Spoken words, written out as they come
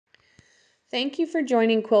Thank you for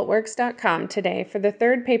joining Quiltworx.com today for the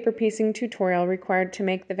third paper piecing tutorial required to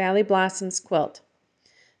make the Valley Blossoms quilt.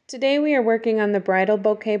 Today we are working on the Bridal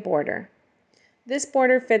Bouquet Border. This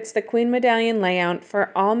border fits the Queen Medallion layout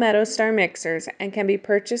for all Meadow Star mixers and can be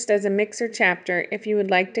purchased as a mixer chapter if you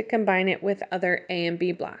would like to combine it with other A and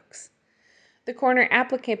B blocks. The corner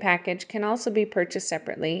applique package can also be purchased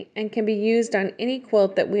separately and can be used on any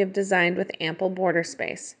quilt that we have designed with ample border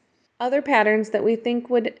space. Other patterns that we think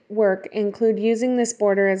would work include using this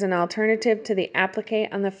border as an alternative to the applique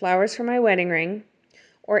on the flowers for my wedding ring,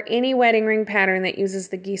 or any wedding ring pattern that uses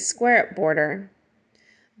the geese square border,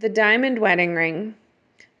 the diamond wedding ring,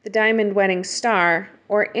 the diamond wedding star,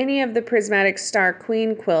 or any of the prismatic star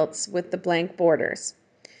queen quilts with the blank borders.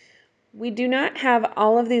 We do not have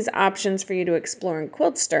all of these options for you to explore in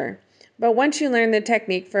Quiltster, but once you learn the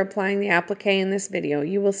technique for applying the applique in this video,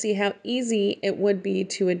 you will see how easy it would be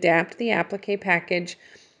to adapt the applique package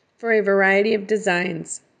for a variety of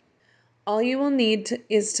designs. All you will need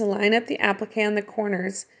is to line up the applique on the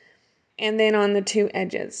corners and then on the two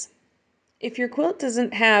edges. If your quilt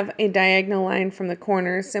doesn't have a diagonal line from the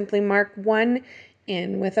corners, simply mark one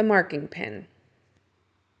in with a marking pin.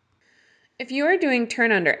 If you are doing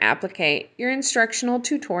turn under applique, your instructional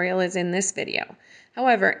tutorial is in this video.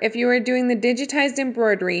 However, if you are doing the digitized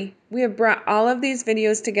embroidery, we have brought all of these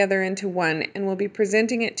videos together into one and will be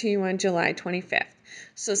presenting it to you on July 25th,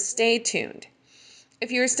 so stay tuned.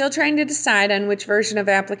 If you are still trying to decide on which version of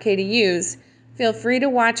applique to use, feel free to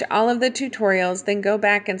watch all of the tutorials, then go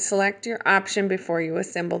back and select your option before you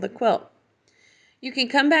assemble the quilt. You can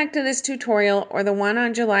come back to this tutorial or the one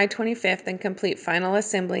on July 25th and complete final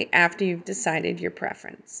assembly after you've decided your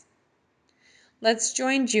preference. Let's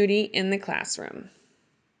join Judy in the classroom.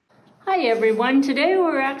 Hi everyone, today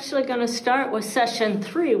we're actually going to start with session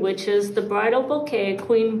 3, which is the Bridal Bouquet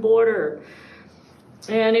Queen Border.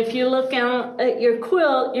 And if you look out at your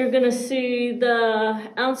quilt, you're going to see the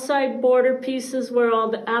outside border pieces where all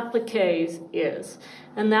the appliques is.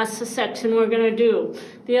 And that's the section we're going to do.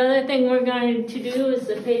 The other thing we're going to do is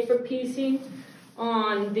the paper piecing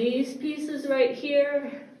on these pieces right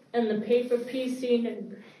here, and the paper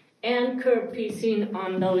piecing and curve piecing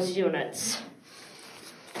on those units.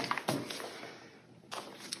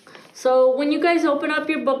 So when you guys open up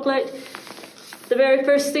your booklet, the very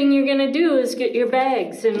first thing you're going to do is get your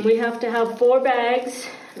bags, and we have to have 4 bags.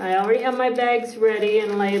 I already have my bags ready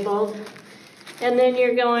and labeled. And then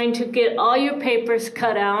you're going to get all your papers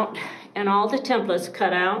cut out and all the templates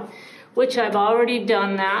cut out, which I've already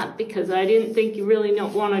done that because I didn't think you really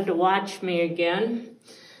wanted to watch me again.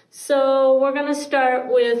 So we're going to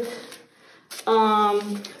start with,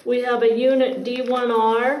 we have a unit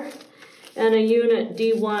D1R and a unit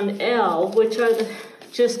D1L, which are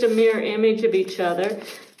just a mirror image of each other.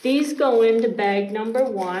 These go into bag number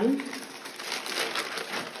 1.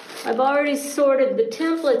 I've already sorted the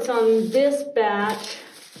templates on this batch,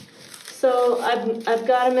 so I've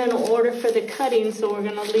got them in order for the cutting, so we're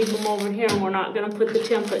going to leave them over here and we're not going to put the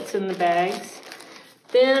templates in the bags.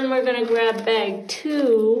 Then we're going to grab bag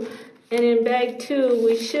 2, and in bag 2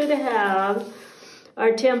 we should have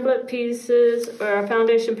our template pieces or our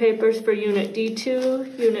foundation papers for unit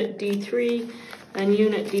D2, unit D3, and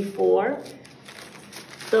unit D4.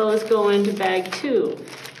 Those go into bag 2.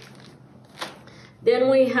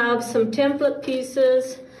 Then we have some template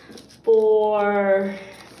pieces for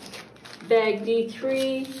bag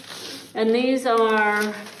D3, and these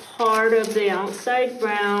are part of the outside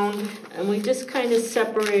ground, and we just kind of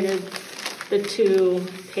separated the 2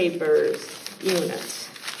 papers units.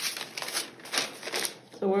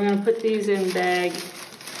 So we're going to put these in bag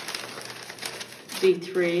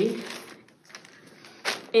D3.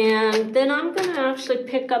 And then I'm going to actually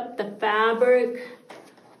pick up the fabric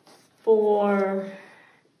for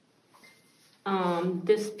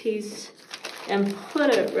this piece and put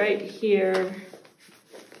it right here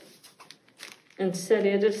and set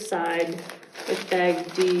it aside with bag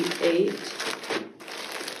D8.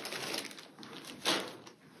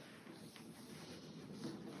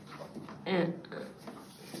 And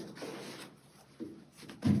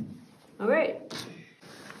all right.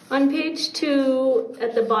 On page 2,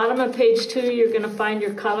 at the bottom of page 2, you're going to find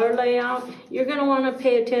your color layout. You're going to want to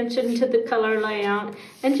pay attention to the color layout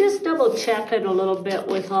and just double check it a little bit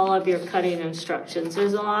with all of your cutting instructions.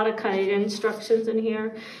 There's a lot of cutting instructions in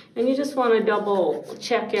here, and you just want to double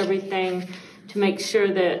check everything to make sure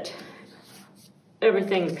that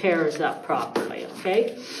everything pairs up properly,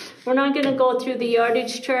 okay? We're not going to go through the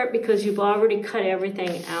yardage chart because you've already cut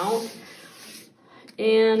everything out.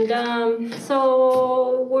 And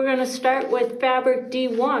so we're going to start with fabric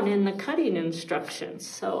D1 in the cutting instructions.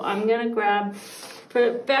 So I'm going to grab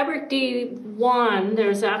For fabric D1,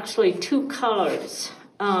 there's actually 2 colors.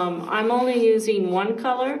 I'm only using 1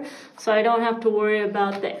 color, so I don't have to worry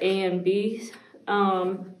about the A and B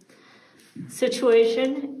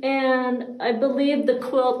situation. And I believe the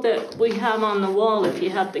quilt that we have on the wall, if you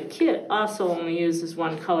have the kit, also only uses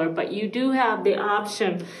 1 color, but you do have the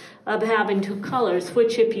option of having 2 colors,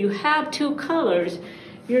 which if you have 2 colors,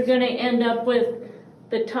 you're going to end up with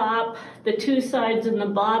the top, the 2 sides and the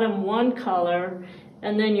bottom 1 color,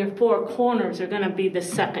 and then your 4 corners are going to be the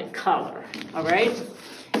 2nd color, all right?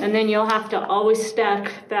 And then you'll have to always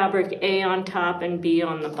stack fabric A on top and B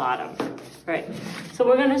on the bottom. Right, so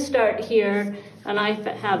we're going to start here, and I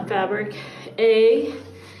have fabric A,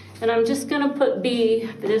 and I'm just going to put B.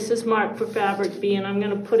 This is marked for fabric B, and I'm going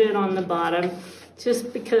to put it on the bottom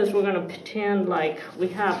just because we're going to pretend like we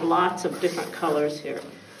have lots of different colors here.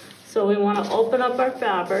 So we want to open up our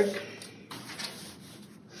fabric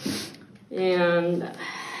and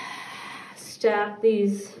stack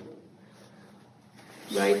these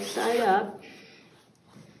right side up.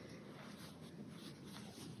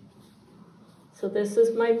 So this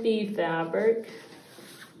is my B fabric,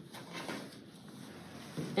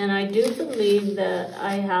 and I do believe that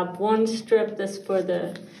I have 1 strip that's for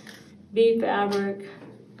the B fabric.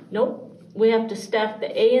 Nope, we have to stack the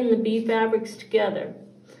A and the B fabrics together.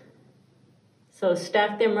 So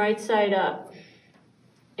stack them right side up,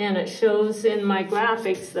 and it shows in my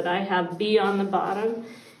graphics that I have B on the bottom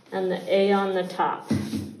and the A on the top,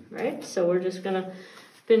 right? So we're just gonna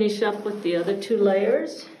finish up with the other 2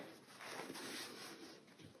 layers.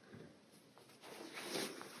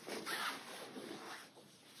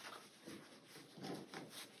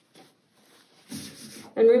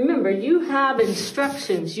 And remember, you have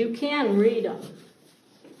instructions. You can read them.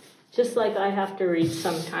 Just like I have to read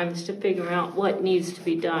sometimes to figure out what needs to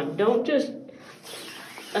be done. Don't just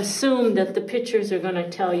assume that the pictures are going to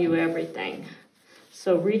tell you everything.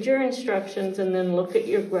 So read your instructions and then look at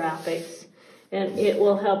your graphics, and it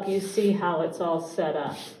will help you see how it's all set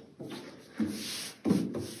up.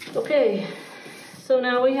 Okay, so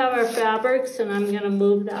now we have our fabrics, and I'm going to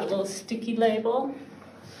move that little sticky label.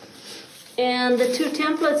 And the 2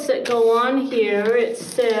 templates that go on here, it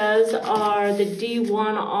says, are the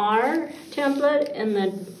D1R template and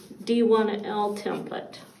the D1L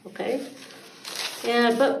template, okay?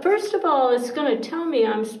 But first of all, it's going to tell me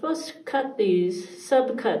I'm supposed to cut these,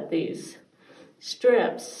 subcut these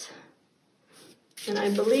strips. And I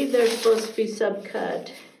believe they're supposed to be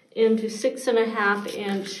subcut into 6.5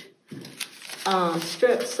 inch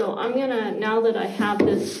strips. So I'm going to, now that I have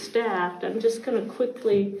this stacked, I'm just going to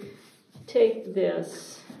quickly take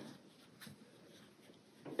this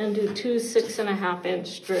and do 2 6.5 inch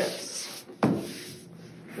strips.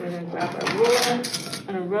 We're going to grab our ruler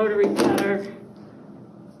and a rotary cutter,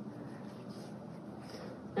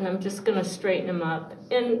 and I'm just going to straighten them up.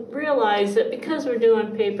 And realize that because we're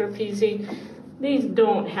doing paper piecing, these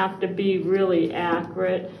don't have to be really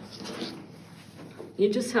accurate. You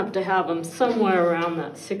just have to have them somewhere around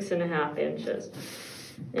that 6.5 inches.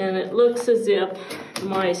 And it looks as if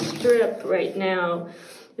my strip right now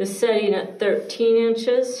is setting at 13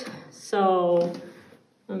 inches. So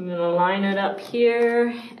I'm going to line it up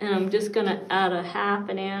here, and I'm just going to add a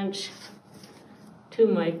 1/2 inch to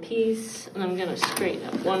my piece, and I'm going to straighten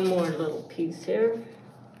up 1 more little piece here.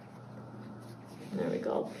 There we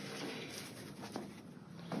go.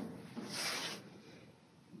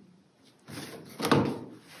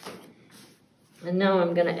 And now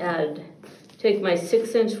I'm going to take my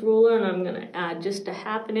 6-inch ruler, and I'm going to add just a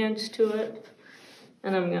 1/2 inch to it.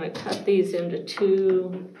 And I'm going to cut these into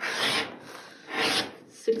 2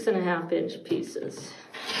 6.5 inch pieces.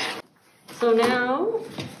 So now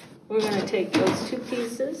we're going to take those 2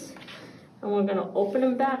 pieces, and we're going to open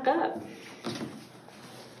them back up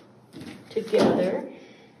together.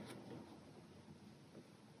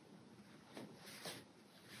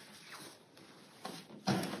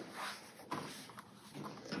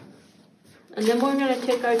 And then we're going to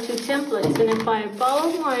take our 2 templates, and if I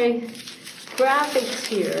follow my graphics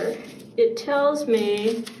here, it tells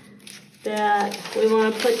me that we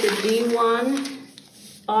want to put the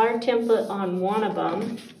D1R template on one of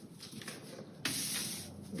them,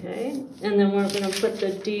 okay, and then we're going to put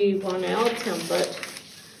the D1L template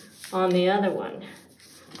on the other one.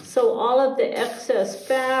 So all of the excess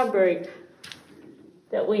fabric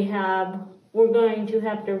that we have, we're going to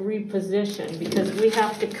have to reposition because we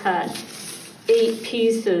have to cut 8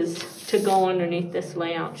 pieces to go underneath this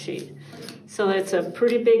layout sheet. So it's a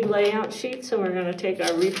pretty big layout sheet, so we're going to take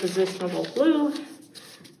our repositionable glue,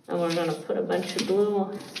 and we're going to put a bunch of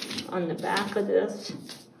glue on the back of this.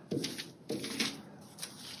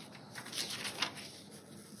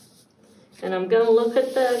 And I'm going to look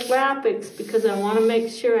at the graphics because I want to make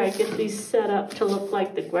sure I get these set up to look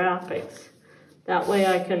like the graphics. That way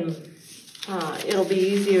I can, it'll be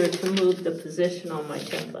easier to move the position on my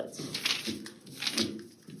templates.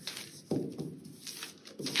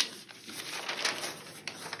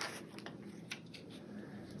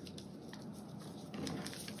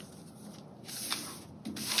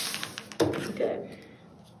 Okay,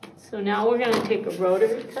 so now we're going to take a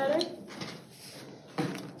rotary cutter.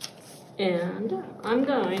 And I'm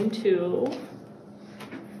going to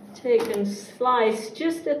take and slice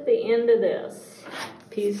just at the end of this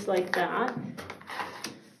piece like that.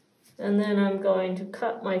 And then I'm going to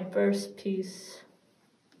cut my first piece.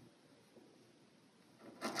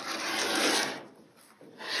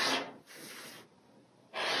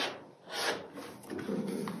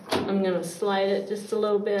 I'm going to slide it just a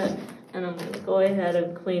little bit, and I'm going to go ahead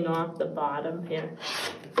and clean off the bottom here.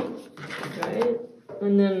 All right,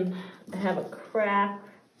 and then I have a crack.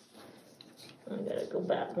 I gotta go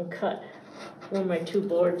back and cut where my two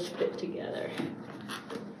boards fit together.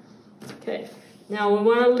 Okay, now we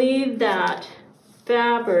want to leave that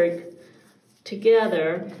fabric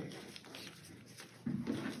together,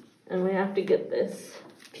 and we have to get this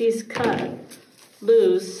piece cut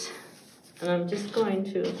loose, and I'm just going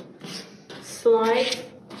to slide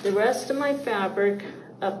the rest of my fabric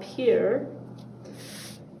up here,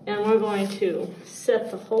 and we're going to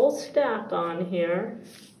set the whole stack on here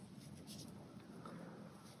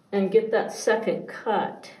and get that second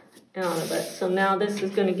cut out of it. So now this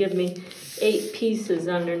is going to give me 8 pieces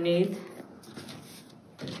underneath.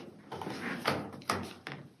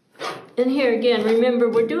 And here again, remember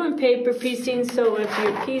we're doing paper piecing, so if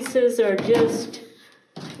your pieces are just,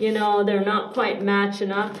 you know, they're not quite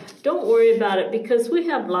matching up, don't worry about it, because we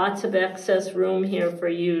have lots of excess room here for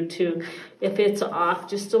you to, if it's off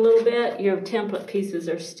just a little bit, your template pieces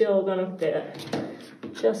are still going to fit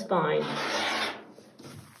just fine.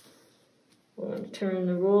 We're going to turn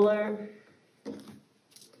the ruler.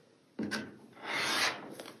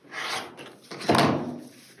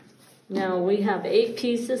 Now we have 8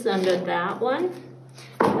 pieces under that one,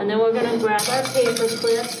 and then we're going to grab our paper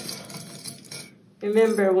clip.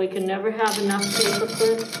 Remember, we can never have enough paper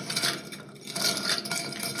clips.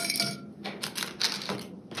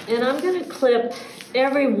 And I'm going to clip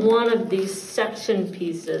every one of these section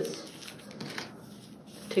pieces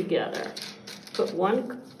together. Put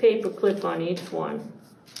one paper clip on each one.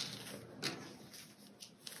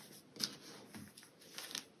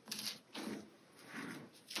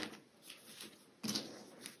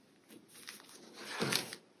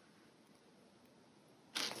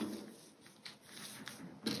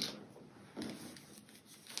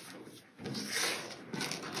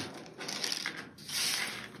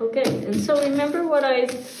 Okay, and so remember what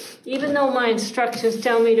even though my instructions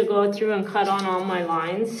tell me to go through and cut on all my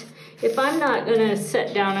lines, if I'm not going to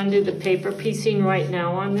sit down and do the paper piecing right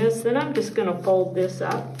now on this, then I'm just going to fold this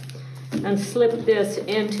up and slip this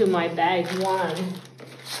into my bag 1,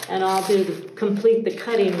 and I'll complete the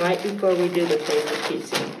cutting right before we do the paper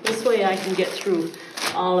piecing. This way I can get through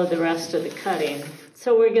all of the rest of the cutting.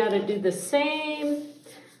 So we got to do the same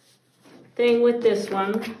thing with this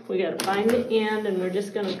one. We got to find the end, and we're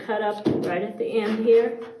just going to cut up right at the end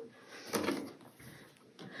here.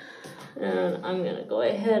 And I'm going to go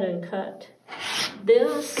ahead and cut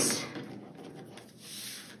this,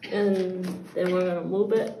 and then we're going to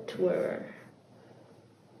move it to where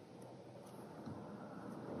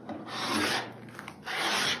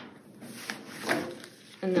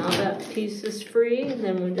and now that piece is free, and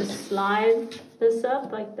then we just slide this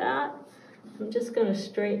up like that. I'm just going to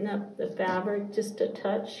straighten up the fabric just a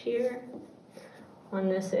touch here on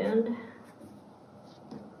this end.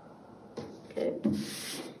 Okay.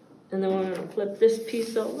 And then we're going to flip this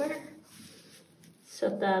piece over,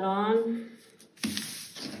 set that on,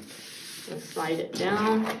 and slide it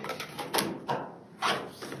down,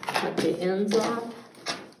 cut the ends off.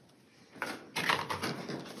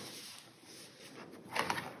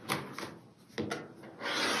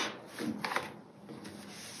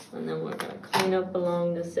 And then we're going to clean up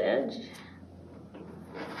along this edge.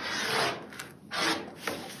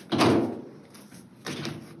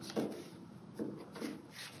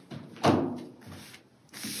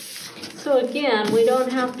 So again, we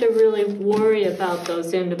don't have to really worry about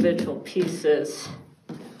those individual pieces,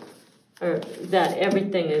 or that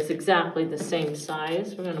everything is exactly the same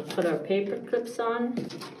size. We're going to put our paper clips on.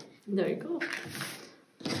 There you go.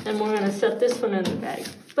 And we're going to set this one in the bag.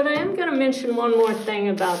 But I am going to mention one more thing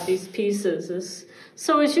about these pieces.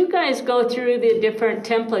 So as you guys go through the different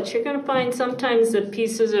templates, you're going to find sometimes the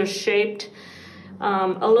pieces are shaped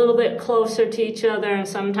a little bit closer to each other, and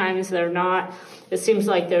sometimes they're not. It seems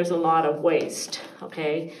like there's a lot of waste,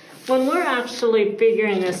 okay? When we're actually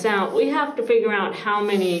figuring this out, we have to figure out how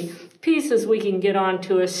many pieces we can get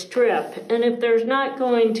onto a strip. And if there's not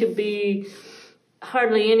going to be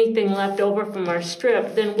hardly anything left over from our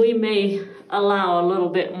strip, then we may allow a little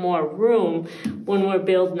bit more room when we're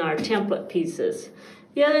building our template pieces.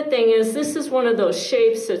 The other thing is, this is one of those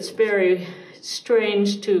shapes that's very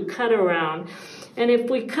strange to cut around. And if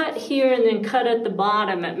we cut here and then cut at the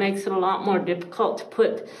bottom, it makes it a lot more difficult to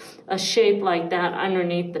put a shape like that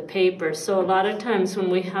underneath the paper. So a lot of times when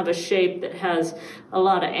we have a shape that has a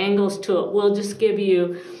lot of angles to it, we'll just give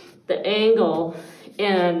you the angle,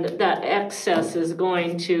 and that excess is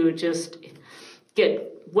going to just get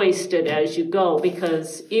wasted as you go,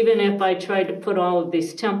 because even if I tried to put all of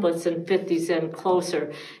these templates and fit these in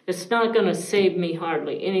closer, it's not going to save me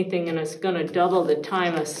hardly anything, and it's going to double the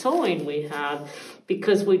time of sewing we have,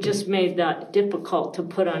 because we just made that difficult to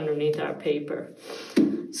put underneath our paper.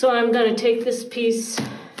 So I'm going to take this piece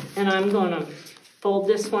and I'm going to fold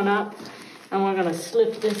this one up, and we're going to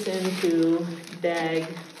slip this into bag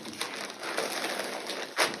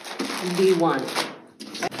B1.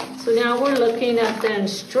 So now we're looking at the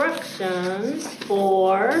instructions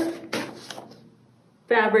for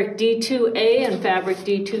fabric D2A and fabric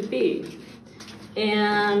D2B.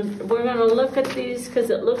 And we're going to look at these because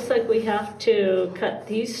it looks like we have to cut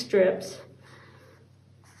these strips.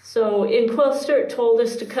 So in Quiltster, it told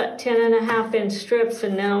us to cut 10.5-inch strips,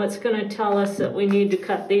 and now it's going to tell us that we need to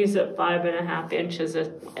cut these at 5.5 inches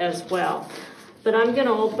as well. But I'm going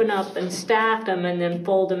to open up and stack them and then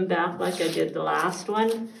fold them back like I did the last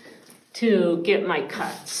one to get my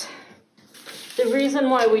cuts. The reason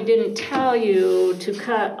why we didn't tell you to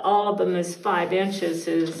cut all of them as 5 inches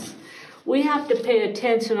is we have to pay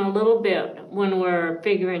attention a little bit when we're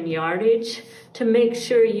figuring yardage to make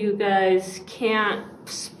sure you guys can't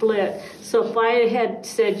split. So if I had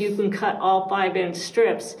said you can cut all 5-inch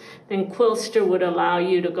strips, then Quiltster would allow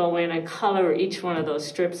you to go in and color each one of those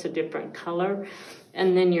strips a different color,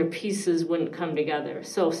 and then your pieces wouldn't come together.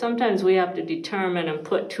 So sometimes we have to determine and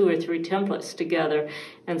put 2 or 3 templates together,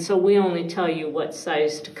 and so we only tell you what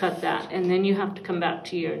size to cut that, and then you have to come back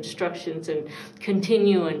to your instructions and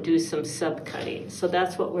continue and do some sub-cutting. So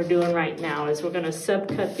that's what we're doing right now, is we're going to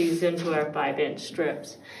sub-cut these into our 5-inch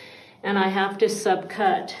strips. And I have to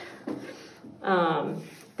sub-cut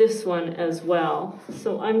this one as well.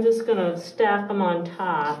 So I'm just going to stack them on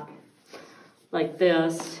top like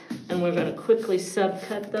this, and we're going to quickly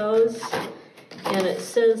sub-cut those. And it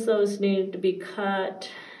says those need to be cut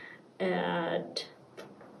at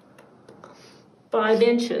 5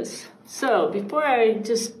 inches. So before I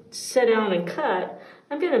just sit down and cut,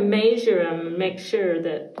 I'm going to measure them and make sure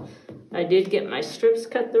that I did get my strips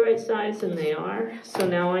cut the right size, and they are. So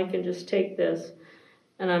now I can just take this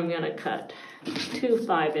and I'm going to cut 2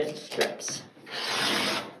 5-inch strips.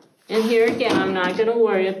 And here again, I'm not going to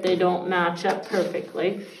worry if they don't match up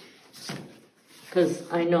perfectly, because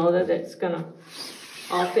I know that it's going to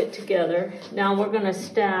all fit together. Now we're going to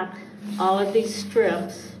stack all of these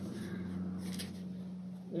strips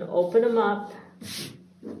and open them up.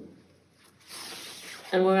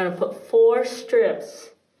 And we're going to put 4 strips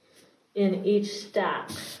in each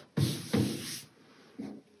stack.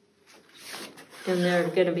 And they're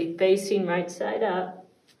going to be facing right side up.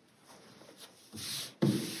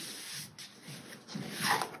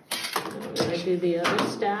 I'm going to do the other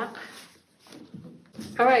stack.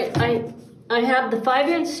 All right, I have the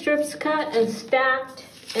 5-inch strips cut and stacked,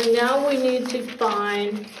 and now we need to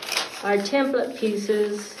find our template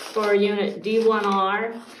pieces for unit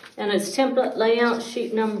D1R, and it's template layout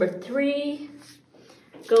sheet number 3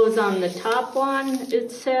 goes on the top one,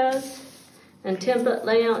 it says, and template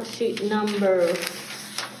layout sheet number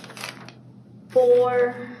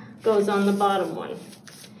 4 goes on the bottom one.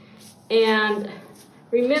 And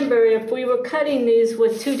remember, if we were cutting these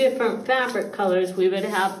with 2 different fabric colors, we would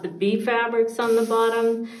have the B fabrics on the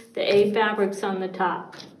bottom, the A fabrics on the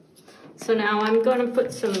top. So now I'm going to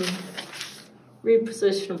put some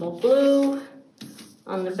repositionable blue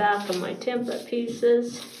on the back of my template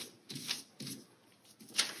pieces.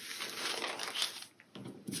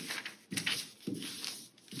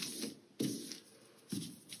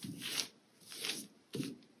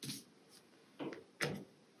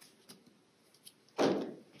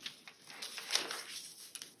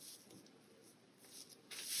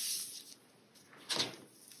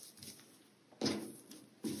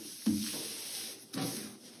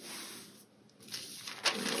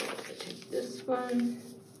 One.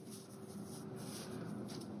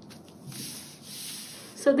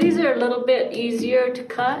 So these are a little bit easier to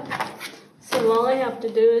cut. So So all I have to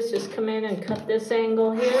do is just come in and cut this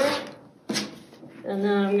angle here. And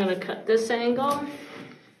then I'm going to cut this angle.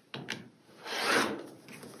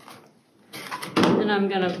 And I'm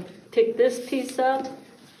going to pick this piece up,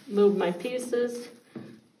 move my pieces,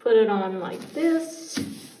 put it on like this.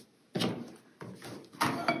 Then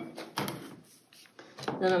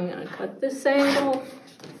I'm going to cut this angle.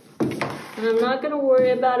 And I'm not going to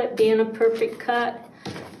worry about it being a perfect cut,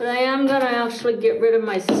 but I am going to actually get rid of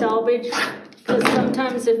my selvage, because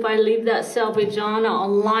sometimes if I leave that selvage on, I'll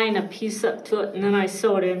line a piece up to it and then I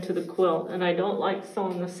sew it into the quilt, and I don't like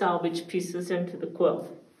sewing the selvage pieces into the quilt.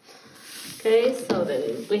 Okay, so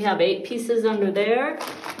then we have 8 pieces under there.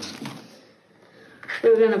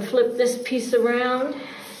 We're going to flip this piece around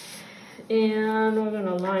and we're going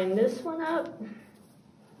to line this one up.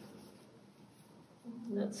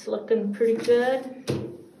 That's looking pretty good.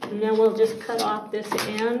 And then we'll just cut off this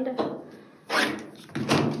end.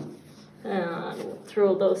 And we'll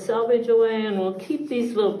throw those selvage away, and we'll keep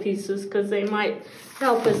these little pieces because they might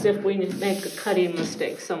help us if we make a cutting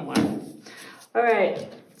mistake somewhere. All right,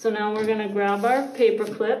 so now we're gonna grab our paper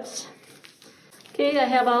clips. Okay, I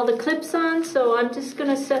have all the clips on, so I'm just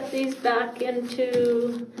gonna set these back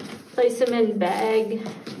into, place them in bag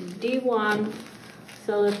D1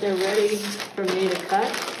 so that they're ready for me to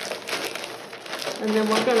cut. And then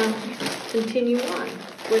we're gonna continue on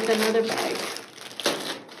with another bag.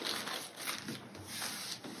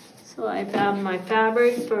 So I have my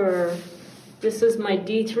fabric for, this is my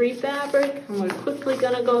D3 fabric, and we're quickly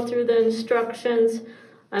gonna go through the instructions.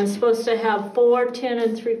 I'm supposed to have 4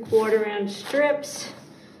 10 3/4 inch strips,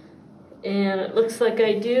 and it looks like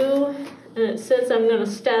I do. And it says I'm gonna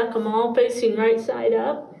stack them all facing right side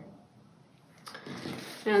up.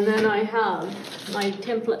 And then I have my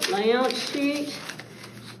template layout sheet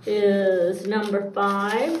is number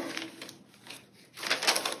 5,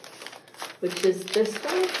 which is this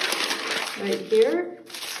one right here.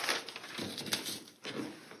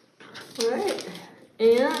 All right,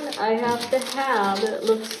 and I have to have, it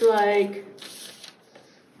looks like,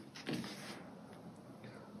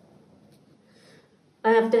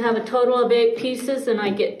 I have to have a total of 8 pieces, and I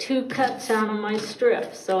get 2 cuts out of my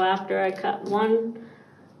strip. So after I cut one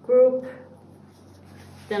group,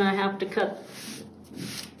 then I have to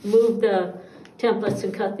move the templates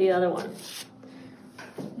and cut the other one.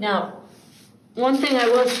 Now, one thing I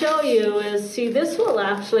will show you is, see, this will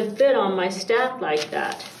actually fit on my stack like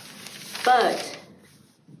that. But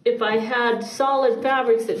if I had solid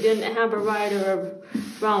fabrics that didn't have a right or a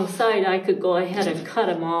wrong side, I could go ahead and cut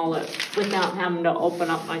them all without having to open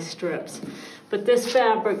up my strips. But this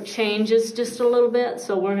fabric changes just a little bit,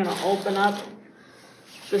 so we're going to open up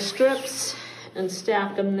the strips and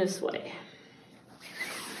stack them this way.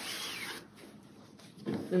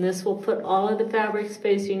 And this will put all of the fabrics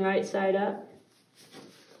facing right side up.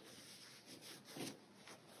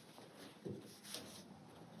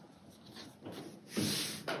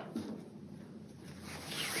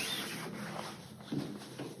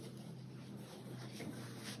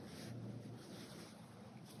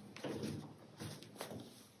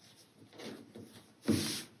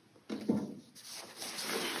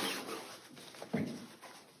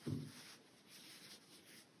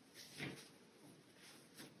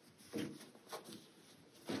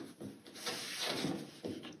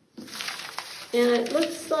 And it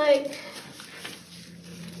looks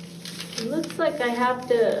like I have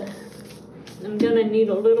to, I'm gonna need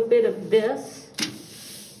a little bit of this.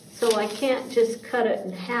 So I can't just cut it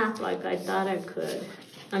in half like I thought I could.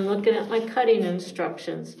 I'm looking at my cutting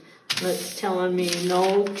instructions, and it's telling me,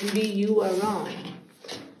 no, Judy, you are wrong.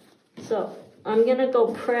 So I'm gonna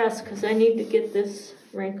go press because I need to get this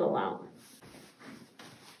wrinkle out.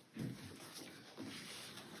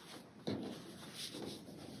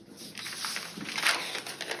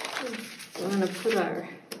 We're going to put our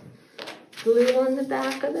glue on the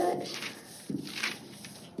back of it.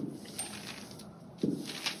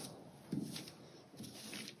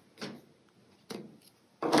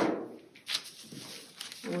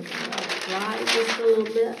 We're going to dry this a little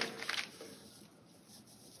bit.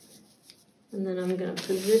 And then I'm going to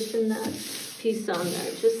position that piece on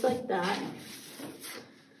there just like that.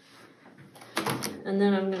 And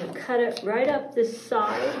then I'm going to cut it right up this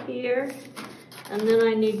side here. And then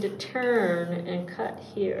I need to turn and cut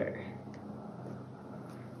here.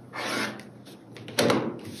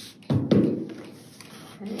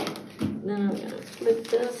 Okay. Then I'm going to flip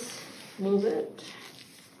this, move it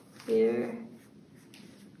here,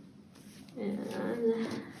 and I'm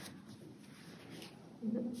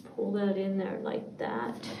going to pull that in there like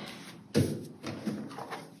that.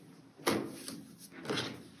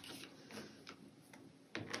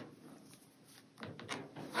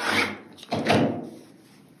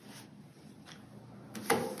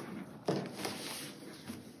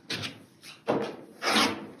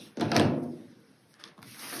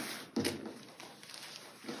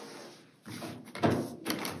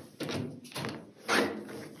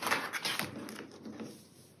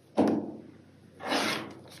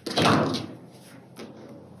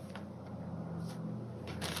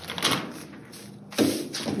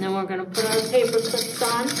 we're going to put our paper clips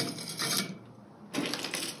on.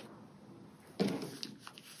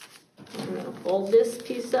 I'm going to fold this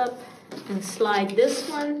piece up and slide this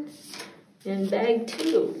one in bag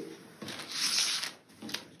 2.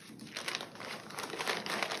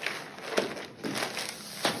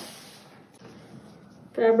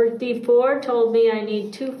 Fabric D4 told me I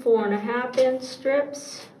need 2 4.5-inch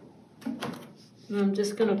strips. And I'm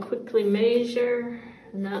just going to quickly measure,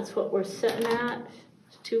 and that's what we're setting at,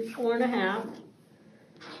 2 4.5.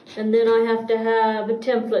 And then I have to have a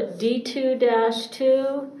template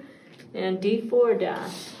D2-2 and D4-2.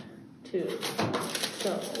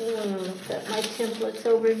 So I'm going to set my templates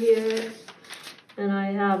over here, and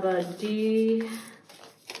I have a D2-2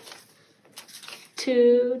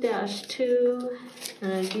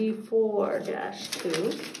 and a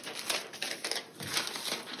D4-2.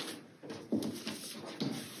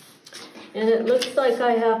 And it looks like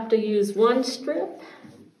I have to use 1 strip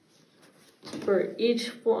for each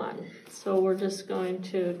one. So we're just going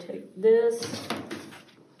to take this.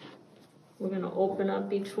 We're going to open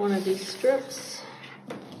up each one of these strips.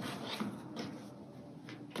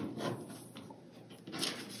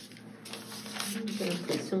 I'm going to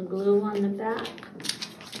put some glue on the back.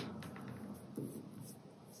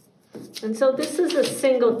 And so this is a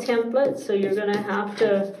single template, so you're going to have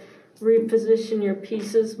to reposition your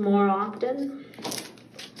pieces more often.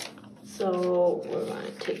 So we're going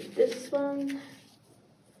to take this one,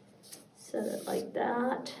 set it like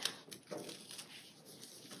that.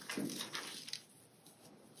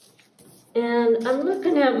 And I'm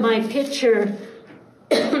looking at my picture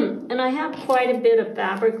and I have quite a bit of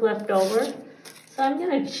fabric left over. So I'm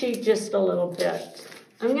going to cheat just a little bit.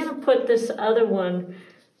 I'm going to put this other one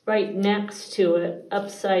right next to it,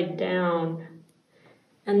 upside down.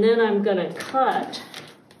 And then I'm going to cut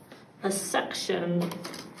a section,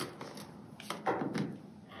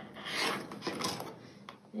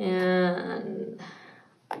 and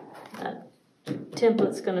that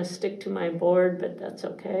template's going to stick to my board, but that's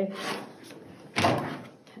okay.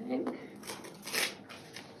 Okay.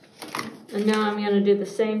 And now I'm going to do the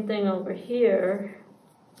same thing over here,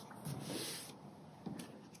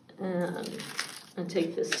 and I'll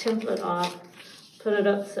take this template off, put it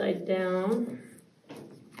upside down.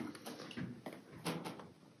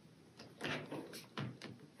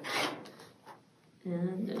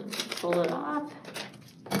 And then pull it off.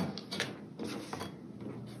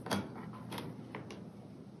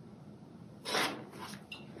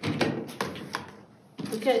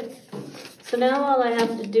 Okay, so now all I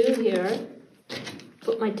have to do here,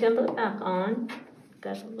 put my template back on.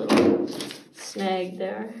 Got a little snag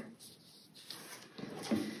there.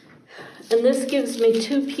 And this gives me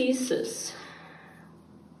 2 pieces.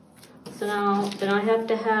 So now, then I have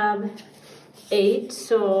to have 8,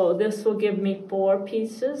 so this will give me 4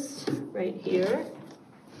 pieces right here.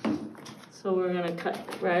 So we're going to cut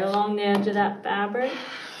right along the edge of that fabric.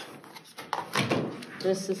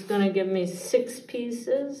 This is going to give me 6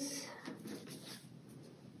 pieces.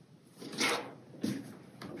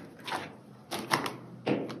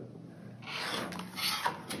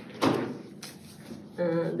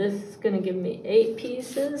 This is going to give me 8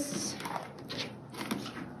 pieces.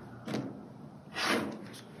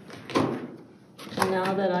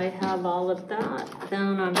 Now that I have all of that,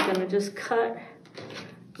 then I'm going to just cut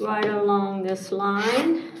right along this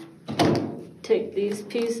line. Take these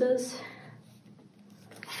pieces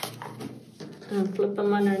and flip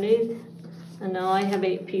them underneath, and now I have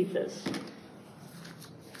 8 pieces.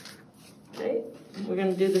 Okay, we're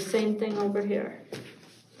going to do the same thing over here.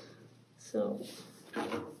 So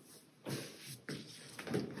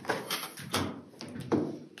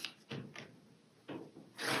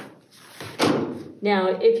now,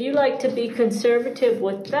 if you like to be conservative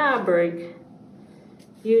with fabric,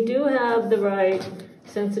 you do have the right,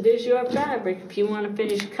 since it is your fabric, if you want to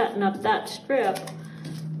finish cutting up that strip,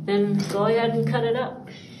 then go ahead and cut it up.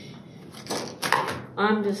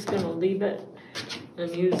 I'm just going to leave it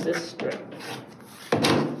and use this strip.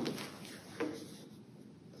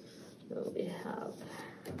 So we have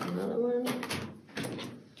another one.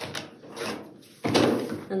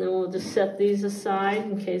 And then we'll just set these aside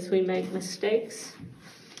in case we make mistakes.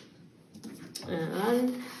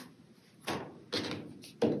 And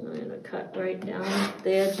I'm going to cut right down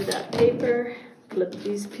the edge of that paper, flip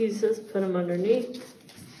these pieces, put them underneath,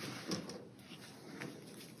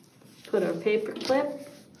 put our paper clip,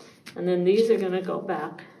 and then these are going to go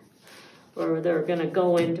back, or they're going to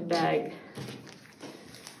go into bag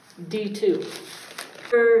D2.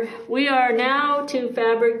 We are now to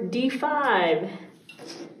fabric D5.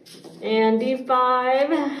 And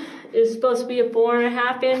D5 is supposed to be a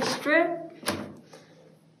 4.5-inch strip.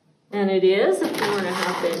 And it is a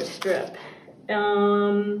 4.5-inch strip.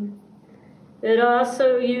 It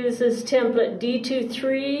also uses template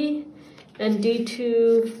D23 and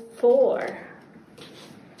D24.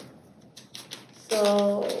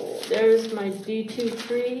 So there's my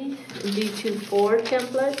D23 and D24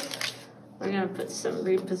 templates. We're going to put some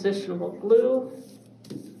repositionable glue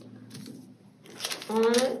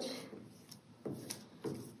on it.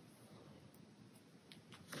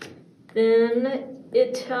 Then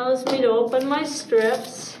it tells me to open my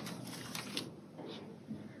strips.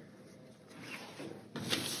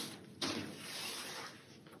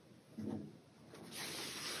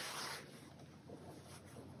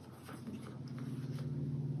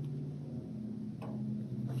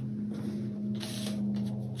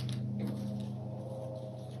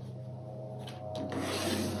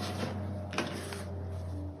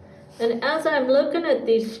 And as I'm looking at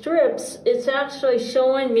these strips, it's actually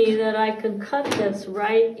showing me that I can cut this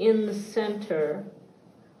right in the center.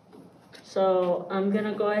 So I'm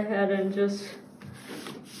gonna go ahead and just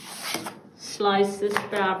slice this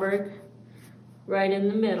fabric right in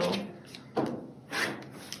the middle.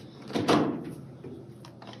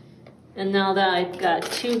 And now that I've got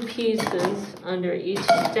 2 pieces under each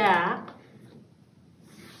stack,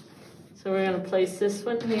 so we're gonna place this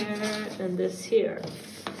one here and this here.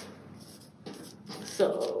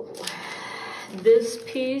 So this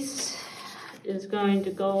piece is going to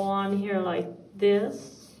go on here like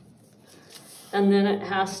this, and then it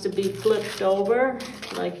has to be flipped over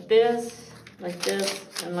like this,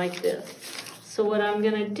 and like this. So what I'm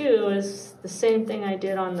gonna do is the same thing I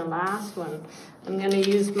did on the last one. I'm gonna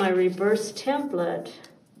use my reverse template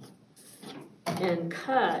and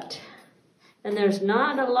cut. And there's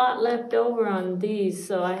not a lot left over on these,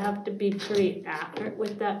 so I have to be pretty accurate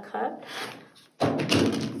with that cut.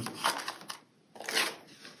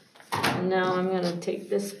 And now I'm going to take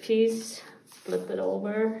this piece, flip it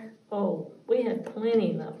over. Oh, we had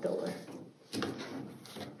plenty left over.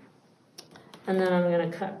 And then I'm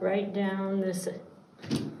going to cut right down this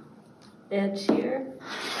edge here.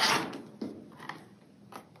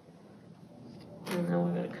 And then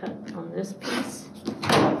we're going to cut on this piece.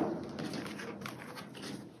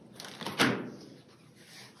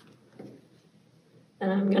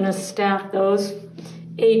 And I'm going to stack those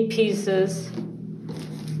 8 pieces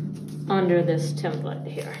under this template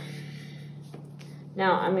here.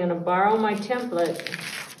 Now I'm going to borrow my template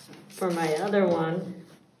for my other one.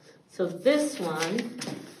 So this one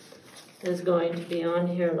is going to be on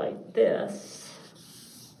here like this.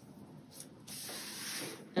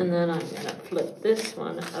 And then I'm going to flip this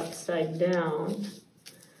one upside down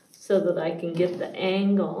so that I can get the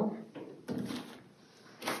angle.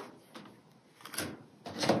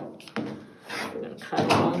 I'm going to cut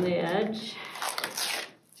along the edge.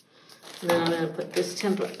 And then I'm going to put this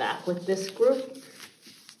template back with this group.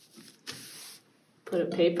 Put a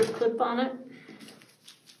paper clip on it.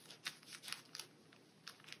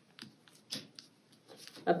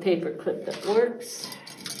 A paper clip that works.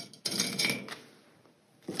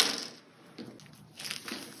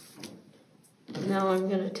 Now I'm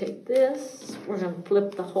going to take this. We're going to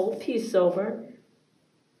flip the whole piece over.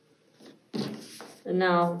 And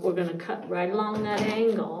now we're going to cut right along that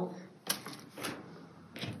angle.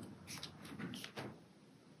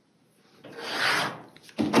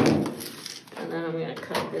 And then I'm going to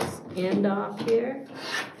cut this end off here.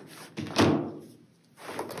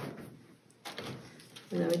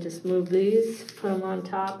 And then we just move these, put them on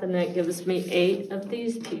top, and that gives me 8 of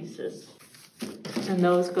these pieces. And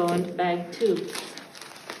those go into bag 2.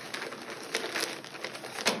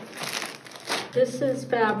 This is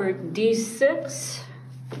fabric D6.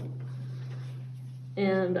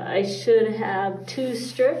 And I should have 2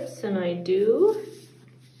 strips, and I do.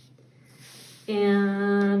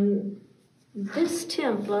 And this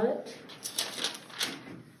template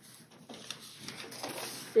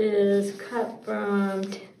is cut from,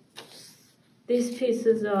 these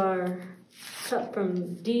pieces are cut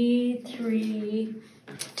from D3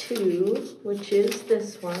 2, which is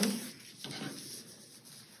this one.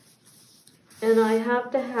 And I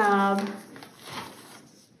have to have,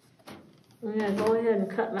 I'm going to go ahead and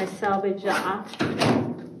cut my selvage off.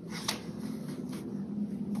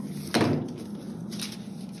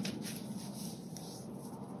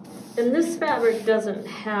 And this fabric doesn't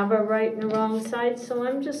have a right and a wrong side, so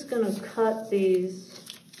I'm just going to cut these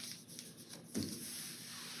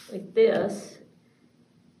like this.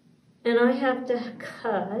 And I have to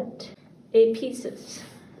cut 8 pieces.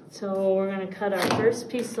 So we're going to cut our first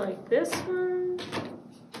piece like this one.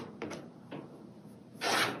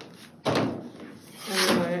 And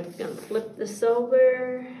then we're going to flip this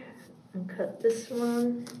over. and cut this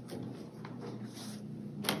one.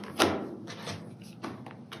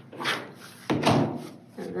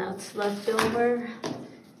 And that's left over.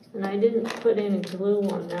 And I didn't put any glue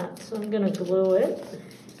on that, so I'm going to glue it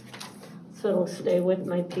so it'll stay with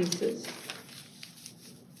my pieces.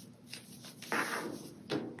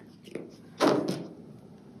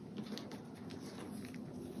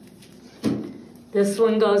 This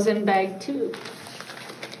one goes in bag 2.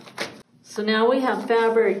 So now we have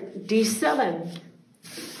fabric D7.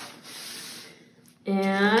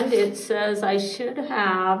 And it says I should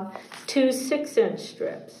have 2 6-inch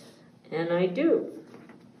strips. And I do.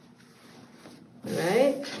 All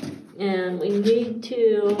right? And we need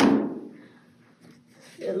to,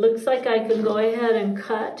 it looks like I can go ahead and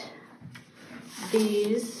cut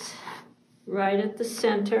these right at the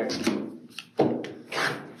center.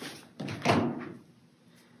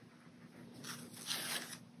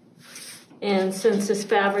 And since this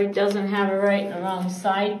fabric doesn't have a right and a wrong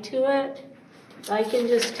side to it, I can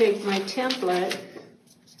just take my template.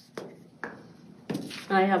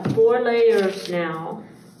 I have 4 layers now.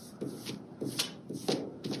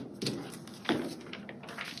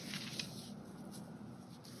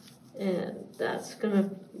 And that's gonna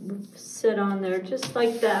sit on there just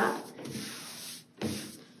like that.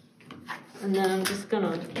 And then I'm just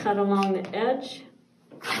gonna cut along the edge.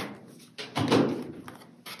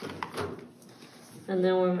 And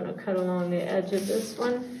then we're gonna cut along the edge of this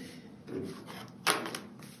one.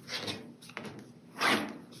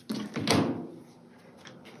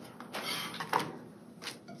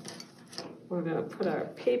 We're gonna put our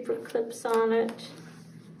paper clips on it.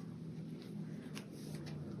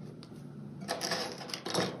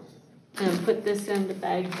 And put this into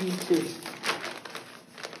bag D2.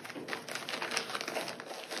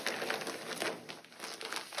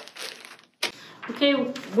 Okay,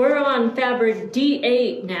 we're on fabric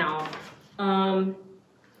D8 now.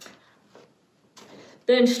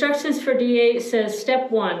 The instructions for D8 says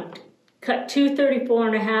step 1, cut 2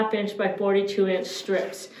 34.5-inch by 42-inch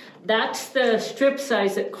strips. That's the strip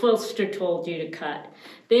size that Quiltster told you to cut.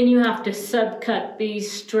 Then you have to subcut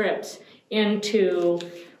these strips into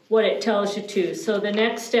what it tells you to. So the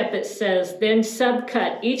next step it says, then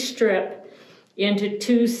subcut each strip into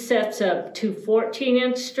 2 sets of 2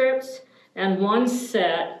 14-inch strips and 1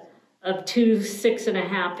 set of 2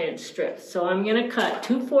 6.5-inch strips. So I'm gonna cut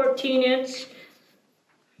 2 14-inch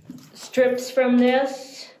strips from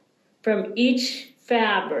this, from each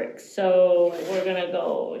fabric. So we're gonna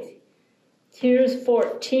go, here's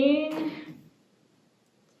 14.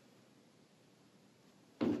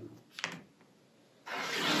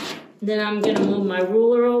 Then I'm gonna move my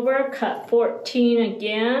ruler over, cut 14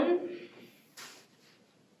 again.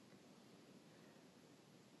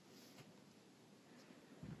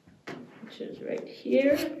 Which is right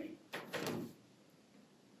here.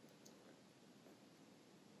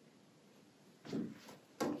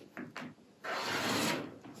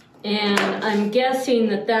 And I'm guessing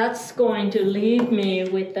that that's going to leave me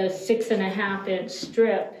with a 6.5-inch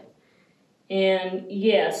strip. And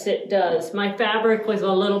yes, it does. My fabric was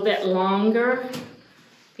a little bit longer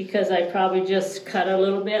because I probably just cut a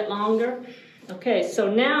little bit longer. Okay,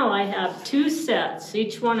 so now I have 2 sets.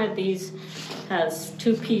 Each one of these has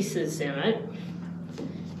 2 pieces in it.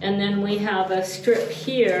 And then we have a strip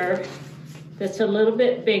here that's a little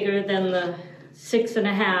bit bigger than the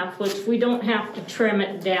 6.5, which we don't have to trim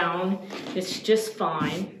it down. It's just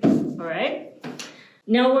fine, all right?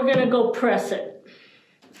 Now we're gonna go press it.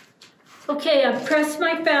 Okay, I've pressed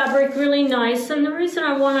my fabric really nice, and the reason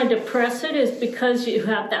I wanted to press it is because you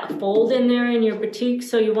have that fold in there in your batik,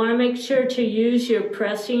 so you want to make sure to use your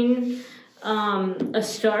pressing a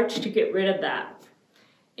starch to get rid of that.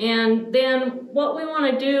 And then what we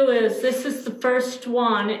want to do is, this is the first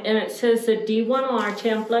one, and it says the D1R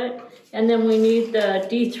template, and then we need the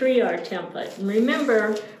D3R template. And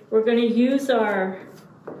remember, we're going to use our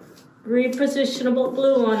repositionable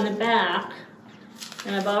glue on the back.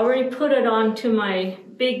 And I've already put it onto my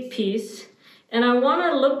big piece. And I want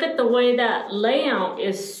to look at the way that layout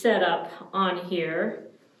is set up on here.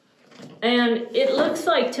 And it looks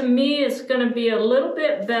like to me it's going to be a little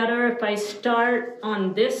bit better if I start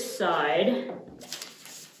on this side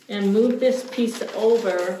and move this piece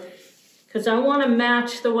over, because I want to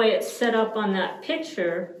match the way it's set up on that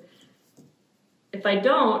picture. If I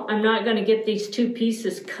don't, I'm not going to get these 2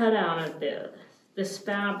 pieces cut out of this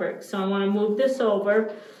fabric. So I want to move this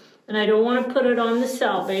over, and I don't want to put it on the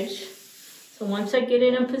selvage. So once I get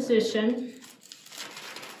it in position,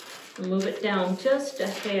 I'll move it down just a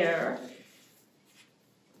hair.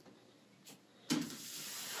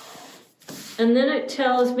 And then it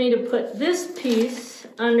tells me to put this piece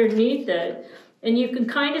underneath it. And you can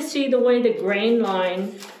kind of see the way the grain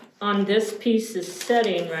line on this piece is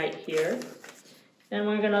setting right here. And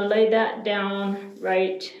we're going to lay that down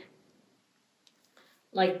right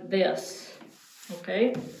like this.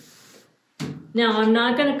 Okay? Now I'm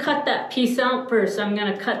not going to cut that piece out first. I'm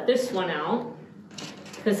going to cut this one out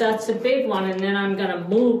because that's the big one, and then I'm going to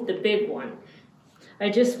move the big one. I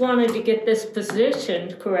just wanted to get this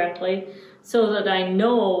positioned correctly so that I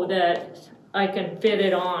know that I can fit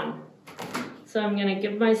it on. So I'm going to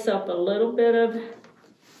give myself a little bit of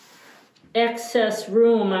excess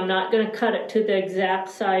room. I'm not going to cut it to the exact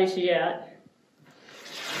size yet.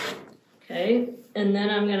 Okay, and then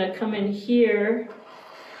I'm going to come in here,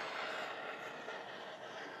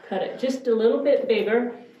 cut it just a little bit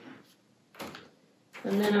bigger,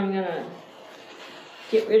 and then I'm going to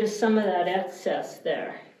get rid of some of that excess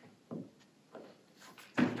there.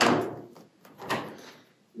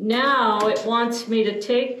 Now it wants me to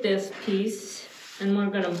take this piece and we're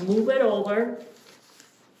going to move it over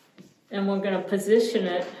and we're going to position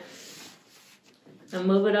it and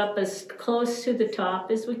move it up as close to the top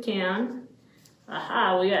as we can.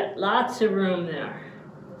 Aha, we got lots of room there.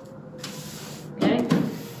 Okay,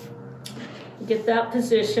 get that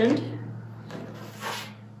positioned.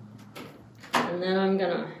 And then I'm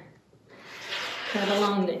going to cut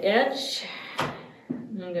along the edge.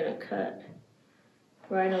 And I'm going to cut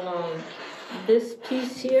right along this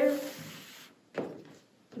piece here.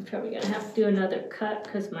 I'm probably going to have to do another cut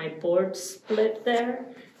because my board split there.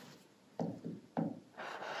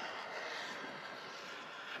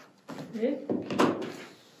 Okay.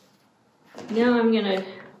 Now I'm going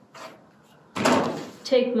to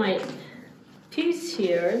take my piece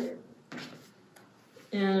here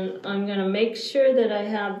and I'm going to make sure that I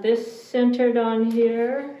have this centered on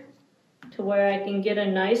here to where I can get a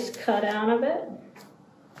nice cut out of it.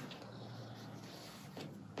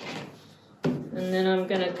 And then I'm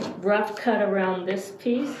going to rough cut around this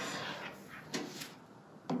piece.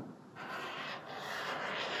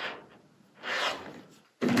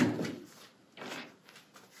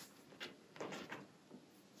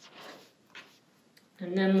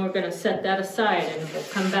 And then we're going to set that aside and we'll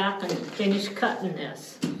come back and finish cutting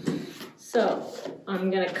this. So I'm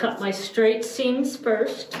going to cut my straight seams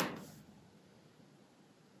first.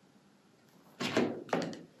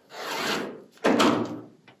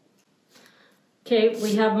 Okay,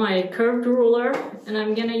 we have my curved ruler, and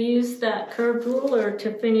I'm going to use that curved ruler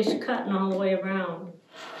to finish cutting all the way around.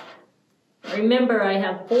 Remember, I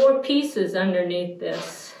have 4 pieces underneath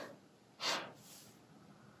this.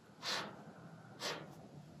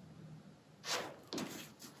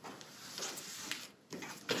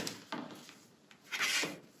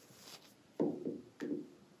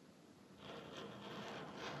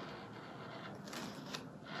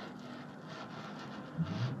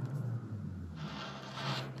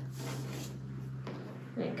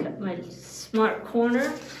 I cut my smart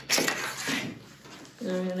corner.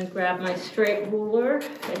 And I'm going to grab my straight ruler.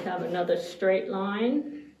 I have another straight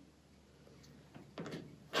line.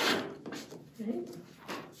 Okay.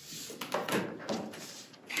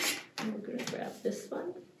 I'm going to grab this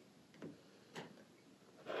one.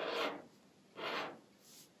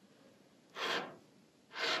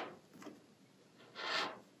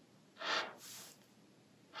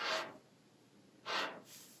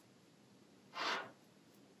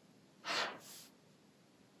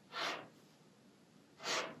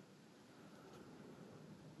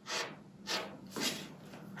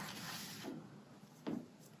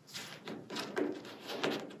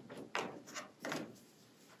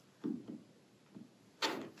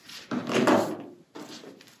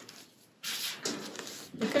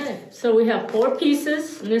 So we have 4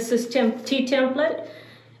 pieces, and this is T-template,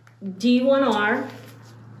 D1R.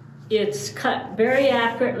 It's cut very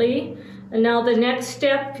accurately, and now the next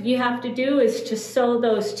step you have to do is to sew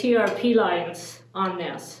those TRP lines on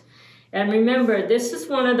this. And remember, this is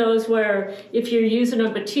one of those where if you're using a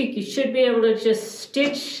batik, you should be able to just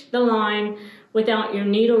stitch the line without your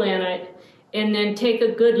needle in it, and then take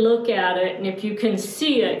a good look at it, and if you can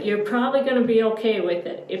see it, you're probably going to be okay with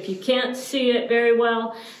it. If you can't see it very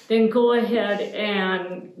well, then go ahead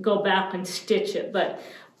and go back and stitch it. But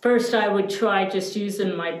first I would try just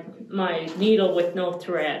using my needle with no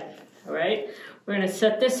thread. All right, we're going to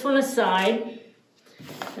set this one aside,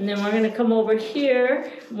 and then we're going to come over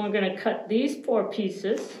here, and we're going to cut these 4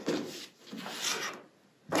 pieces.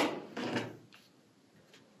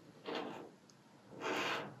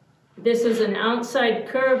 This is an outside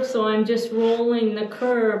curve, so I'm just rolling the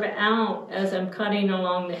curve out as I'm cutting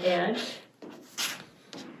along the edge.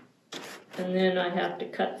 and then I have to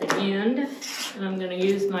cut the end, and I'm going to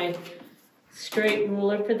use my straight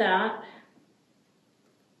ruler for that.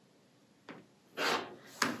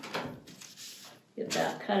 Get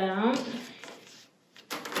that cut out.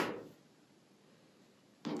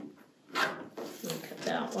 Cut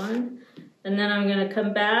that one. And then I'm going to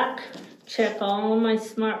come back, check all my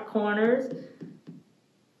smart corners.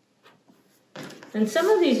 And some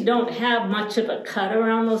of these don't have much of a cut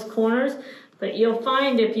around those corners, but you'll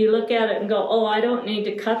find if you look at it and go, oh, I don't need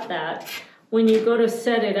to cut that, when you go to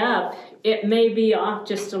set it up, it may be off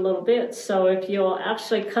just a little bit. So if you'll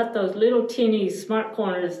actually cut those little teeny smart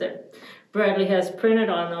corners that Bradley has printed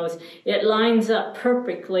on those, it lines up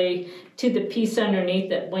perfectly to the piece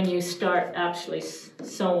underneath it when you start actually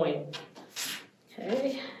sewing.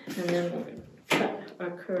 Okay, and then we're going to cut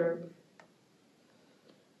our curve.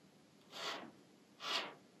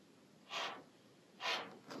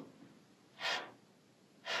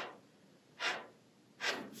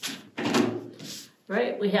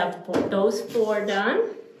 Right, we have those 4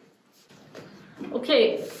 done.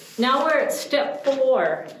 Okay, now we're at step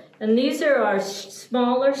 4. And these are our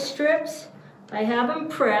smaller strips. I have them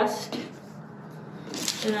pressed.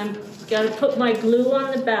 And I'm going to put my glue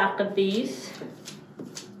on the back of these.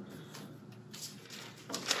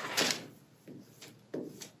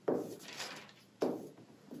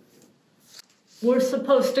 We're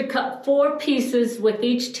supposed to cut 4 pieces with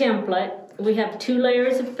each template. We have 2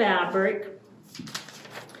 layers of fabric.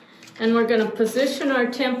 And we're going to position our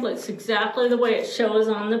templates exactly the way it shows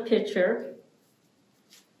on the picture.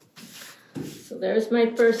 So there's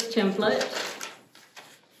my first template.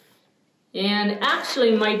 And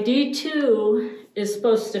actually my D2 is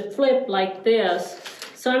supposed to flip like this.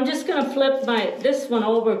 So I'm just going to flip this one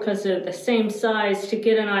over because they're the same size to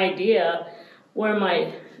get an idea where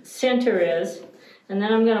my center is. And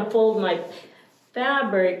then I'm going to fold my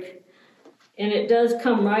fabric, and it does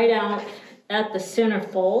come right out at the center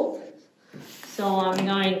fold. So I'm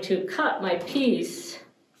going to cut my piece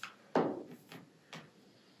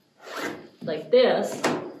like this.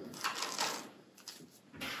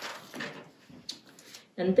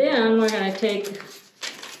 And then we're going to take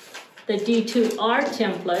the D2R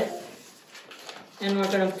template and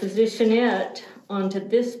we're going to position it onto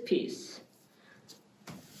this piece.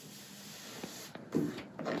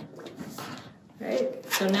 Right?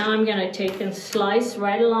 So now I'm going to take and slice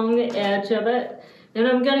right along the edge of it. And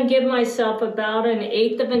I'm going to give myself about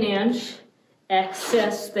 1/8 of an inch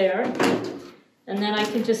excess there. And then I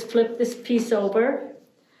can just flip this piece over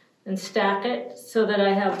and stack it so that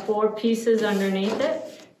I have 4 pieces underneath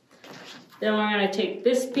it. Then we're going to take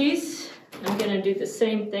this piece. I'm going to do the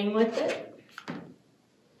same thing with it.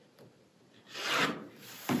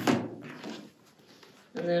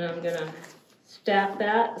 And then I'm going to stack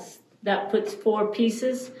that. That puts 4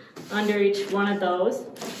 pieces under each one of those.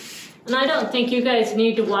 And I don't think you guys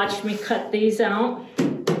need to watch me cut these out.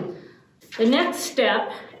 The next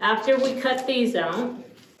step, after we cut these out,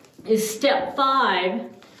 is step 5.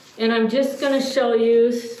 And I'm just going to show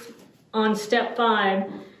you on step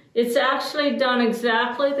 5. It's actually done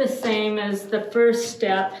exactly the same as the first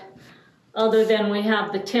step, other than we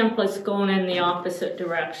have the templates going in the opposite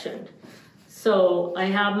direction. So I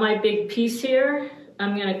have my big piece here.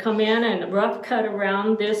 I'm going to come in and rough cut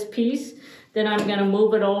around this piece. Then I'm going to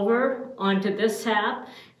move it over onto this half,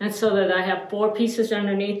 and so that I have 4 pieces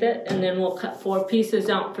underneath it, and then we'll cut 4 pieces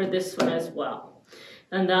out for this one as well.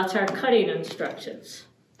 And that's our cutting instructions.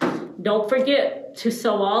 Don't forget to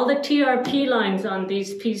sew all the TRP lines on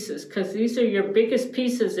these pieces, because these are your biggest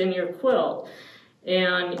pieces in your quilt,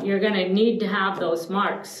 and you're going to need to have those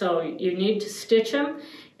marks. So you need to stitch them,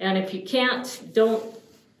 and if you can't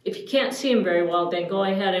see them very well, then go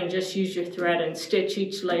ahead and just use your thread and stitch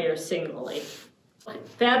each layer singly.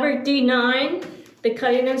 Fabric D9, the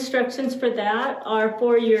cutting instructions for that are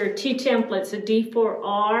for your T templates, a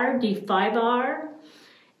D4R, D5R,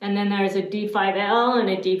 and then there's a D5L and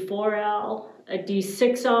a D4L, a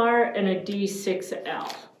D6R, and a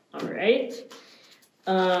D6L, all right?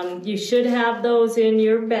 You should have those in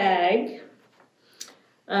your bag.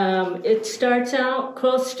 It starts out,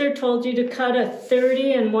 Quilster told you to cut a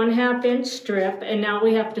 30 1/2 inch strip, and now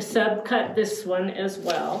we have to subcut this one as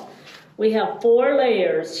well. We have 4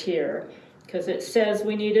 layers here, because it says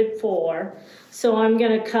we needed 4. So I'm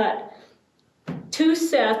going to cut 2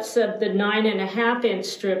 sets of the 9 1/2 inch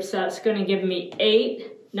strips. That's going to give me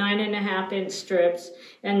 8 9 1/2 inch strips,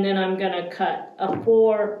 and then I'm going to cut a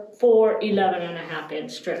 4 11 1/2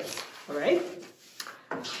 inch strips, all right?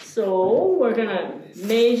 So we're going to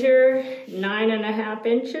measure 9 1/2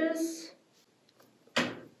 inches.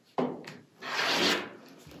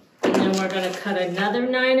 And then we're going to cut another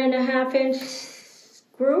 9.5-inch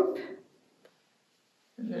group.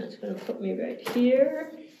 And that's going to put me right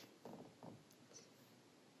here.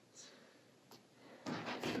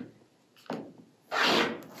 I'm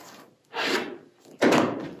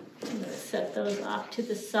going to set those off to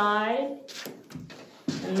the side.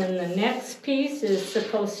 And then the next piece is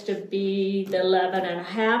supposed to be the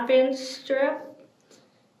 11.5-inch strip.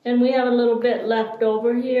 And we have a little bit left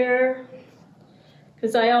over here,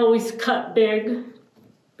 because I always cut big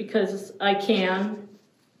because I can.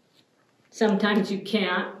 Sometimes you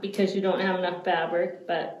can't because you don't have enough fabric,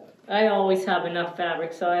 but I always have enough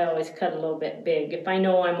fabric, so I always cut a little bit big if I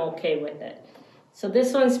know I'm okay with it. So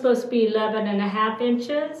this one's supposed to be 11.5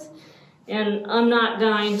 inches, and I'm not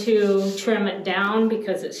going to trim it down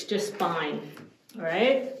because it's just fine, all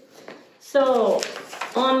right? So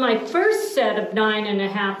on my first set of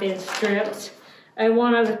 9.5-inch strips, I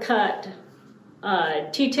want to cut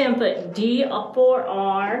T-template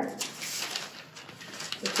D4R,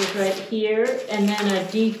 which is right here, and then a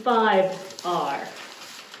D5R.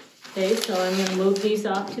 Okay, so I'm going to move these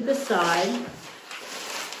off to the side.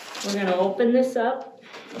 We're going to open this up.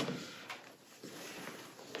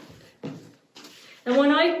 And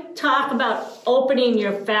when I talk about opening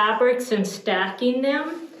your fabrics and stacking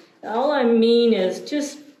them, all I mean is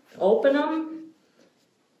just open them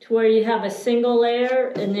to where you have a single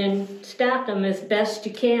layer and then stack them as best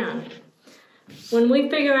you can. When we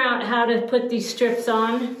figure out how to put these strips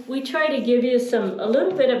on, we try to give you a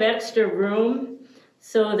little bit of extra room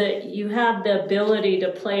so that you have the ability to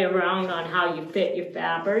play around on how you fit your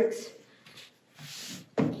fabrics.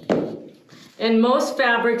 And most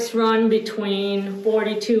fabrics run between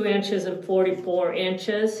 42 inches and 44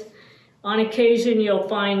 inches. On occasion, you'll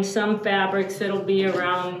find some fabrics that'll be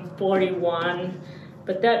around 41,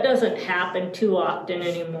 but that doesn't happen too often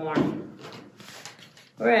anymore.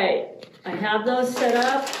 All right. I have those set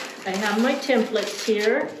up. I have my templates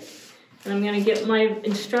here, and I'm going to get my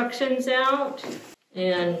instructions out,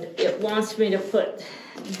 and it wants me to put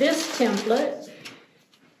this template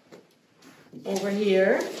over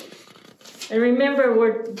here. And remember,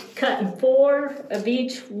 we're cutting 4 of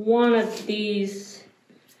each one of these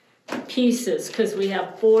pieces because we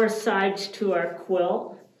have 4 sides to our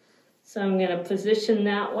quilt. So I'm going to position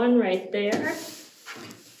that one right there.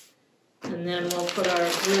 And then we'll put our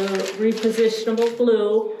glue, repositionable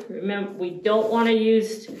glue. Remember, we don't want to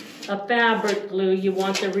use a fabric glue. You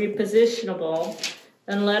want the repositionable.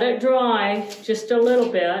 And let it dry just a little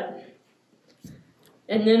bit.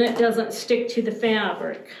 And then it doesn't stick to the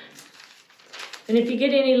fabric. And if you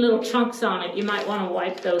get any little chunks on it, you might want to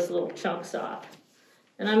wipe those little chunks off.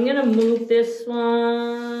 And I'm going to move this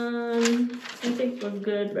one. I think we're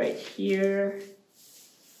good right here.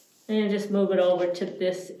 And just move it over to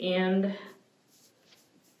this end,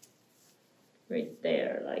 right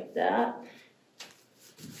there, like that.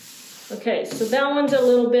 Okay, so that one's a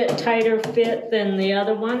little bit tighter fit than the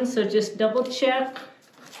other one, so just double check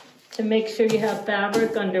to make sure you have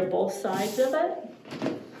fabric under both sides of it.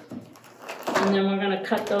 And then we're going to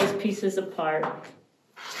cut those pieces apart.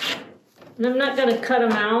 And I'm not going to cut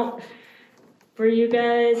them out for you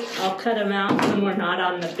guys. I'll cut them out when we're not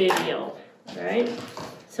on the video, all right?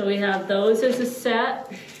 So we have those as a set.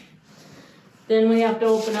 Then we have to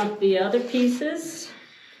open up the other pieces.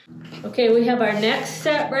 Okay, we have our next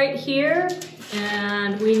set right here,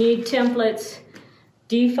 and we need templates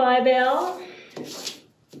D5L,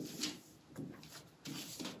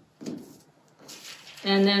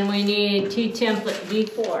 and then we need T-template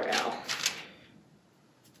D4L.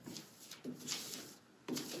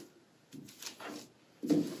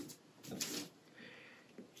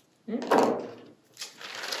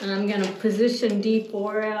 And I'm going to position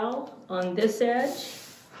D4L on this edge.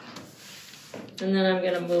 And then I'm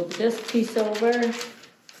going to move this piece over.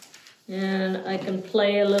 And I can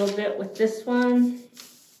play a little bit with this one.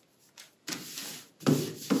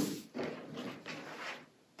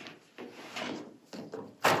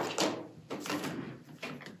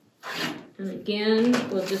 And again,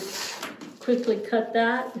 we'll just quickly cut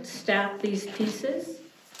that and stack these pieces.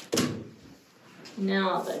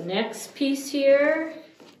 Now the next piece here,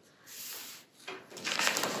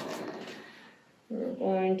 we're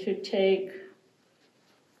going to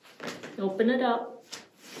open it up.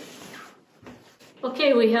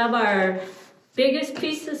 Okay, we have our biggest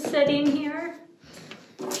pieces sitting here.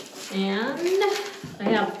 And I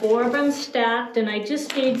have 4 of them stacked, and I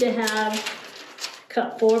just need to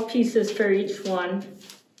cut 4 pieces for each one.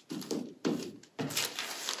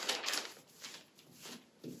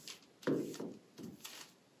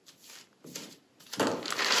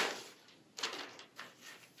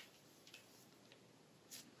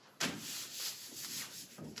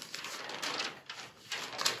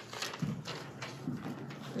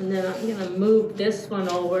 And then I'm gonna move this one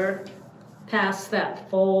over past that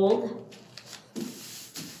fold,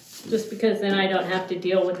 just because then I don't have to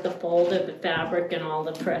deal with the fold of the fabric and all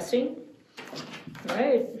the pressing. All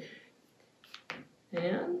right,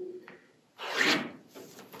 and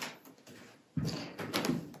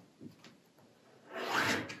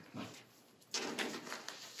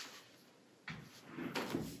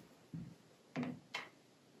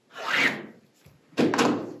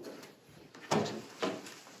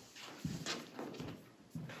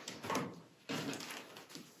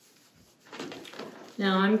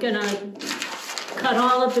now I'm gonna cut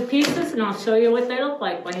all of the pieces and I'll show you what they look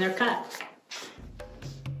like when they're cut.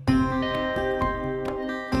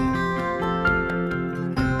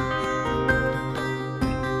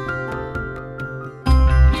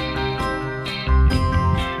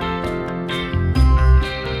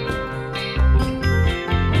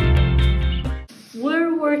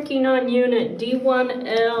 We're working on unit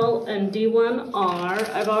D1L and D1R.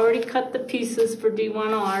 I've already cut the pieces for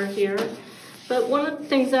D1R here. But one of the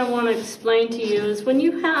things I want to explain to you is when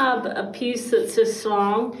you have a piece that's this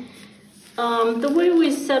long, the way we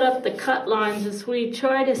set up the cut lines is we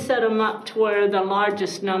try to set them up to where the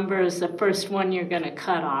largest number is the first one you're going to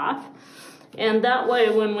cut off. And that way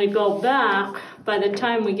when we go back, by the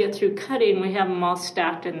time we get through cutting, we have them all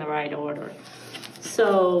stacked in the right order.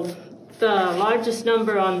 So the largest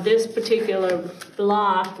number on this particular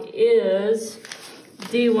block is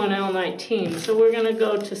D1L19. So we're going to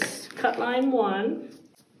go to cut line 1.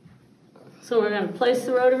 So we're going to place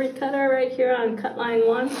the rotary cutter right here on cut line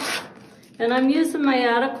 1. And I'm using my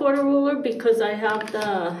add-a-quarter ruler because I have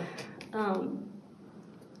the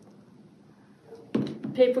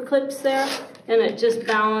paper clips there, and it just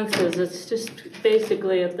balances. It's just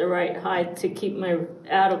basically at the right height to keep my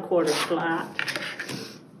add-a-quarter flat.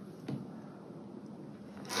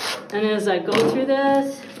 And as I go through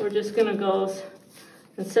this, we're just going to go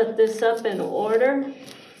and set this up in order.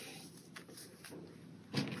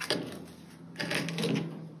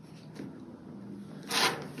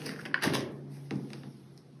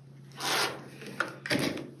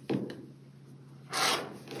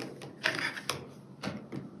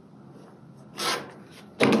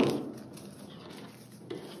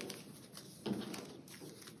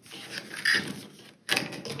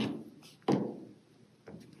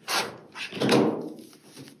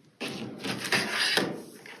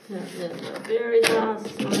 And then the very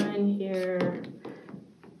last line here,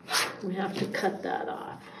 we have to cut that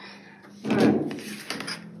off. All right.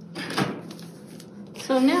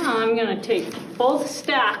 So now I'm going to take both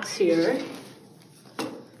stacks here,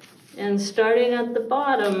 and starting at the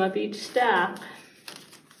bottom of each stack,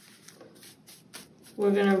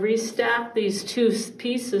 we're going to restack these two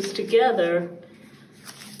pieces together,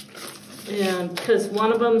 and because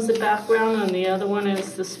one of them's the background and the other one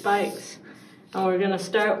is the spikes. And we're going to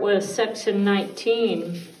start with section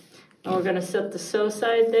 19. And we're going to set the sew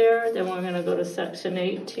side there. Then we're going to go to section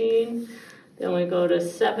 18. Then we go to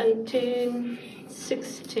 17,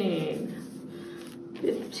 16,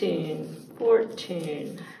 15,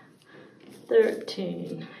 14,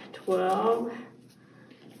 13, 12,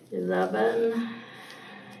 11,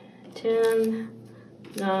 10,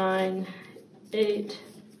 9, 8,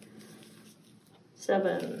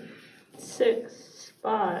 7, 6,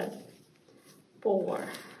 5, 4,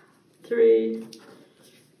 3,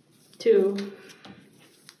 2,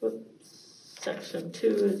 whoops, section 2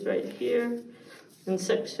 is right here, and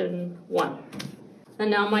section 1. And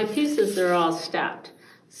now my pieces are all stacked.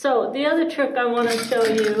 So the other trick I want to show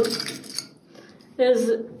you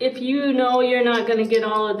is if you know you're not going to get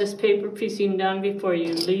all of this paper piecing done before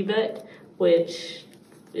you leave it, which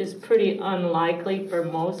is pretty unlikely for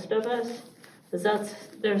most of us, because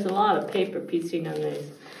there's a lot of paper piecing on these.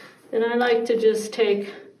 And I like to just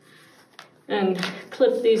take and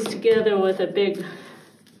clip these together with a big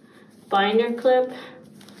binder clip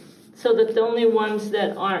so that the only ones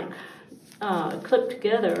that aren't clipped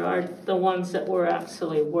together are the ones that we're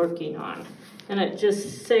actually working on. And it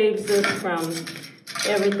just saves us from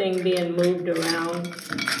everything being moved around.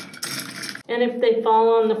 And if they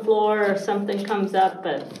fall on the floor or something comes up,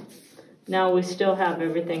 but now we still have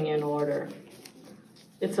everything in order.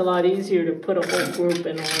 It's a lot easier to put a whole group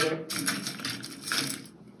in order.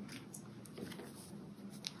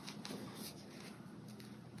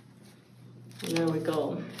 And there we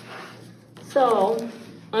go. So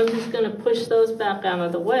I'm just going to push those back out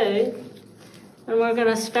of the way, and we're going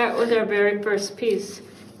to start with our very first piece.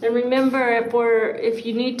 And remember, if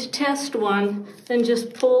you need to test one, then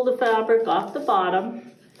just pull the fabric off the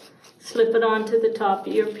bottom, slip it onto the top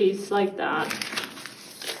of your piece like that.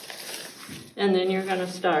 and then you're going to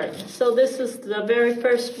start. So this is the very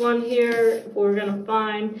first one here we're going to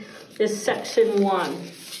find is section 1.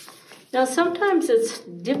 Now sometimes it's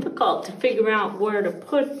difficult to figure out where to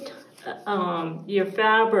put your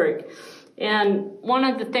fabric. And one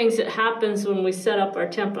of the things that happens when we set up our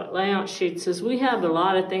template layout sheets is we have a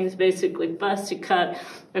lot of things basically fussy cut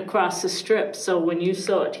across the strip. So when you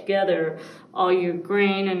sew it together, all your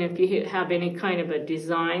grain, and if you have any kind of a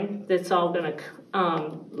design, that's all going to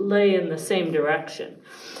lay in the same direction.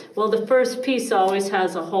 Well, the first piece always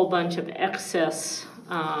has a whole bunch of excess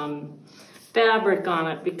fabric on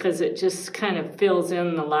it because it just kind of fills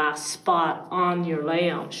in the last spot on your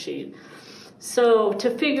layout sheet. So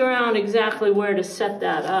to figure out exactly where to set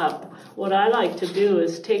that up, what I like to do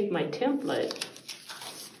is take my template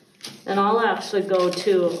and I'll actually go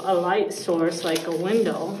to a light source like a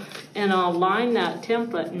window and I'll line that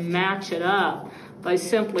template and match it up by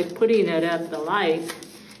simply putting it at the light,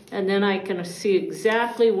 and then I can see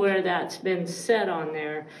exactly where that's been set on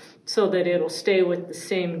there so that it'll stay with the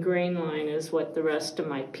same grain line as what the rest of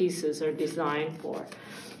my pieces are designed for.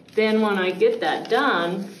 Then when I get that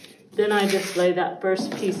done, then I just lay that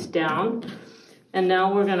first piece down, and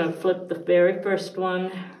now we're going to flip the very first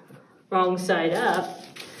one wrong side up,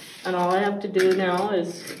 and all I have to do now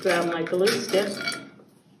is grab my glue stick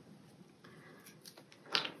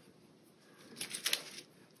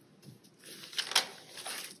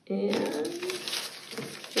and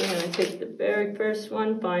we're going to take the very first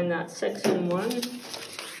one, find that section 1,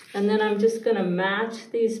 and then I'm just going to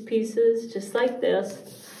match these pieces just like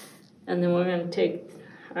this, and then we're going to take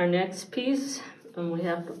our next piece and we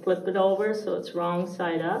have to flip it over so it's wrong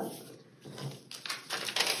side up.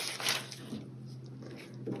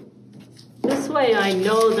 This way I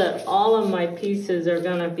know that all of my pieces are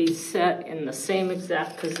going to be set in the same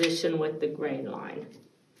exact position with the grain line.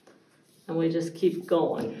 And we just keep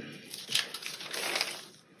going.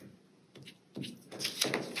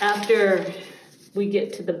 After we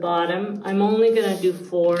get to the bottom, I'm only going to do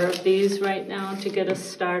 4 of these right now to get us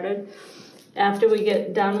started. After we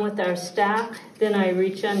get done with our stack, then I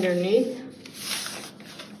reach underneath,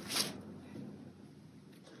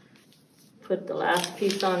 put the last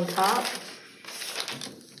piece on top,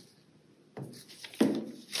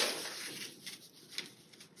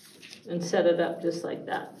 and set it up just like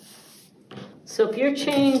that. So if you're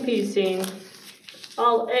chain piecing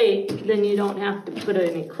all 8, then you don't have to put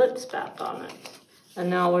any clips back on it. And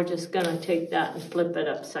now we're just going to take that and flip it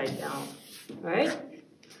upside down. All right?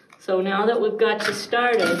 So now that we've got you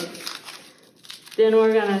started, then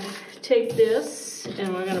we're going to take this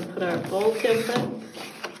and we're going to put our full template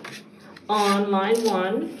on line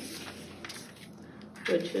 1,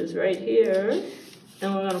 which is right here,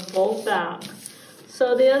 and we're going to fold back.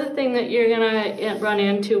 So the other thing that you're going to run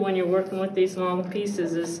into when you're working with these long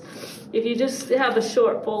pieces is if you just have a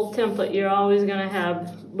short fold template, you're always going to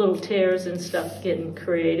have little tears and stuff getting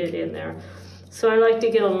created in there. So I like to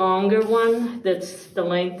get a longer one that's the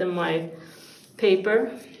length of my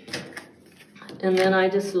paper. And then I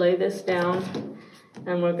just lay this down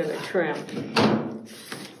and we're going to trim.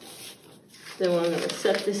 Then we're going to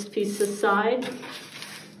set this piece aside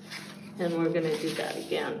and we're going to do that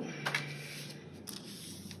again.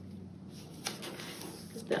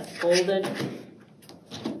 Get that folded.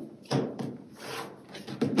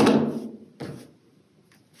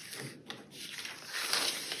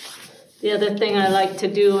 The other thing I like to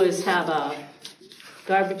do is have a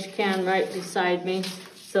garbage can right beside me,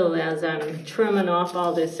 so as I'm trimming off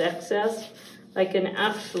all this excess, I can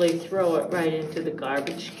actually throw it right into the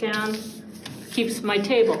garbage can. Keeps my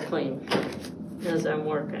table clean as I'm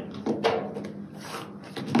working.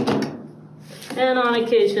 And on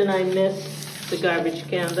occasion I miss the garbage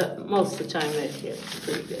can, but most of the time it's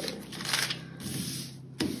pretty good.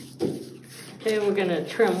 Okay, we're going to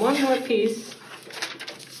trim one more piece.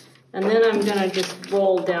 And then I'm going to just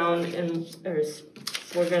roll down and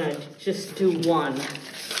we're going to just do one.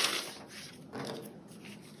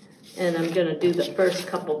 And I'm going to do the first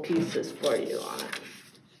couple pieces for you on it.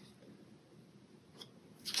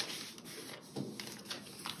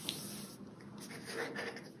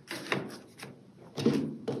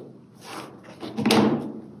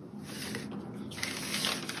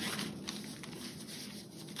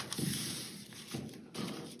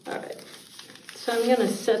 So I'm going to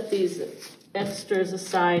set these extras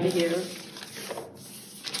aside here.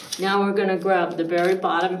 Now we're going to grab the very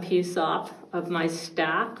bottom piece off of my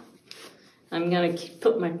stack. I'm going to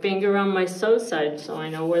put my finger on my sew side so I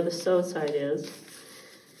know where the sew side is.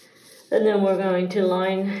 And then we're going to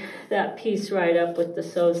line that piece right up with the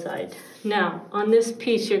sew side. Now, on this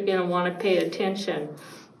piece, you're going to want to pay attention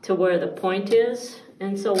to where the point is.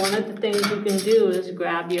 And so one of the things you can do is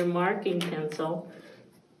grab your marking pencil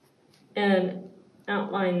and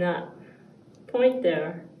outline that point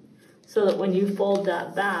there so that when you fold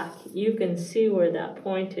that back, you can see where that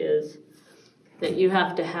point is, that you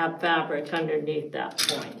have to have fabric underneath that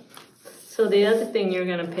point. So the other thing you're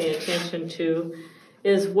going to pay attention to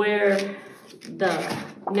is where the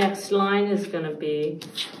next line is going to be,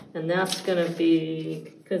 and that's going to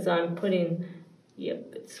be, because I'm putting,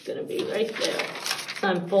 yep, it's going to be right there. So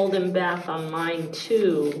I'm folding back on line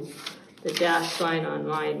 2, the dashed line on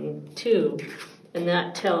line 2, and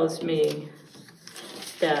that tells me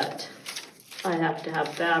that I have to have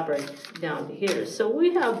fabric down to here. So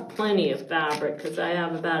we have plenty of fabric because I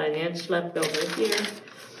have about 1 inch left over here,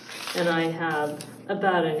 and I have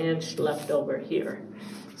about 1 inch left over here.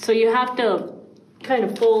 So you have to kind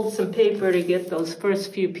of fold some paper to get those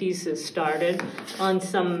first few pieces started on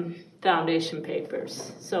some foundation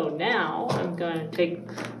papers. So now I'm going to take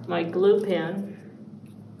my glue pen.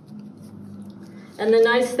 And the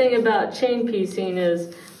nice thing about chain piecing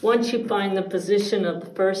is once you find the position of the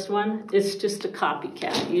first one, it's just a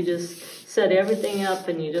copycat. You just set everything up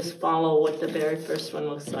and you just follow what the very first one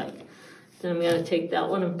looks like. Then I'm going to take that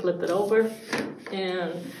one and flip it over.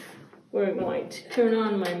 And we're going to turn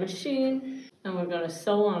on my machine. And we're going to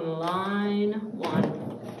sew on line 1.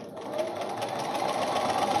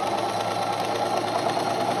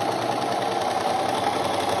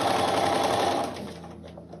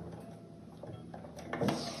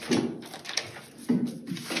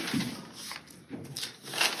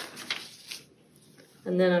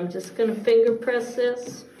 And then I'm just going to finger press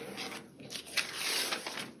this.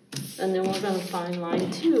 And then we're going to find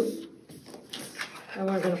line 2. And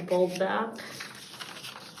we're going to fold back.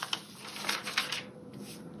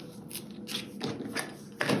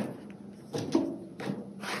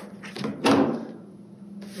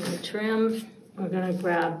 Trim. We're going to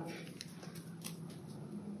grab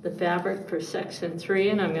the fabric for section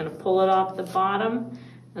 3 and I'm going to pull it off the bottom,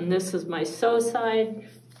 and this is my sew side,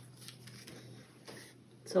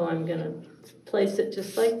 so I'm going to place it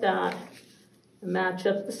just like that and match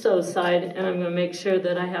up the sew side, and I'm going to make sure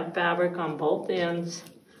that I have fabric on both ends,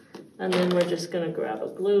 and then we're just going to grab a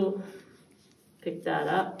glue, pick that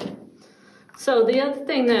up. So the other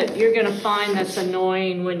thing that you're going to find that's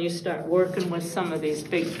annoying when you start working with some of these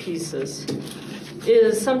big pieces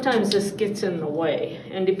is sometimes this gets in the way.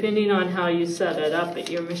 And depending on how you set it up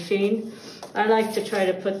at your machine, I like to try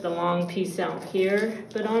to put the long piece out here.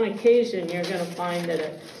 But on occasion, you're going to find that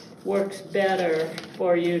it works better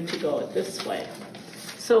for you to go it this way.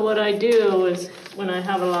 So what I do is when I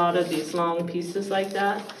have a lot of these long pieces like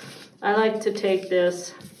that, I like to take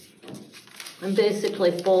this and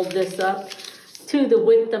basically fold this up to the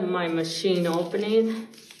width of my machine opening,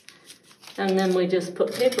 and then we just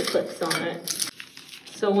put paper clips on it.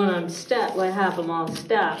 So when I'm I have them all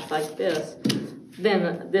stacked like this,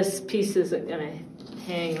 then this piece isn't going to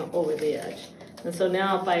hang over the edge. And so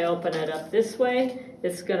now if I open it up this way,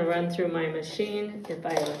 it's going to run through my machine. If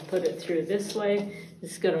I put it through this way,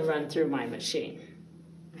 it's going to run through my machine.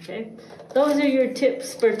 Okay, those are your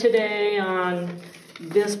tips for today on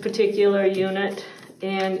this particular unit.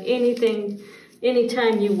 And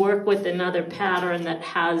anytime you work with another pattern that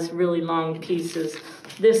has really long pieces,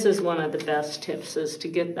 this is one of the best tips, is to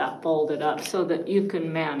get that folded up so that you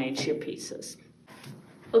can manage your pieces.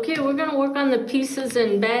 Okay, we're going to work on the pieces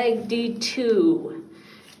in bag D2.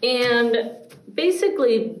 And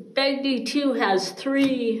basically, bag D2 has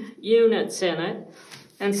 3 units in it.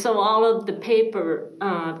 And so all of the paper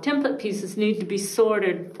template pieces need to be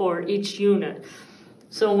sorted for each unit.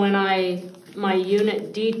 So when my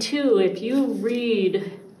unit D2, if you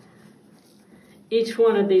read each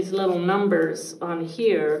one of these little numbers on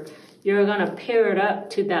here, you're going to pair it up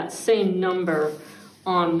to that same number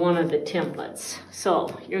on one of the templates.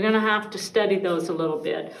 So you're going to have to study those a little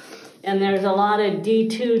bit. And there's a lot of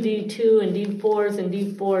D2, D2, and D4s and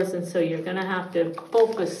D4s, and so you're going to have to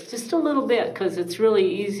focus just a little bit because it's really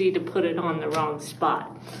easy to put it on the wrong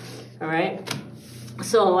spot. All right?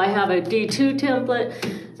 So I have a D2 template,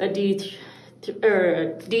 a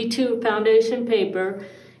D2 foundation paper,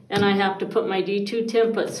 and I have to put my D2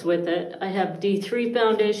 templates with it. I have D3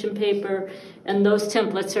 foundation paper, and those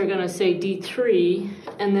templates are going to say D3,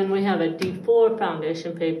 and then we have a D4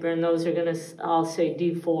 foundation paper, and those are going to all say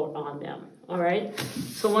D4 on them. All right?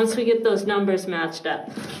 So once we get those numbers matched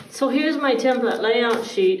up. So here's my template layout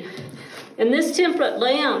sheet, and this template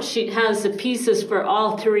layout sheet has the pieces for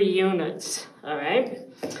all 3 units. All right?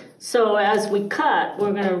 So as we cut,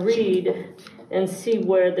 we're going to read and see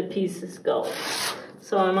where the pieces go.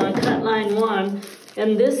 So I'm on cut line 1.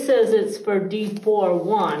 And this says it's for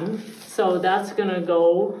D4-1, so that's going to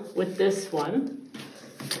go with this one.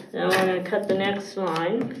 Now we're going to cut the next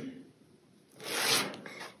line.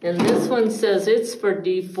 And this one says it's for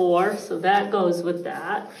D4, so that goes with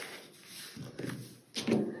that.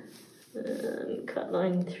 And cut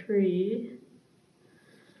line 3.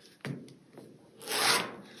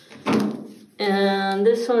 And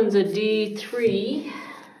this one's a D3.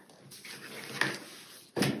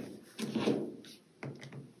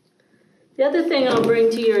 The other thing I'll bring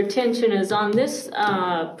to your attention is on this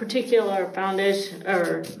particular foundation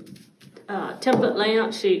or template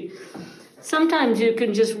layout sheet, sometimes you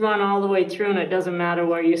can just run all the way through and it doesn't matter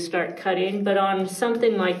where you start cutting, but on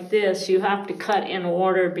something like this you have to cut in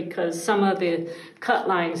order because some of the cut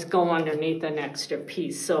lines go underneath an extra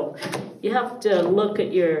piece. So you have to look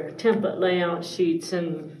at your template layout sheets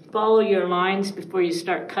and follow your lines before you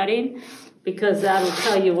start cutting, because that'll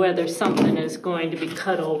tell you whether something is going to be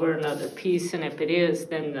cut over another piece, and if it is,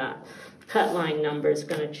 then the cut line number is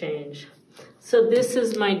going to change. So this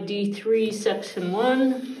is my D3 section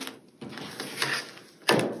 1.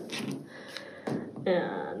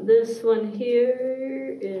 And this one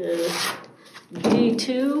here is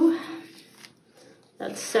D2.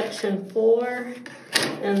 That's section 4.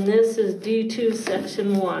 And this is D2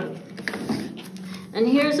 section 1. And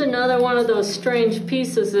here's another one of those strange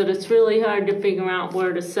pieces that it's really hard to figure out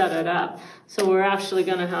where to set it up. So we're actually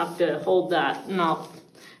going to have to hold that, and I'll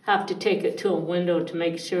have to take it to a window to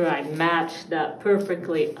make sure I match that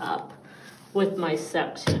perfectly up with my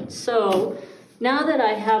section. So now that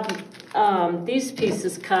I have these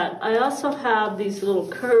pieces cut, I also have these little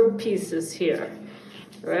curved pieces here,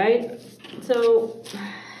 right? So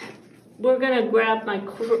we're going to grab my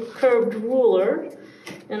curved ruler,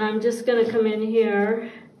 and I'm just going to come in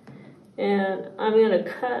here and I'm going to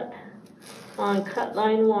cut on cut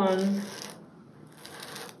line 1.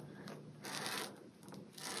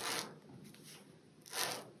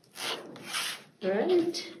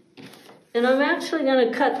 Right? And I'm actually going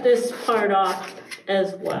to cut this part off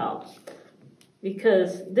as well,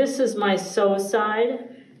 because this is my sew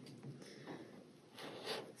side.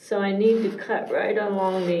 So I need to cut right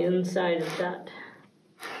along the inside of that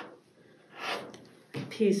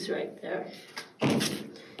piece right there.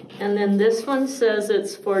 And then this one says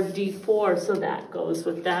it's for D4, so that goes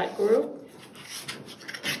with that group.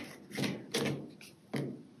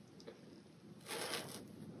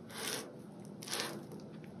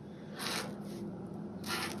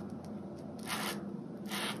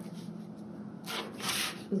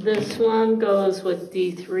 This one goes with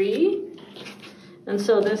D3. And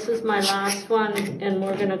so this is my last one, and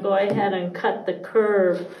we're going to go ahead and cut the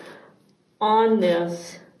curve on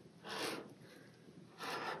this,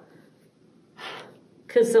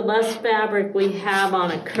 because the less fabric we have on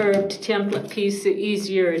a curved template piece, the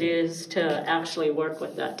easier it is to actually work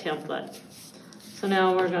with that template. So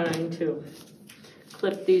now we're going to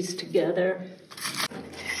clip these together.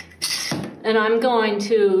 And I'm going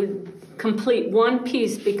to complete one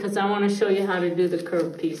piece because I want to show you how to do the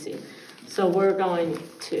curved piecing. So we're going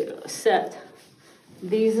to set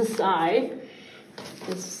these aside.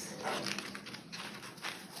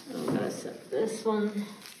 I'm going to set this one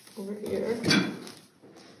over here.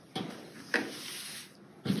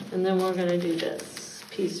 And then we're going to do this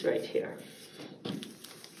piece right here.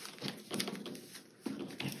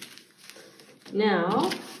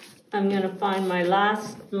 Now, I'm going to find my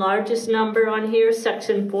largest number on here.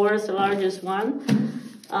 Section 4 is the largest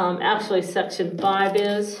one. Actually, section 5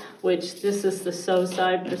 is, which this is the sew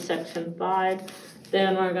side for section 5.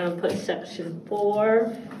 Then we're going to put section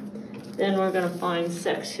 4. Then we're going to find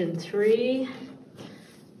section 3,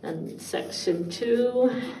 and section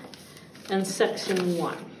 2, and section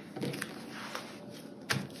 1.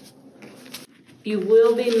 You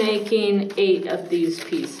will be making 8 of these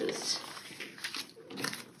pieces.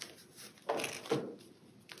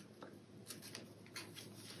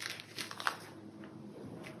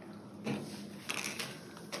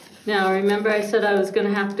 Now, remember I said I was going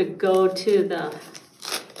to have to go to the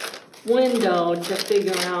window to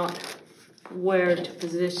figure out where to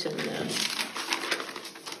position this.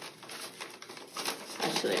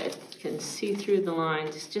 Actually, I can see through the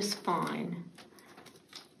lines just fine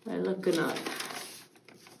by looking up.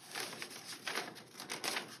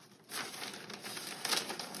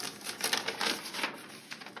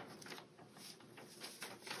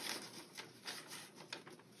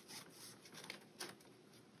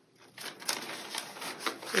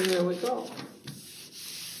 And there we go.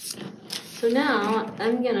 So now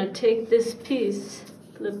I'm going to take this piece,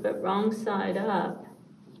 flip it wrong side up,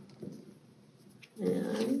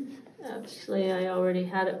 and Actually, I already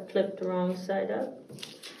had it flipped the wrong side up.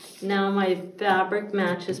 Now my fabric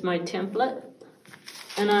matches my template.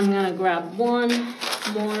 And I'm gonna grab one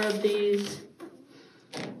more of these,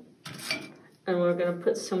 and we're gonna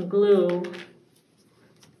put some glue,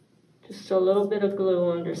 just a little bit of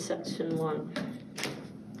glue under section 1.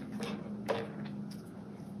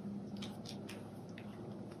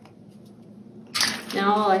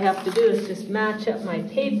 Now all I have to do is just match up my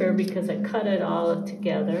paper because I cut it all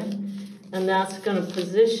together, and that's going to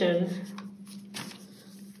position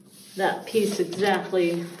that piece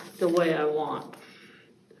exactly the way I want,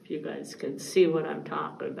 if you guys can see what I'm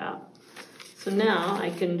talking about. So now I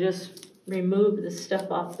can just remove the stuff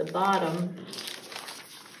off the bottom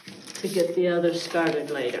to get the other started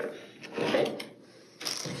later. Okay.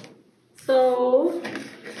 So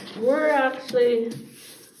we're actually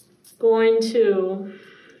going to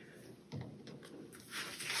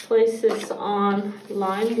place this on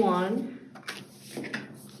line 1.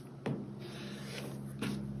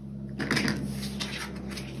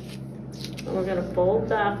 And we're going to fold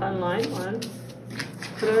back on line 1,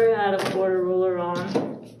 put our add border ruler on,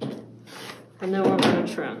 and then we're going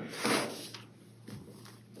to trim.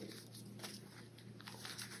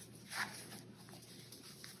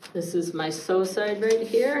 This is my sew side right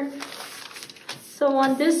here. So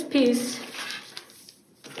on this piece,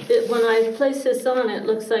 when I place this on, it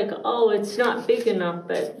looks like, oh, it's not big enough,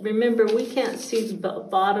 but remember, we can't see the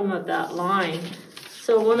bottom of that line.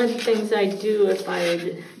 So one of the things I do, if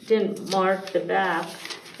I didn't mark the back,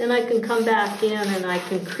 then I can come back in and I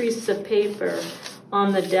can crease the paper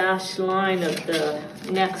on the dashed line of the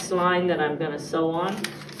next line that I'm going to sew on.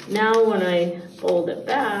 Now when I fold it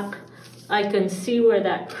back, I can see where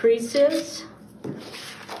that crease is.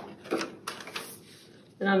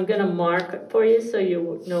 And I'm going to mark it for you so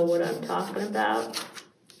you know what I'm talking about.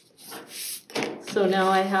 So now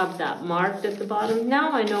I have that marked at the bottom.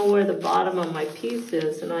 Now I know where the bottom of my piece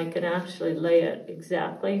is, and I can actually lay it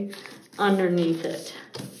exactly underneath it.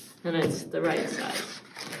 And it's the right size.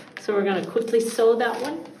 So we're going to quickly sew that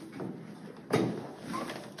one.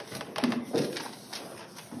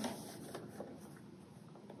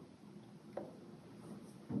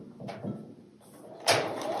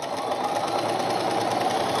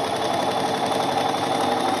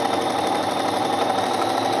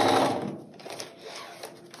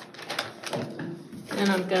 And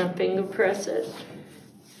I'm going to finger press it.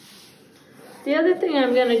 The other thing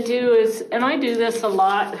I'm going to do is, and I do this a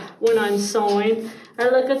lot when I'm sewing, I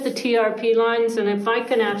look at the TRP lines, and if I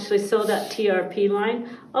can actually sew that TRP line,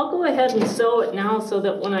 I'll go ahead and sew it now so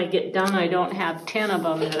that when I get done I don't have 10 of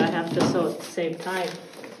them that I have to sew at the same time.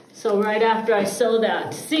 So right after I sew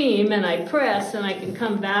that seam and I press, and I can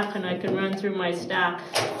come back and I can run through my stack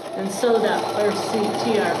and sew that first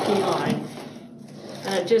TRP line.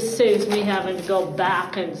 And it just saves me having to go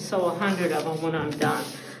back and sew 100 of them when I'm done.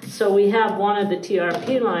 So we have one of the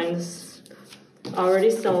TRP lines already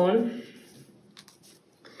sewn.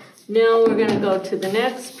 Now we're going to go to the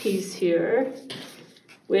next piece here,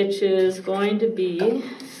 which is going to be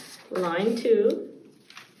line 2.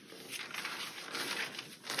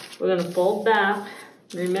 We're going to fold back.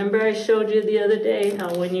 Remember I showed you the other day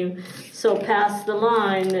how when you sew past the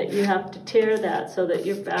line that you have to tear that so that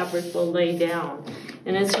your fabric will lay down.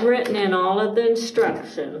 And it's written in all of the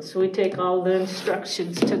instructions. We take all the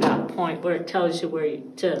instructions to that point where it tells you where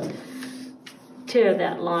to tear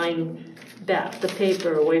that line back, the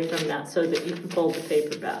paper away from that, so that you can fold the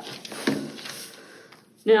paper back.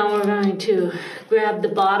 Now we're going to grab the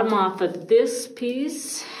bottom off of this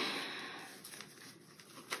piece.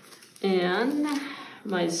 And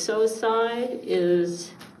my sew side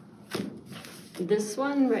is this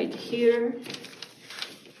one right here.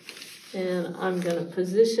 And I'm going to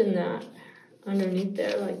position that underneath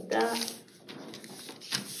there like that.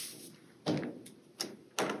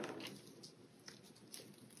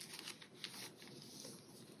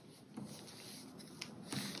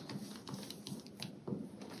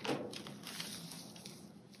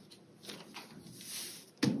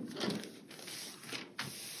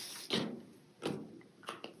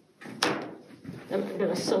 Then I'm going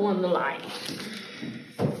to sew on the line.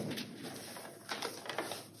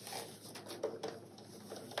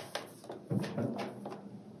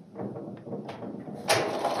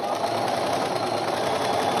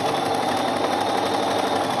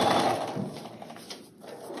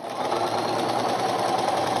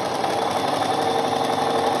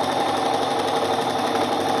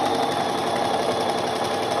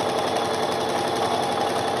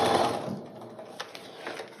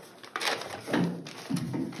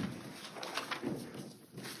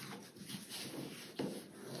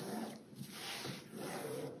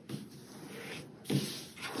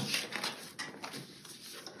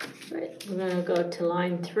 going to go to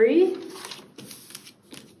line 3.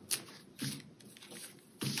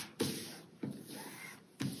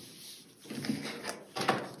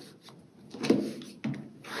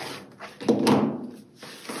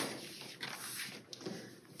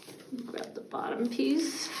 Grab the bottom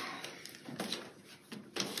piece.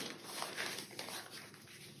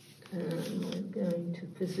 And we're going to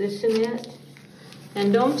position it.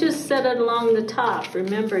 And don't just set it along the top.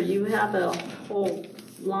 Remember, you have a whole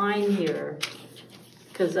line here,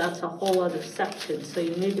 because that's a whole other section. So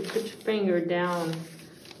you need to put your finger down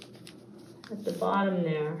at the bottom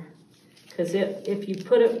there, because if you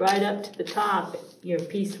put it right up to the top, your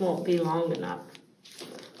piece won't be long enough.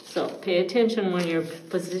 So pay attention when you're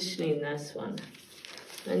positioning this one.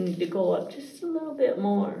 I need to go up just a little bit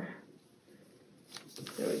more.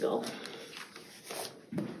 There we go.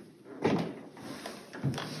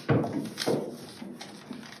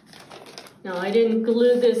 Now I didn't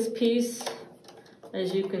glue this piece.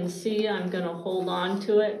 As you can see, I'm going to hold on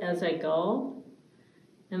to it as I go.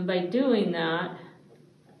 And by doing that,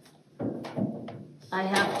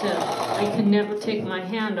 I can never take my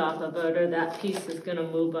hand off of it, or that piece is going to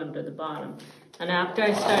move under the bottom. And after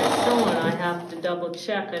I start sewing, I have to double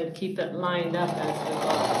check and keep it lined up as we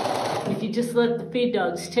go. If you just let the feed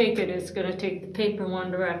dogs take it, it's going to take the paper one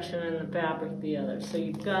direction and the fabric the other. So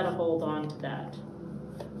you've got to hold on to that.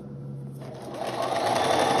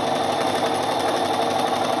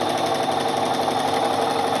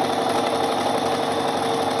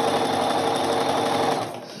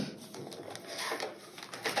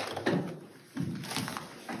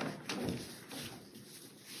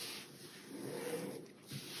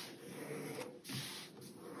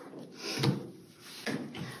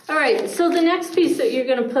 All right, so the next piece that you're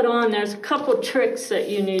going to put on, there's a couple tricks that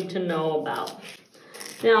you need to know about.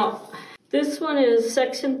 Now, this one is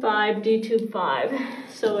section 5, D25,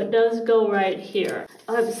 so it does go right here.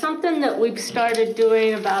 Something that we've started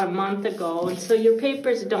doing about a month ago, and so your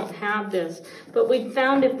papers don't have this, but we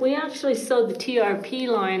found if we actually sew the TRP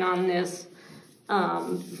line on this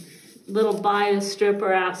little bias strip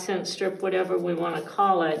or accent strip, whatever we want to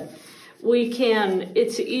call it,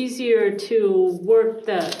 it's easier to work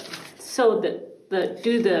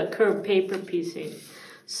do the curved paper piecing.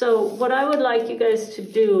 So what I would like you guys to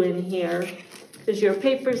do in here, because your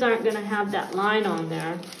papers aren't going to have that line on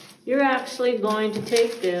there, you're actually going to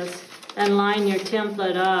take this and line your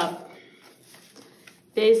template up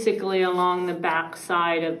basically along the back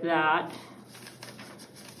side of that.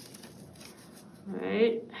 All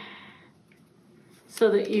right?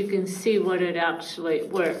 So that you can see where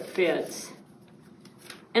it fits.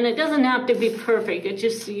 And it doesn't have to be perfect. You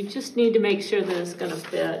just need to make sure that it's going to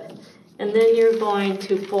fit. And then you're going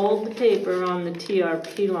to fold the paper on the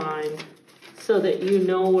TRP line so that you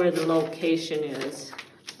know where the location is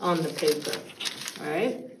on the paper. All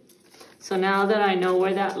right? So now that I know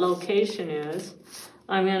where that location is,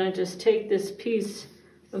 I'm going to just take this piece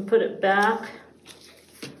and put it back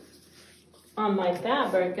on my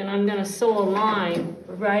fabric, and I'm going to sew a line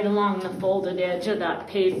right along the folded edge of that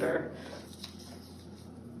paper.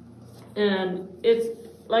 And it's,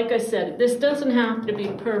 like I said, this doesn't have to be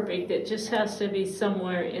perfect. It just has to be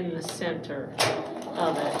somewhere in the center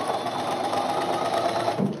of it.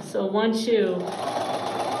 So once you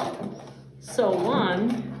sew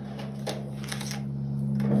one,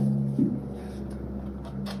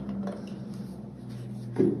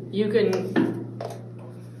 you can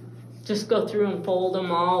just go through and fold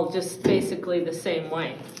them all just basically the same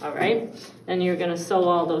way, all right? And you're gonna sew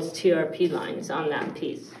all those TRP lines on that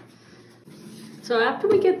piece. So after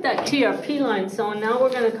we get that TRP line sewn, now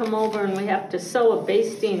we're gonna come over and we have to sew a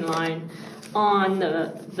basting line on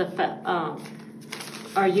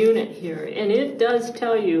our unit here. And it does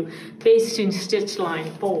tell you basting stitch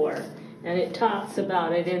line 4. And it talks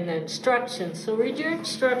about it in the instructions. So read your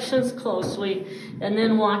instructions closely and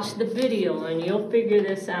then watch the video and you'll figure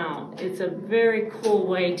this out. It's a very cool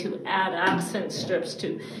way to add accent strips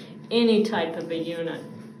to any type of a unit.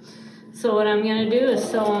 So what I'm going to do is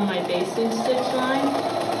sew on my basting stitch line.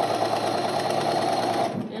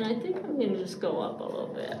 And I think I'm going to just go up a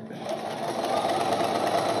little bit.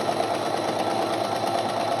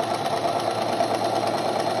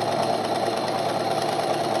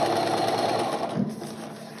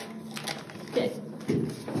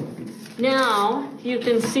 Now, you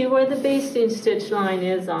can see where the basting stitch line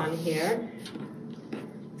is on here.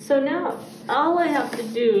 So now, all I have to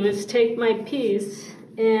do is take my piece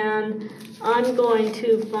and I'm going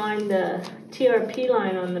to find the TRP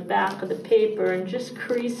line on the back of the paper and just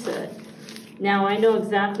crease it. Now, I know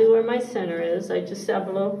exactly where my center is. I just have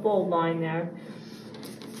a little fold line there.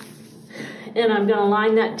 And I'm going to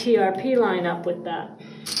line that TRP line up with that.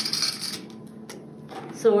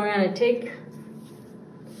 So we're going to take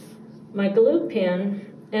my glue pin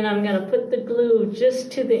and I'm going to put the glue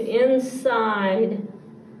just to the inside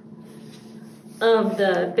of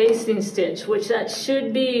the basting stitch, which that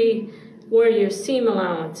should be where your seam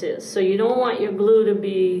allowance is. So you don't want your glue to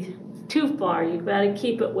be too far. You've got to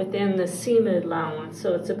keep it within the seam allowance.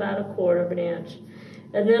 So it's about 1/4 of an inch.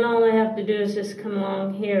 And then all I have to do is just come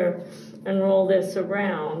along here and roll this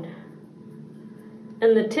around.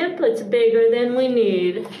 And the template's bigger than we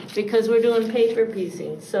need because we're doing paper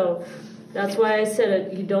piecing. So that's why I said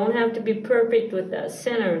it, you don't have to be perfect with that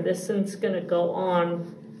center. This one's going to go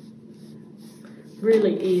on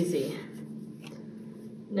really easy.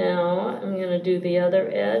 Now I'm going to do the other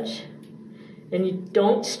edge. And you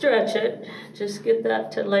don't stretch it. Just get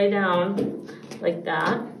that to lay down like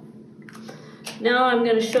that. Now I'm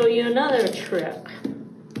going to show you another trick.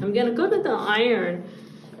 I'm going to go to the iron,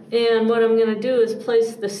 and what I'm going to do is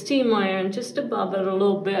place the steam iron just above it a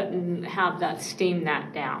little bit and have that steam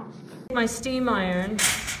that down. My steam iron,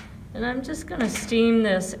 and I'm just going to steam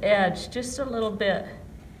this edge just a little bit.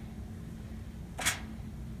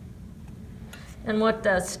 And what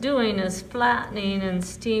that's doing is flattening and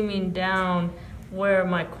steaming down where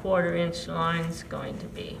my 1/4 inch line is going to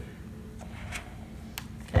be.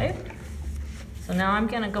 Okay? So now I'm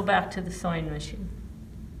going to go back to the sewing machine.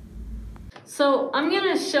 So I'm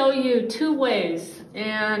going to show you 2 ways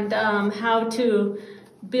and how to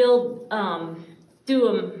build,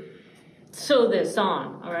 sew this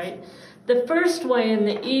on, all right? The first way and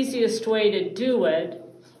the easiest way to do it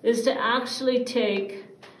is to actually take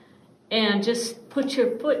and just put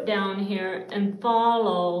your foot down here and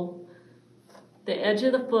follow the edge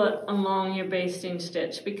of the foot along your basting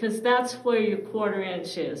stitch, because that's where your 1/4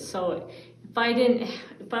 inch is. So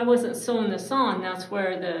if I wasn't sewing this on, that's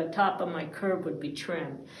where the top of my curve would be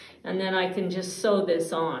trimmed. And then I can just sew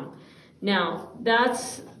this on. Now,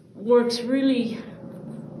 that's works really,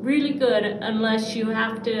 really good unless you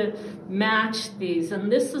have to match these.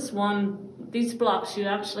 And this is these blocks, you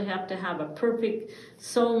actually have to have a perfect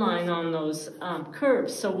sew line on those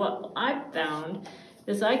curves. So what I've found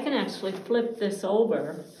is I can actually flip this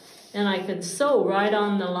over and I can sew right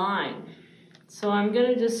on the line. So I'm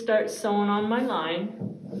going to just start sewing on my line,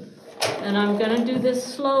 and I'm going to do this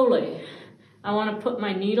slowly. I want to put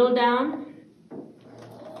my needle down.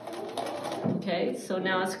 Okay, so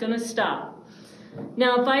now it's going to stop.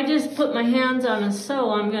 Now if I just put my hands on and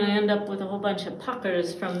sew, I'm going to end up with a whole bunch of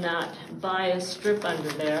puckers from that bias strip under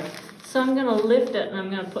there. So I'm going to lift it and I'm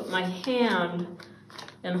going to put my hand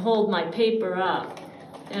and hold my paper up.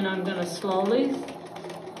 And I'm going to slowly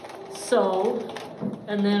sew.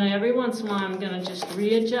 And then every once in a while I'm going to just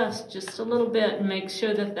readjust just a little bit and make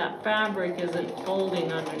sure that that fabric isn't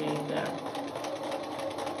folding underneath there.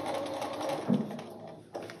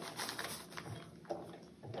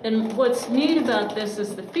 And what's neat about this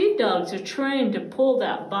is the feed dogs are trained to pull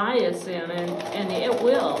that bias in, and it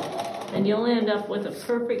will. And you'll end up with a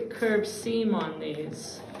perfect curved seam on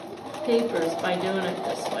these papers by doing it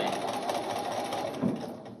this way.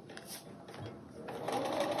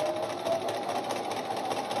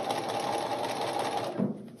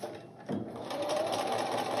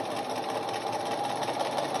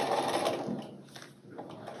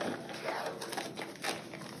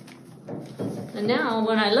 And now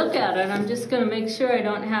when I look at it, I'm just going to make sure I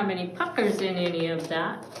don't have any puckers in any of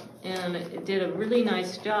that. And it did a really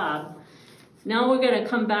nice job. Now we're going to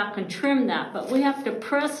come back and trim that, but we have to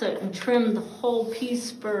press it and trim the whole piece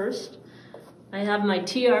first. I have my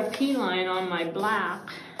TRP line on my black,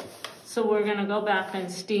 so we're going to go back and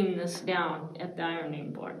steam this down at the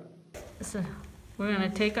ironing board. So we're going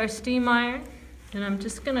to take our steam iron, and I'm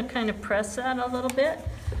just going to kind of press that a little bit.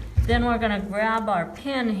 Then we're going to grab our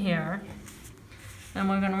pin here, and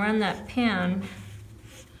we're going to run that pin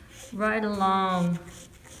right along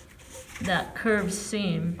that curved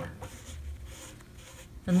seam.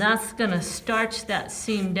 And that's going to starch that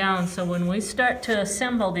seam down, so when we start to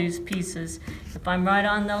assemble these pieces, if I'm right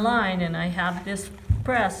on the line and I have this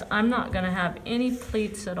press, I'm not going to have any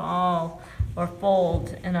pleats at all or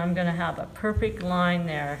folds, and I'm going to have a perfect line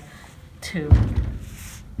there to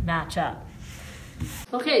match up.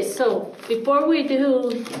 Okay, so before we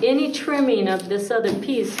do any trimming of this other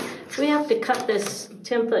piece, we have to cut this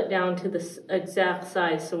template down to this exact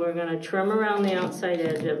size. So we're going to trim around the outside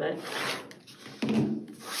edge of it.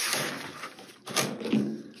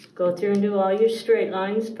 Go through and do all your straight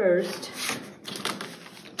lines first.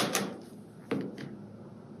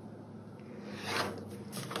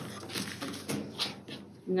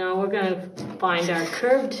 Now we're going to find our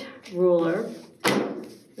curved ruler.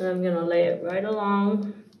 And I'm going to lay it right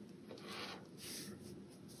along.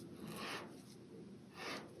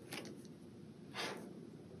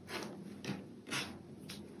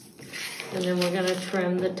 And then we're going to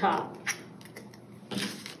trim the top.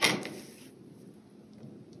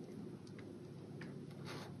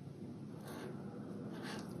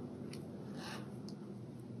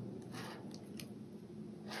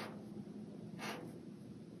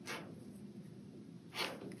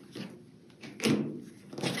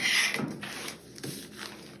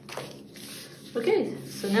 Okay,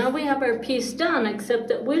 so now we have our piece done, except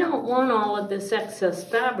that we don't want all of this excess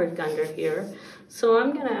fabric under here. So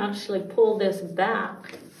I'm going to actually pull this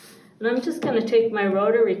back, and I'm just going to take my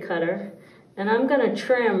rotary cutter, and I'm going to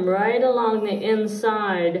trim right along the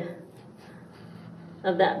inside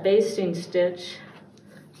of that basting stitch.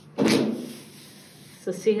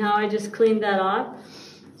 So see how I just cleaned that off?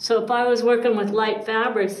 So if I was working with light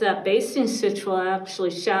fabrics, that basting stitch will actually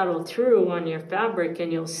shadow through on your fabric,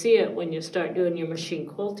 and you'll see it when you start doing your machine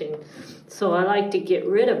quilting. So I like to get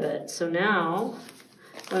rid of it. So now,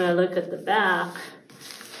 when I look at the back,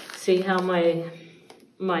 see how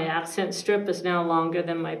my accent strip is now longer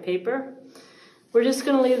than my paper? We're just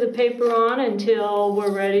going to leave the paper on until we're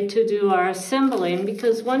ready to do our assembling,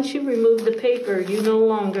 because once you remove the paper, you no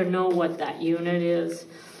longer know what that unit is.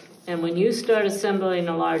 And when you start assembling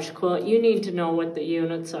a large quilt, you need to know what the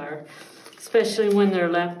units are, especially when they're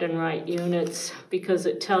left and right units, because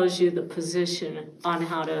it tells you the position on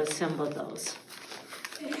how to assemble those.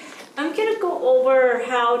 I'm going to go over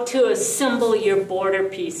how to assemble your border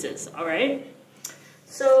pieces, all right?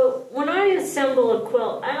 So when I assemble a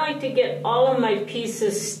quilt, I like to get all of my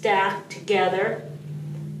pieces stacked together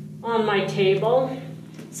on my table,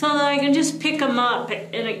 so that I can just pick them up,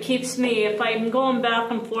 and it keeps me, if I'm going back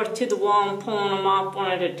and forth to the wall and pulling them off one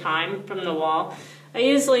at a time from the wall, I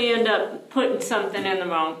usually end up putting something in the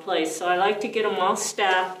wrong place. So I like to get them all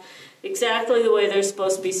stacked exactly the way they're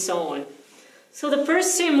supposed to be sewn. So the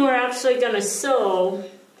first seam we're actually going to sew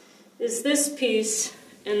is this piece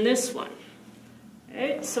and this one. All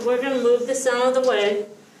right, so we're going to move this out of the way.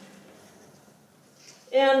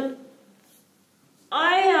 And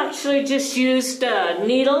I actually just used a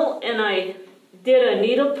needle, and I did a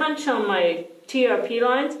needle punch on my TRP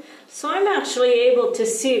lines, so I'm actually able to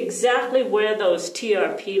see exactly where those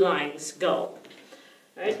TRP lines go. All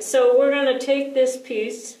right, so we're going to take this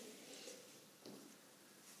piece,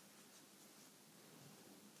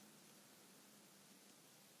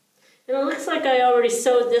 and it looks like I already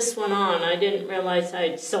sewed this one on. I didn't realize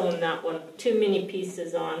I'd sewn that one, too many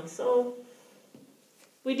pieces on, so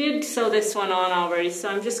we did sew this one on already, so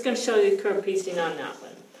I'm just going to show you curve piecing on that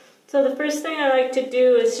one. So the first thing I like to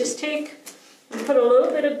do is just take and put a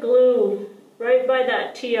little bit of glue right by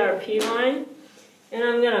that TRP line, and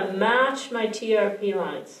I'm going to match my TRP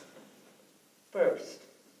lines first.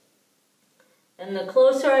 And the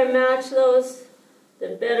closer I match those, the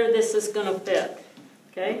better this is going to fit.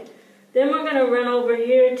 Okay? Then we're going to run over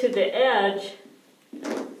here to the edge,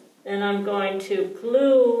 and I'm going to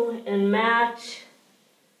glue and match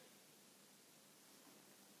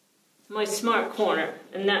my smart corner,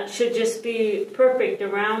 and that should just be perfect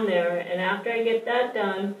around there. And after I get that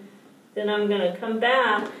done, then I'm going to come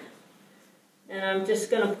back, and I'm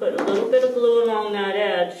just going to put a little bit of glue along that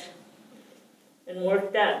edge and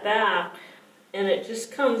work that back, and it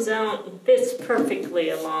just comes out and fits perfectly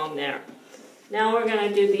along there. Now we're going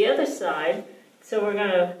to do the other side. So we're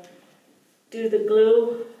going to do the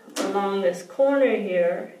glue along this corner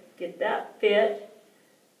here, get that fit,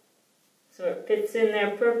 so it fits in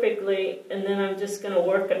there perfectly, and then I'm just going to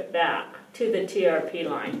work it back to the TRP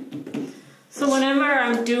line. So whenever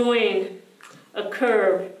I'm doing a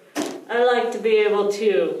curve, I like to be able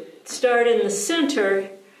to start in the center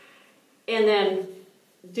and then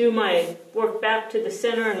do my work back to the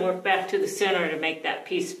center and work back to the center to make that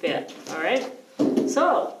piece fit. All right?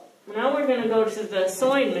 So now we're going to go to the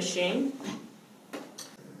sewing machine.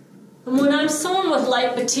 And when I'm sewing with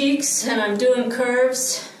light batiks and I'm doing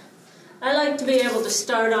curves, I like to be able to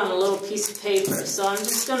start on a little piece of paper. So I'm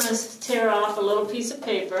just going to tear off a little piece of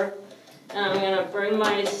paper, and I'm going to bring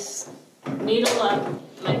my needle up,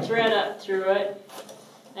 my thread up through it,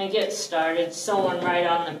 and get started sewing right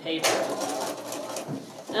on the paper.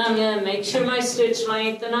 And I'm going to make sure my stitch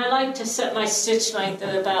length, and I like to set my stitch length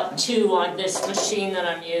at about 2 on this machine that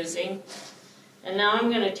I'm using. And now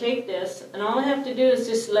I'm going to take this, and all I have to do is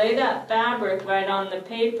just lay that fabric right on the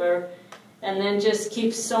paper, and then just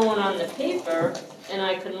keep sewing on the paper, and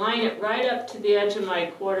I can line it right up to the edge of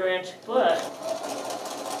my 1/4 inch foot.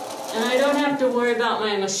 And I don't have to worry about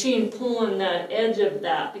my machine pulling the edge of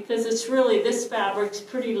that, because it's really, this fabric's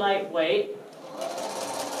pretty lightweight.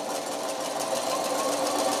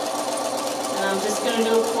 I'm just going to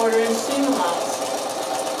do a 1/4 inch seam allowance.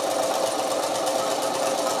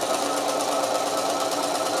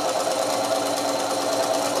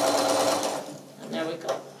 And there we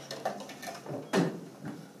go.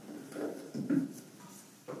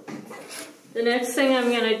 The next thing I'm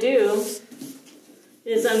going to do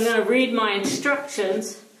is I'm going to read my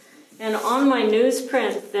instructions, and on my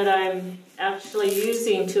newsprint that I'm actually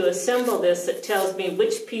using to assemble this, it tells me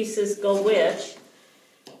which pieces go which,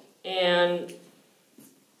 and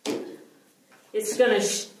it's going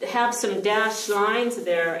to have some dashed lines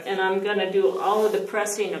there, and I'm going to do all of the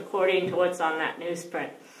pressing according to what's on that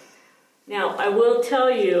newsprint. Now, I will tell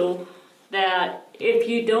you that if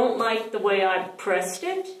you don't like the way I've pressed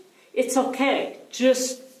it, it's okay.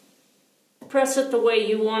 Just press it the way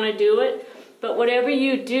you want to do it. But whatever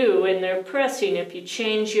you do in their pressing, if you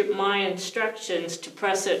change my instructions to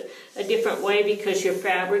press it a different way because your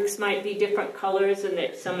fabrics might be different colors and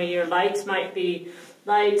that some of your lights might be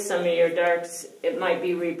light, some of your darks, it might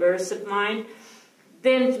be reverse of mine,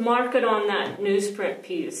 then mark it on that newsprint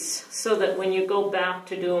piece so that when you go back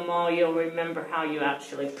to do them all, you'll remember how you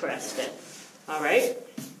actually pressed it. All right?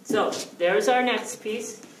 So there's our next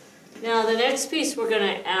piece. Now the next piece we're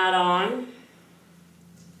going to add on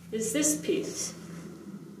is this piece.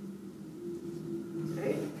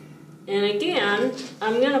 Right. And again,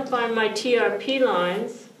 I'm going to find my TRP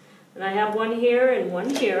lines, and I have one here and one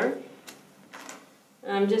here.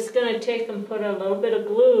 And I'm just going to take and put a little bit of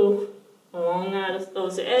glue along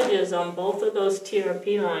those edges on both of those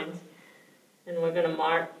TRP lines. And we're going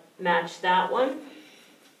to match that one.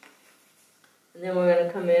 And then we're going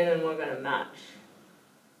to come in and we're going to match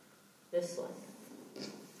this one.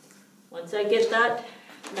 Once I get that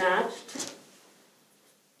matched,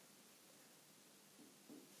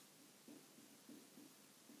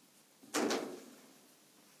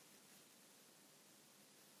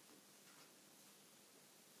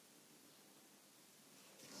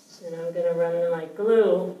 and I'm going to run my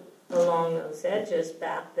glue along those edges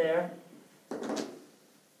back there. And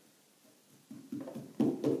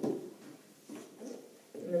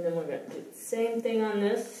then we're going to do the same thing on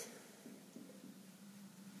this.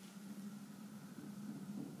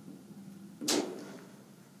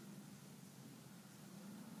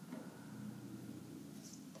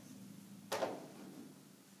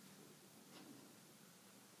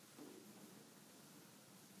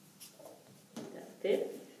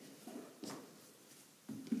 It.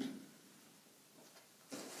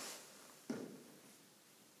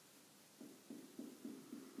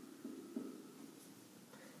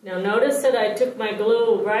 Now notice that I took my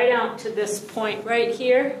glue right out to this point right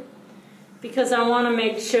here because I want to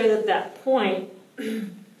make sure that that point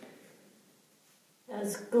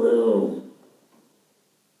has glue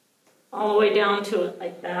all the way down to it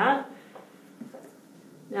like that.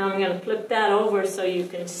 Now I'm going to flip that over so you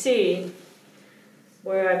can see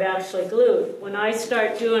where I've actually glued. When I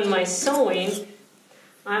start doing my sewing,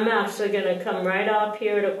 I'm actually going to come right off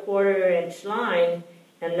here at a 1/4 inch line,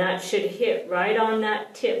 and that should hit right on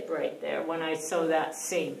that tip right there when I sew that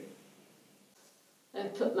seam. I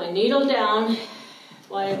put my needle down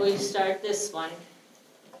while we start this one.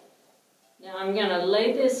 Now I'm going to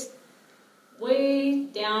lay this way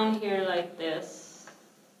down here like this,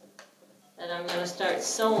 and I'm going to start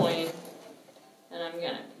sewing. And I'm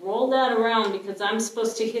going to roll that around because I'm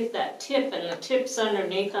supposed to hit that tip, and the tip's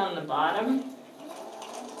underneath on the bottom.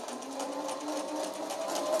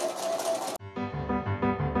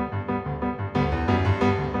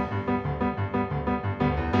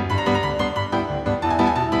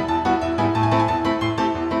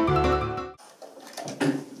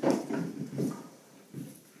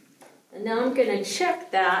 And now I'm going to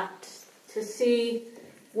check that to see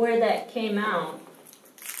where that came out.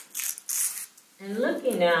 And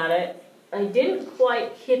looking at it, I didn't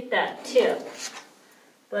quite hit that tip,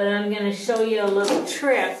 but I'm going to show you a little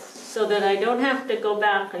trick so that I don't have to go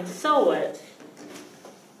back and sew it.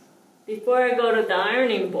 Before I go to the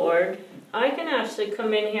ironing board, I can actually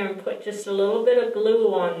come in here and put just a little bit of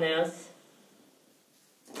glue on this.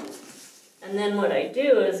 And then what I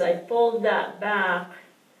do is I fold that back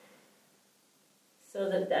so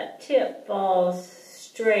that that tip falls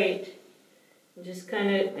straight. Just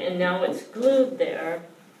kind of, and now it's glued there.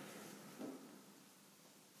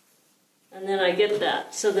 And then I get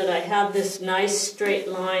that so that I have this nice straight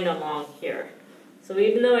line along here. So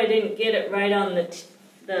even though I didn't get it right on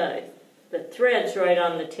the threads right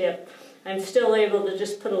on the tip, I'm still able to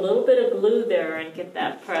just put a little bit of glue there and get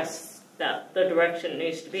that press the direction it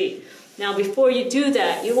needs to be. Now before you do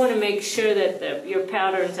that, you want to make sure that your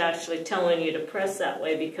pattern's actually telling you to press that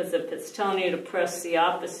way, because if it's telling you to press the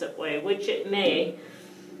opposite way, which it may,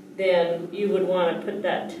 then you would want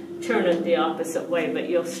to turn it the opposite way, but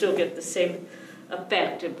you'll still get the same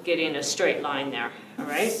effect of getting a straight line there, all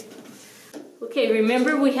right? Okay,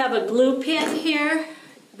 remember we have a glue pin here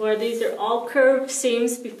where these are all curved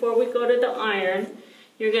seams before we go to the iron.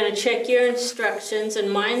 You're going to check your instructions,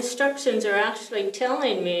 and my instructions are actually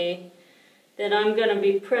telling me that I'm going to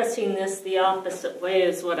be pressing this the opposite way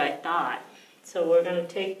is what I thought. So we're going to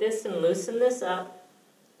take this and loosen this up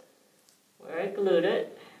where I glued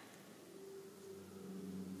it.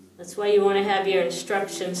 That's why you want to have your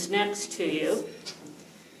instructions next to you.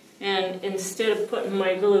 And instead of putting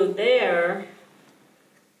my glue there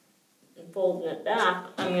and folding it back,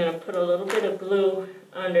 I'm going to put a little bit of glue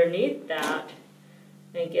underneath that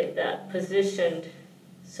and get that positioned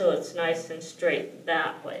so it's nice and straight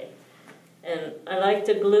that way. And I like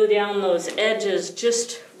to glue down those edges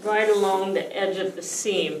just right along the edge of the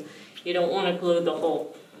seam. You don't want to glue the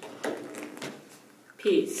whole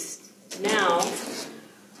piece. Now,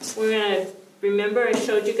 we're going to, remember I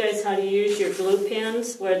showed you guys how to use your glue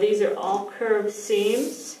pins where these are all curved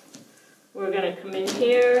seams. We're going to come in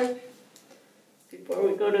here before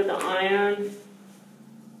we go to the iron,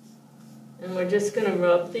 and we're just going to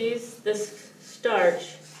rub this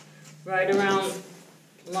starch right around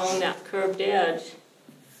along that curved edge.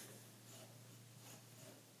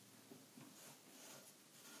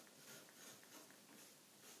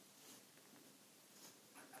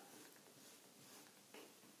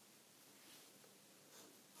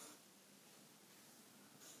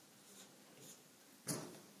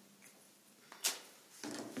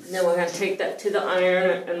 And then we're going to take that to the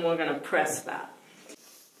iron and we're going to press that.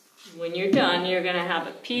 When you're done, you're going to have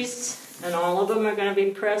a piece, and all of them are going to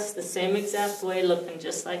be pressed the same exact way, looking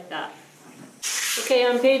just like that. Okay,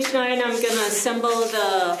 on page 9, I'm going to assemble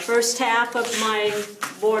the first half of my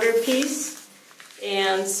border piece.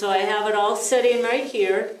 And so I have it all setting right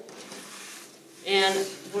here. And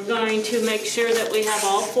we're going to make sure that we have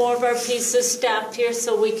all 4 of our pieces stacked here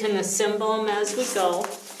so we can assemble them as we go.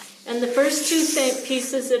 And the first 2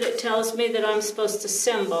 pieces that it tells me that I'm supposed to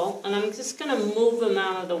assemble, and I'm just going to move them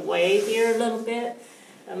out of the way here a little bit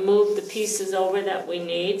and move the pieces over that we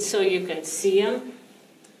need so you can see them.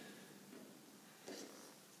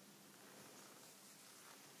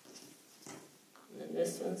 And then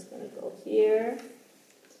this one's going to go here.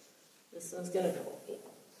 This one's going to go like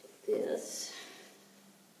this.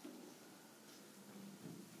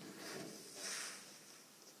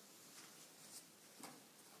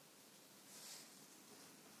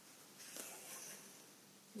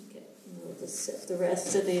 Just set the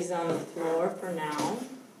rest of these on the floor for now.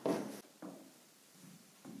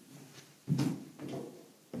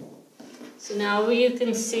 So now you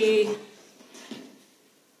can see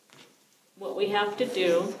what we have to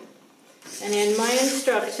do. And in my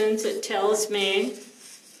instructions it tells me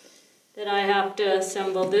that I have to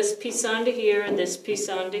assemble this piece onto here and this piece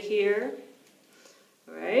onto here.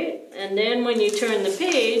 Alright, and then when you turn the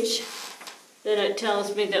page, then it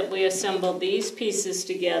tells me that we assemble these pieces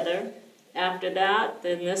together. After that,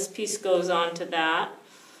 then this piece goes on to that,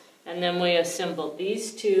 and then we assemble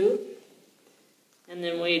these 2, and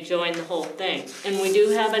then we join the whole thing. And we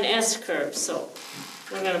do have an S-curve, so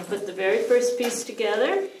we're going to put the very first piece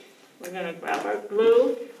together. We're going to grab our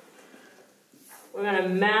glue. We're going to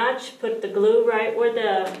match, put the glue right where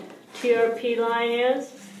the TRP line is,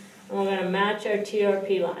 and we're going to match our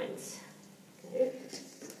TRP lines. Okay.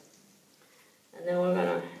 And then we're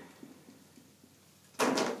going to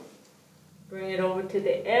bring it over to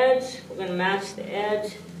the edge. We're going to match the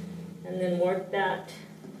edge and then work that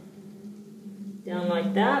down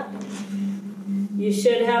like that. You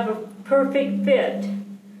should have a perfect fit.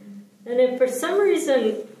 And if for some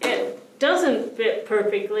reason it doesn't fit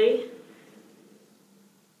perfectly,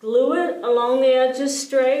 glue it along the edges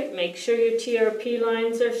straight. Make sure your TRP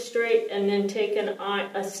lines are straight, and then take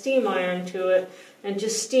a steam iron to it and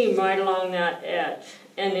just steam right along that edge.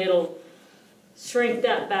 And it'll shrink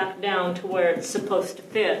that back down to where it's supposed to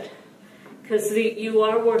fit, because you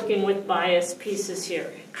are working with bias pieces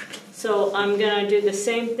here. So I'm going to do the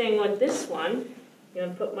same thing with this one. I'm going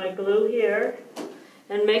to put my glue here,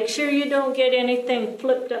 and make sure you don't get anything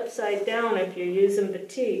flipped upside down if you're using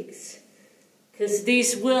batiks, because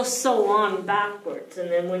these will sew on backwards, and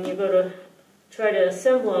then when you go to try to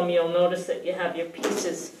assemble them, you'll notice that you have your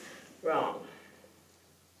pieces wrong,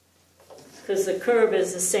 because the curve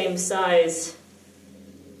is the same size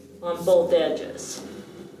on both edges.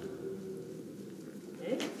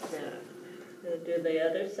 Okay, now I'm going to do the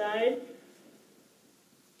other side.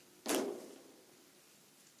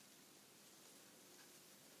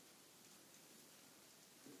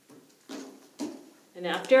 And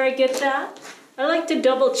after I get that, I like to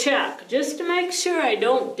double check just to make sure I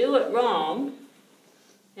don't do it wrong.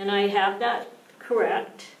 And I have that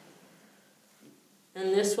correct.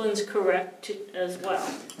 And this one's correct as well.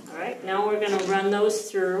 All right, now we're going to run those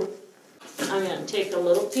through. I'm going to take a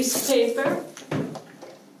little piece of paper.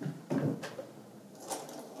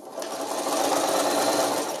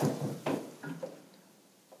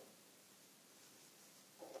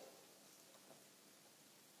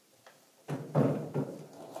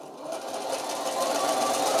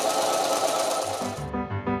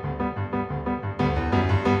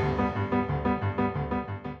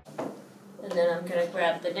 And then I'm going to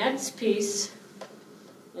grab the next piece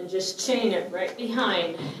and just chain it right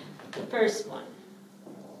behind the first one.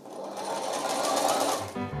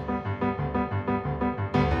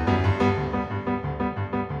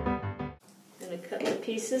 I'm going to cut the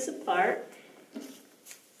pieces apart.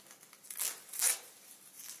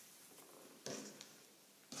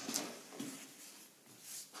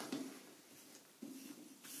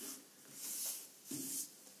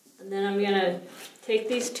 And then I'm going to take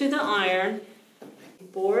these to the iron.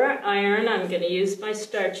 For iron, I'm going to use my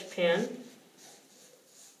starch pen.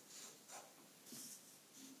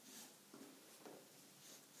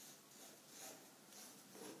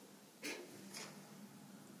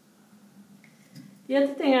 The other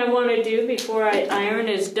thing I want to do before I iron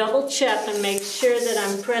is double check and make sure that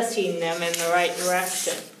I'm pressing them in the right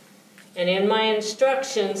direction. And in my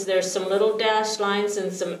instructions, there's some little dash lines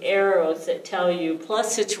and some arrows that tell you,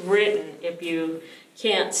 plus it's written. If you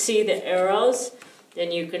can't see the arrows, then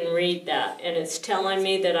you can read that. And it's telling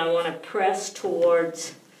me that I want to press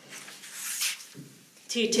towards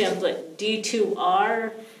T-template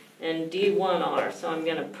D2R and D1R. So I'm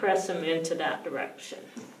going to press them into that direction.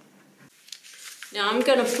 Now I'm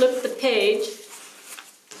going to flip the page.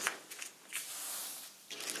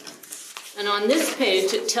 And on this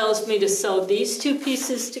page, it tells me to sew these two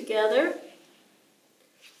pieces together.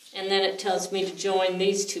 And then it tells me to join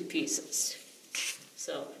these two pieces.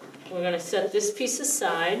 So we're going to set this piece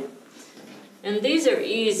aside. And these are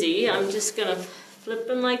easy. I'm just going to flip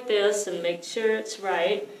them like this and make sure it's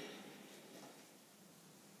right.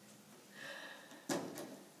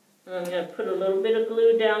 And I'm going to put a little bit of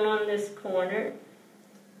glue down on this corner.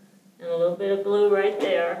 And a little bit of glue right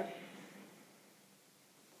there.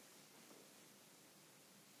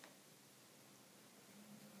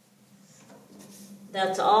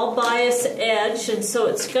 That's all bias edge, and so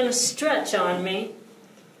it's going to stretch on me.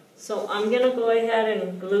 So I'm going to go ahead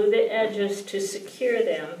and glue the edges to secure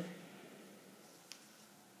them.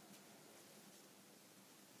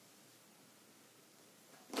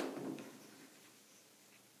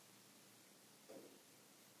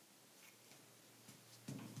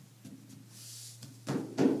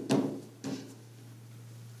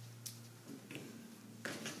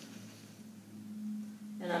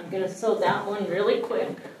 And I'm going to sew that one really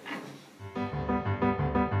quick.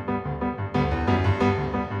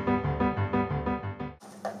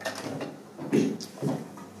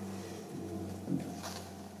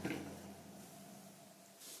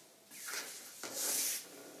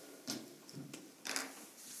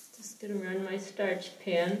 Just going to run my starch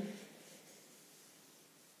pen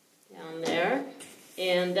down there.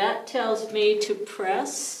 And that tells me to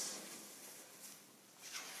press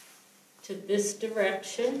to this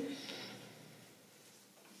direction.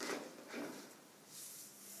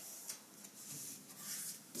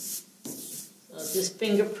 So I'll just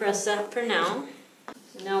finger press that for now.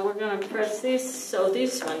 So now we're going to press these, sew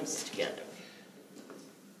these ones together.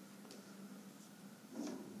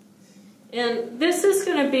 And this is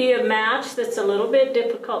going to be a match that's a little bit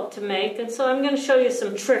difficult to make, and so I'm going to show you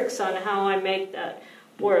some tricks on how I make that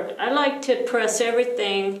work. I like to press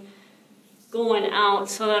everything going out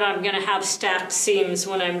so that I'm going to have stacked seams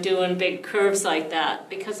when I'm doing big curves like that,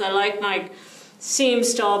 because I like my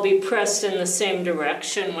seams to all be pressed in the same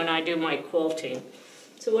direction when I do my quilting.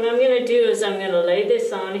 So what I'm going to do is I'm going to lay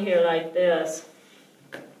this on here like this,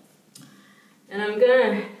 and I'm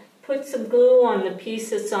going to put some glue on the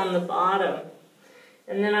piece that's on the bottom,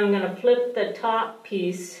 and then I'm going to flip the top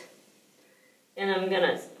piece and I'm going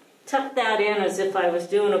to tuck that in as if I was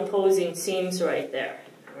doing opposing seams right there.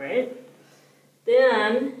 All right?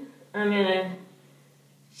 Then I'm going to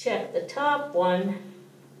check the top one,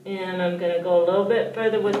 and I'm going to go a little bit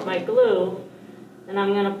further with my glue, and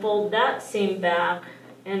I'm going to fold that seam back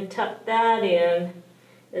and tuck that in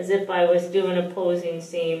as if I was doing opposing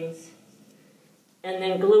seams, and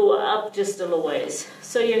then glue up just a little ways.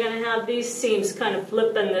 So you're going to have these seams kind of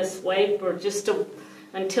flipping this way for just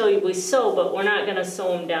until we sew, but we're not going to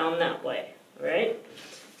sew them down that way. All right?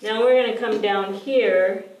 Now we're going to come down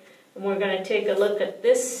here, and we're going to take a look at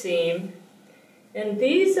this seam, And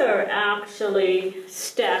these are actually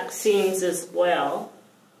stack seams as well.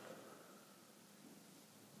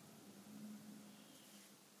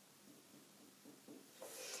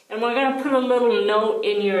 And we're going to put a little note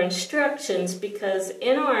in your instructions, because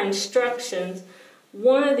in our instructions,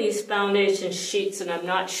 one of these foundation sheets, and I'm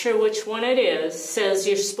not sure which one it is, says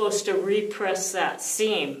you're supposed to repress that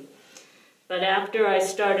seam. But after I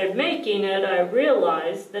started making it, I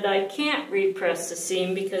realized that I can't repress the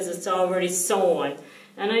seam because it's already sewn.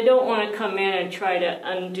 And I don't want to come in and try to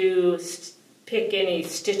undo, pick any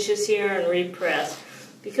stitches here and repress,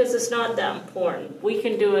 because it's not that important. We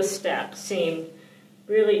can do a stack seam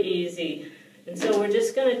really easy. And so we're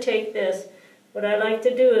just going to take this. What I like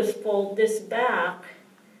to do is fold this back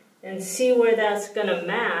and see where that's going to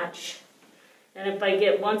match. And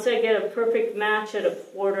if once I get a perfect match at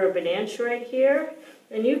 1/4 of an inch right here,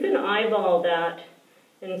 then you can eyeball that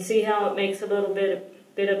and see how it makes a little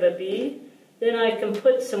bit of a V. Then I can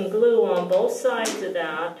put some glue on both sides of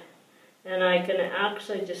that, and I can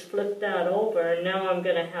actually just flip that over, and now I'm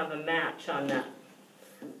going to have a match on that.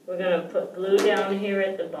 We're going to put glue down here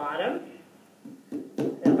at the bottom.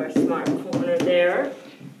 Have our smart corner there.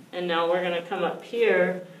 And now we're going to come up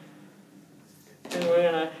here and we're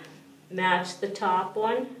going to match the top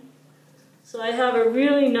one. So I have a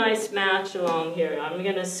really nice match along here. I'm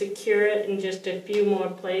going to secure it in just a few more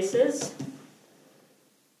places.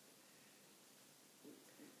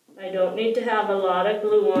 I don't need to have a lot of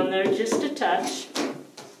glue on there, just a touch.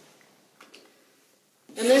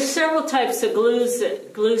 And there's several types of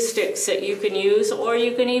glue sticks that you can use, or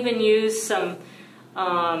you can even use some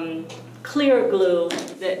clear glue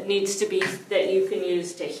that you can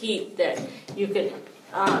use to heat, that you can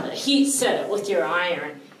heat set it with your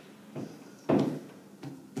iron.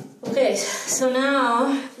 Okay, so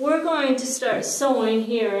now we're going to start sewing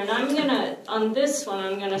here, and on this one,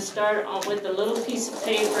 I'm gonna start with a little piece of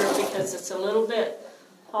paper because it's a little bit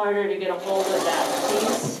harder to get a hold of that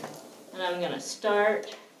piece. And I'm going to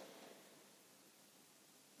start,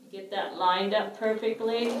 get that lined up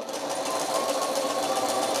perfectly.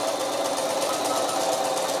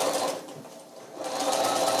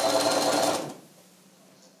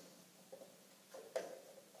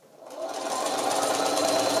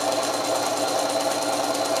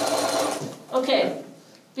 Okay,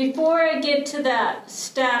 before I get to that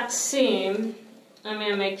stacked seam, I'm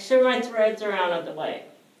going to make sure my threads are out of the way.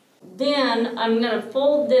 Then I'm going to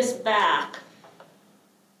fold this back,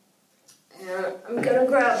 and I'm going to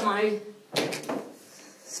grab my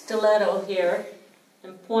stiletto here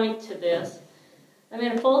and point to this. I'm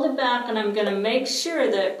going to fold it back, and I'm going to make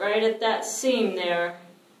sure that right at that seam there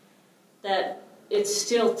that it's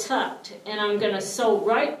still tucked, and I'm going to sew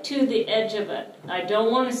right to the edge of it. I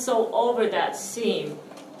don't want to sew over that seam.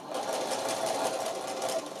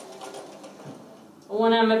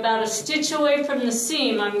 When I'm about a stitch away from the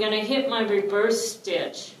seam, I'm going to hit my reverse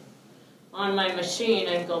stitch on my machine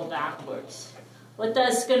and go backwards. What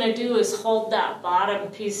that's going to do is hold that bottom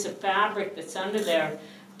piece of fabric that's under there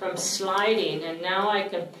from sliding, and now I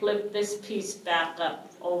can flip this piece back up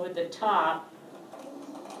over the top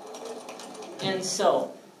and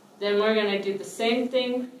sew. Then we're going to do the same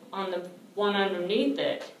thing on the one underneath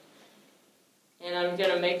it, and I'm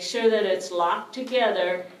going to make sure that it's locked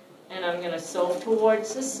together. And I'm going to sew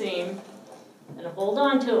towards the seam and hold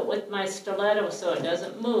on to it with my stiletto so it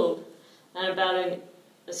doesn't move. And about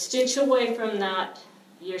a stitch away from that,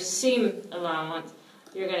 your seam allowance,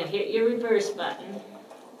 you're going to hit your reverse button,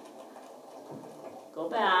 go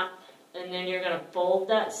back, and then you're going to fold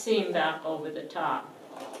that seam back over the top.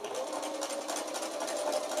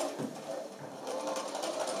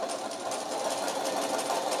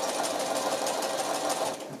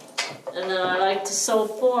 And then I like to sew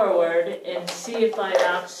forward and see if I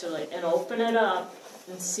and open it up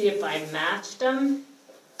and see if I matched them.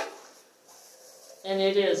 And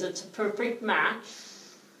it's a perfect match.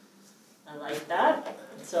 I like that.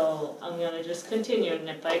 So I'm going to just continue. And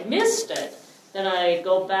if I missed it, then I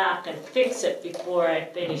go back and fix it before I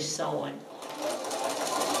finish sewing.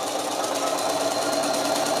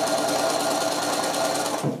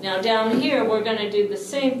 Now down here, we're going to do the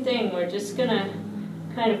same thing. We're just going to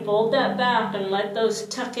kind of fold that back and let those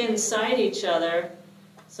tuck inside each other.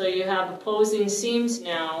 So you have opposing seams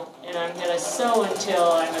now, and I'm going to sew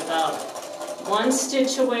until I'm about one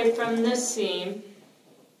stitch away from this seam,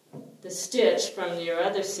 the stitch from your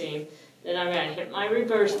other seam. Then I'm going to hit my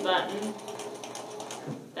reverse button,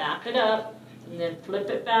 back it up, and then flip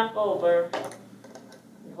it back over,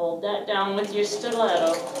 and hold that down with your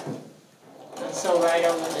stiletto, and sew right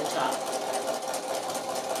over the top.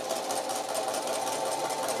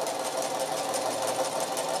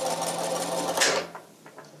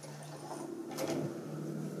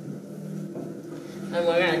 And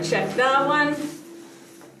we're going to check that one.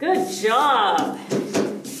 Good job.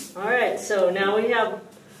 All right, so now we have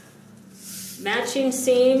matching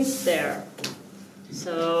seams there.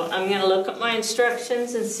 So I'm going to look at my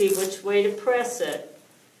instructions and see which way to press it.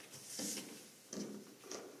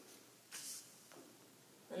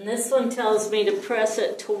 And this one tells me to press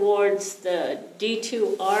it towards the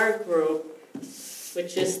D2R group,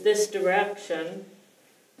 which is this direction.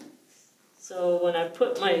 So when I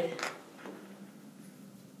put my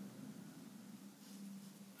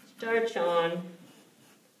starch on,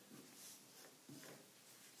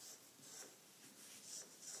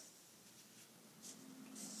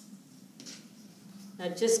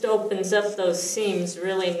 that just opens up those seams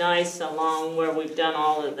really nice along where we've done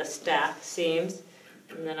all of the stacked seams.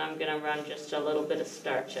 And then I'm going to run just a little bit of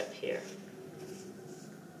starch up here.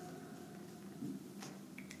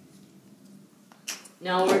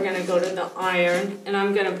 Now we're going to go to the iron, and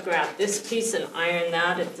I'm going to grab this piece and iron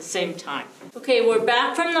that at the same time. Okay, we're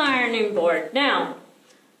back from the ironing board. Now,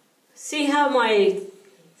 see how my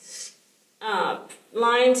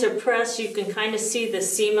lines are pressed? You can kind of see the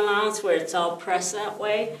seam allowance where it's all pressed that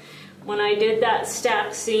way. When I did that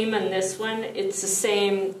stack seam and this one, it's the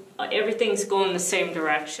same, everything's going the same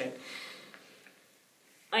direction.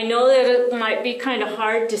 I know that it might be kind of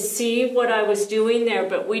hard to see what I was doing there,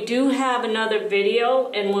 but we do have another video,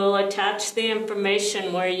 and we'll attach the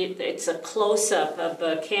information where it's a close-up of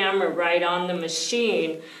the camera right on the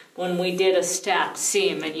machine when we did a stacked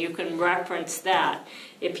seam, and you can reference that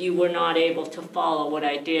if you were not able to follow what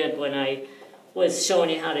I did when I was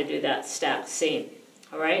showing you how to do that stacked seam.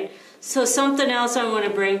 All right? So something else I want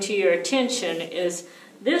to bring to your attention is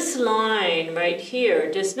this line right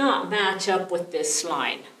here does not match up with this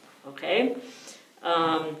line, okay?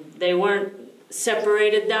 They weren't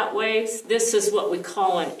separated that way. This is what we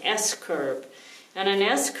call an S-curve. And an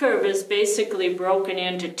S-curve is basically broken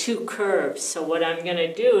into two curves. So what I'm going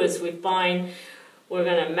to do is we're going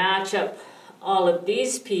to match up all of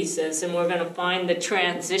these pieces, and we're going to find the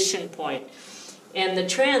transition point. And the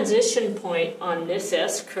transition point on this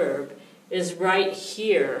S-curve is right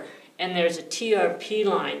here. And there's a TRP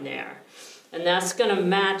line there, and that's going to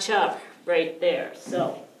match up right there.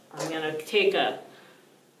 So I'm going to take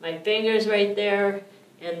my fingers right there,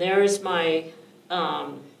 and there's my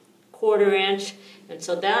 1/4 inch, and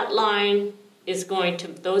so that line is going to,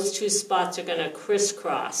 those two spots are going to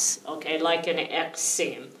crisscross, okay, like an X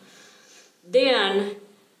seam. Then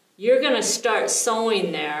you're going to start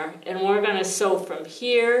sewing there, and we're going to sew from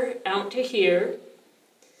here out to here.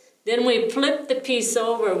 Then we flip the piece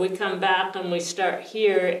over, we come back and we start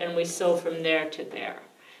here and we sew from there to there.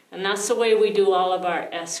 And that's the way we do all of our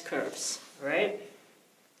S-curves, right?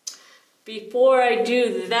 Before I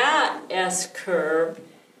do that S-curve,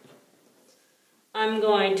 I'm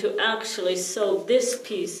going to actually sew this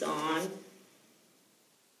piece on.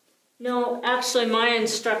 No, actually my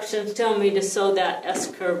instructions tell me to sew that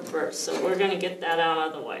S-curve first, so we're going to get that out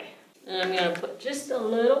of the way. And I'm going to put just a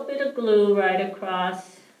little bit of glue right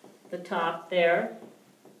across the top there.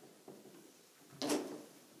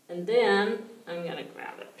 And then I'm going to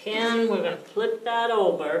grab a pin, we're going to flip that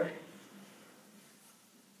over.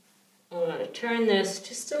 I'm going to turn this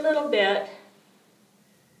just a little bit.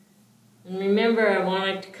 And remember, I want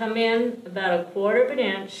it to come in about 1/4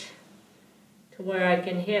 inch to where I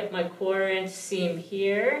can hit my 1/4 inch seam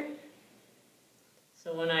here.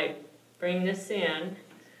 So when I bring this in,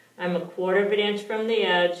 I'm 1/4 inch from the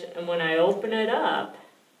edge, and when I open it up,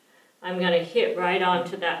 I'm going to hit right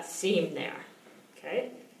onto that seam there, okay?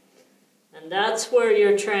 And that's where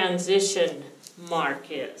your transition mark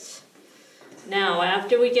is. Now,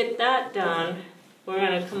 after we get that done, we're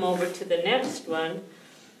going to come over to the next one.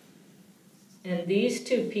 And these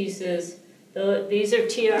two pieces, these are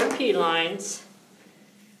TRP lines.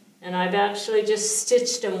 And I've actually just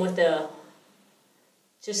stitched them with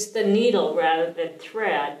just the needle rather than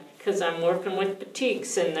thread, because I'm working with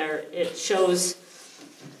batiks, and it shows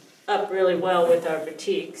up really well with our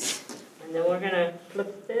batiks. And then we're going to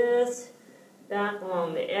flip this back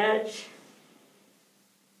along the edge.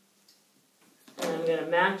 And I'm going to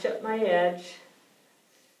match up my edge.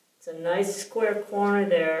 It's a nice square corner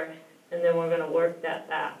there. And then we're going to work that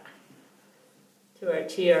back to our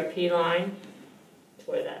TRP line, to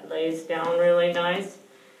where that lays down really nice.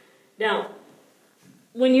 Now,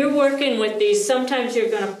 when you're working with these, sometimes you're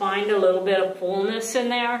going to find a little bit of fullness in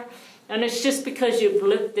there. And it's just because you've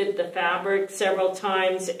lifted the fabric several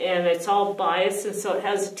times and it's all biased, and so it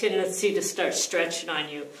has a tendency to start stretching on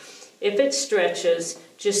you. If it stretches,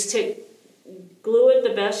 just glue it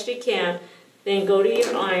the best you can, then go to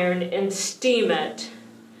your iron and steam it.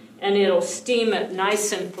 and it'll steam it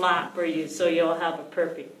nice and flat for you, so you'll have a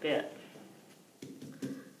perfect bit.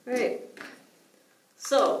 All right,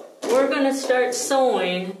 so we're going to start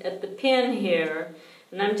sewing at the pin here,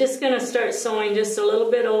 and I'm just going to start sewing just a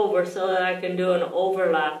little bit over so that I can do an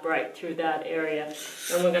overlap right through that area,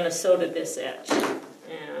 and we're going to sew to this edge.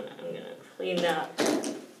 And I'm going to clean that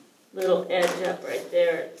little edge up right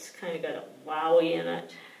there. It's kind of got a wowie in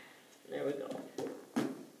it. There we go.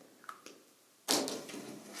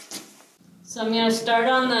 So I'm going to start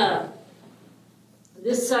on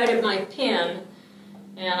this side of my pin,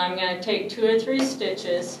 and I'm going to take 2 or 3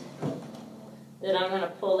 stitches. Then I'm going to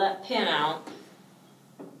pull that pin out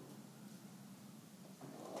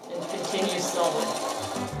and continue sewing.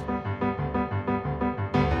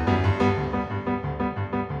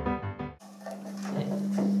 Okay.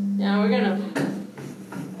 Now we're going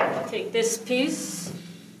to take this piece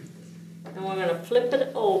and we're going to flip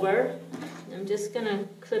it over. I'm just going to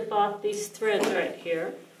clip off these threads right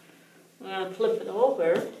here. I'm going to flip it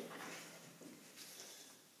over,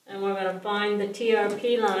 and we're going to find the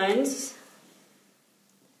TRP lines.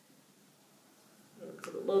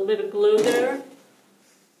 Put a little bit of glue there.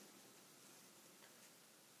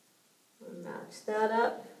 And match that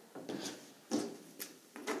up.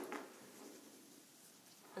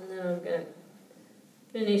 And then I'm going to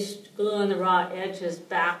finish gluing the raw edges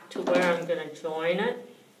back to where I'm going to join it.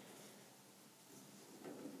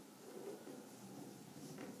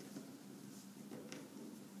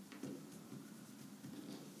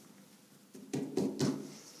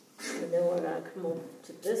 And then we're going to come over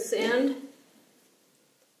to this end.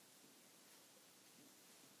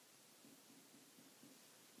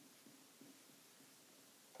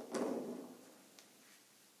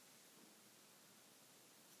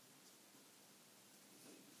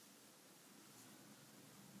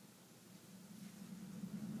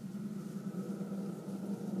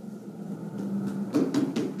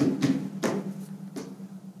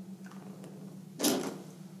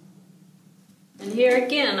 Here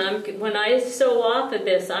again, when I sew off of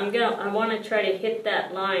this, I want to try to hit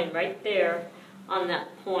that line right there on that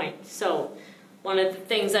point. So one of the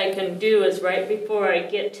things I can do is right before I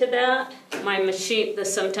get to that, my machine,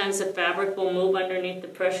 sometimes the fabric will move underneath the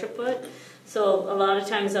pressure foot. So a lot of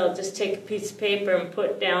times I'll just take a piece of paper and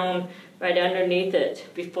put down right underneath it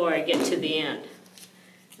before I get to the end.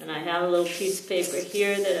 And I have a little piece of paper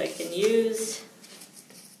here that I can use.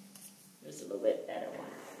 There's a little bit better one.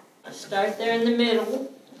 I'll start there in the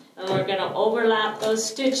middle, and we're going to overlap those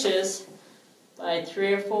stitches by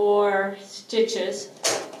 3 or 4 stitches.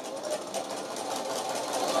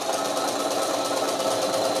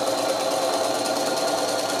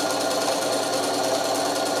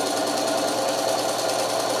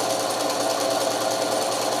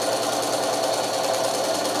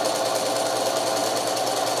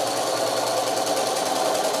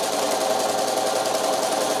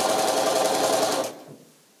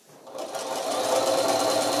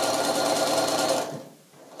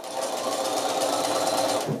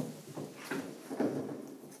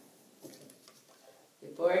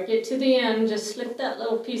 Get to the end, just slip that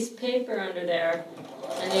little piece of paper under there,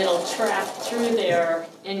 and it'll trap through there,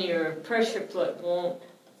 and your pressure foot won't,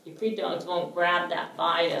 your feed dogs won't grab that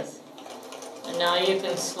bias. And now you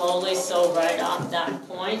can slowly sew right off that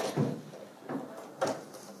point.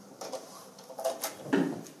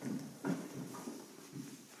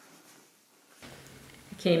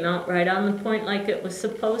 It came out right on the point like it was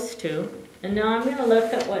supposed to. And now I'm going to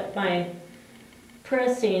look at what my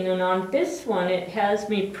pressing, and on this one it has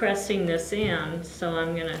me pressing this in, so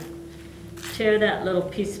I'm going to tear that little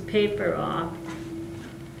piece of paper off,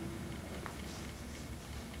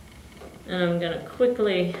 and I'm going to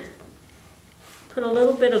quickly put a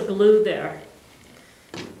little bit of glue there.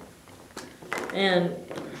 And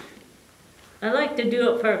I like to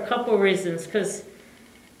do it for a couple reasons, because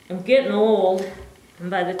I'm getting old, and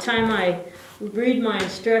by the time I read my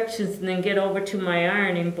instructions and then get over to my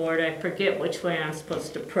ironing board, I forget which way I'm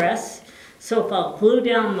supposed to press. So if I'll glue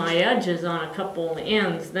down my edges on a couple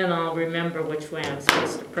ends, then I'll remember which way I'm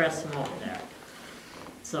supposed to press them over there.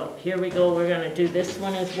 So here we go, we're going to do this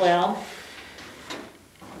one as well.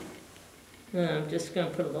 And I'm just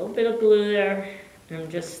going to put a little bit of glue there.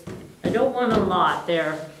 I don't want a lot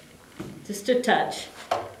there, just a touch.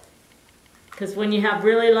 Because when you have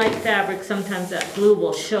really light fabric, sometimes that glue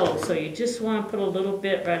will show, so you just want to put a little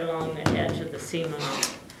bit right along the edge of the seam.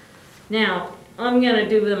 Now, I'm going to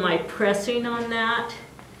do my pressing on that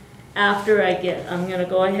after I'm going to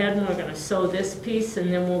go ahead and we're going to sew this piece,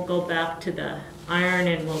 and then we'll go back to the iron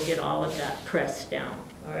and we'll get all of that pressed down.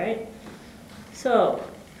 All right? So,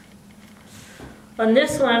 on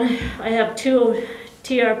this one, I have two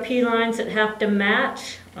TRP lines that have to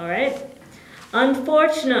match, all right?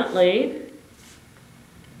 Unfortunately,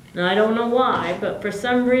 and I don't know why, but for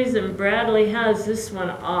some reason Bradley has this one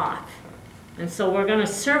off. And so we're going to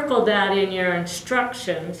circle that in your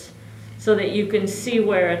instructions so that you can see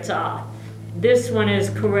where it's off. This one is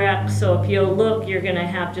correct, so if you look, you're going to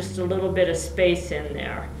have just a little bit of space in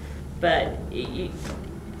there. But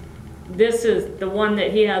this is the one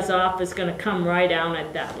that he has off is going to come right down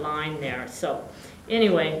at that line there. So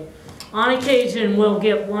anyway, on occasion we'll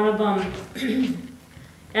get one of them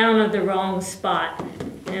down at the wrong spot,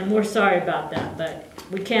 and we're sorry about that, but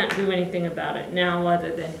we can't do anything about it now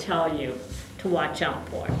other than tell you to watch out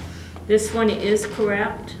for it. This one is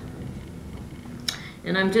correct,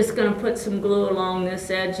 and I'm just going to put some glue along this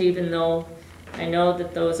edge, even though I know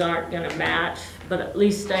that those aren't going to match, but at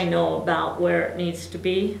least I know about where it needs to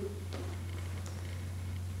be.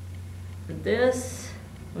 This,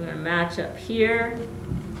 we're going to match up here,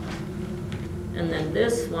 and then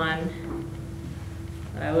this one,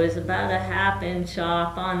 I was about a ½ inch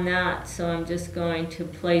off on that, so I'm just going to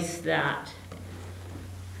place that.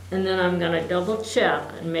 And then I'm going to double check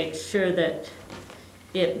and make sure that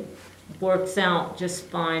it works out just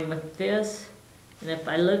fine with this. And if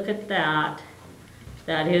I look at that,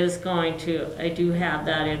 that is going to, I do have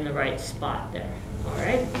that in the right spot there. All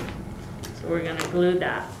right, so we're going to glue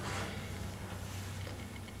that.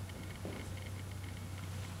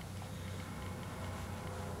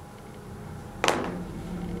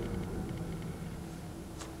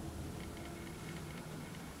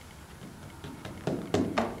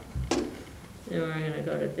 Then we're going to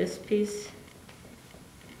go to this piece.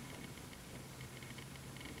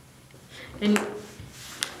 And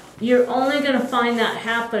you're only going to find that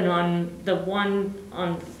happen on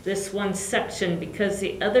this one section because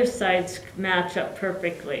the other sides match up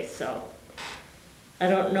perfectly. So I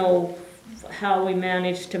don't know how we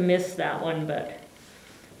managed to miss that one, but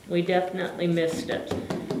we definitely missed it.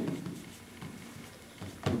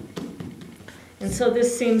 And so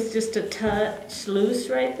this seems just a touch loose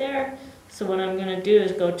right there. So what I'm going to do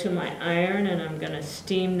is go to my iron and I'm going to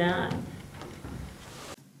steam that.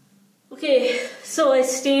 Okay, so I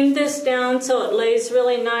steamed this down so it lays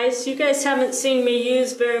really nice. You guys haven't seen me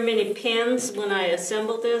use very many pins when I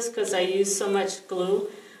assemble this because I use so much glue.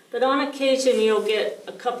 But on occasion you'll get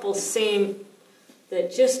a couple seam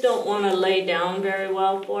that just don't want to lay down very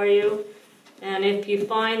well for you. And if you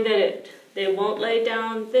find that they won't lay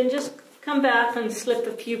down, then just come back and slip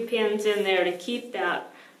a few pins in there to keep that.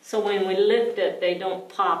 So when we lift it, they don't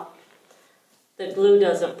pop, the glue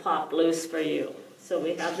doesn't pop loose for you. So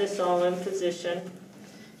we have this all in position.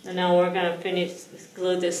 And now we're going to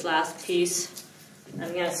glue this last piece.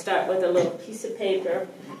 I'm going to start with a little piece of paper.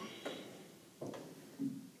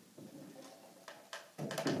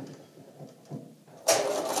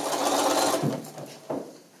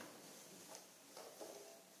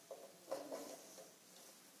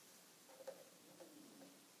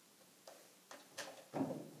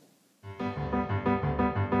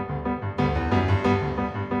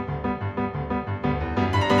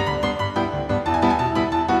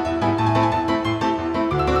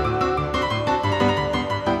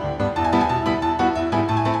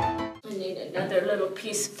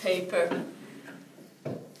 Piece of paper.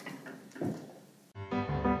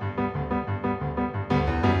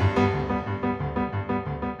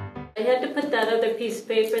 I had to put that other piece of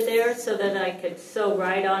paper there so that I could sew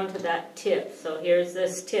right onto that tip. So here's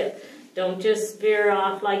this tip. Don't just veer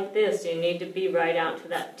off like this. You need to be right out to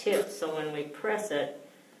that tip so when we press it,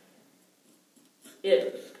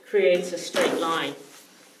 it creates a straight line.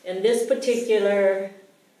 And this particular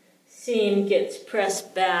seam gets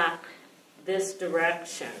pressed back this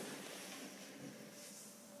direction.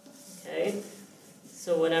 Okay,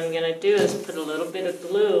 so what I'm going to do is put a little bit of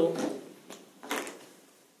glue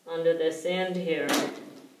under this end here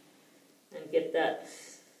and get that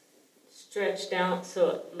stretched out so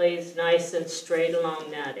it lays nice and straight along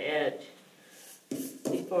that edge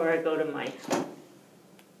before I go to my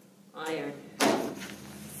iron.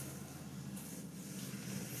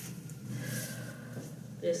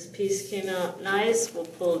 This piece came out nice. We'll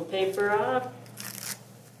pull the paper off.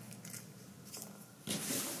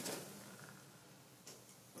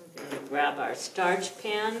 We're going to grab our starch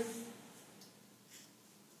pan.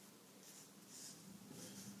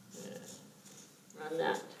 Run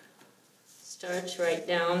that starch right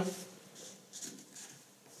down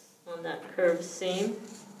on that curved seam.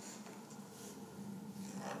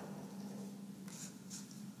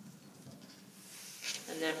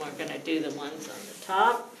 And then we're going to do the ones on the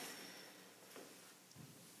top.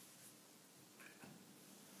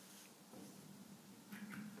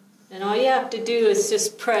 And all you have to do is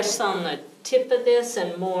just press on the tip of this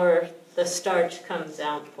and more the starch comes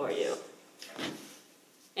out for you.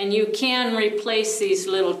 And you can replace these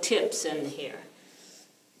little tips in here.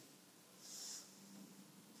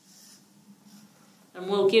 And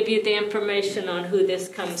we'll give you the information on who this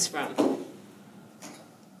comes from.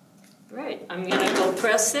 Right, I'm going to go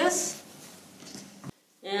press this.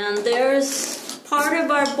 And there's part of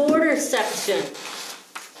our border section.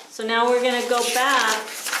 So now we're going to go back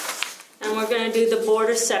and we're going to do the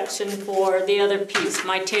border section for the other piece.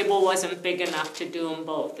 My table wasn't big enough to do them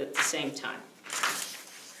both at the same time.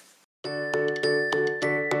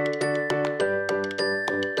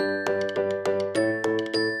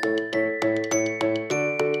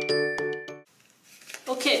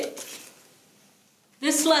 Okay,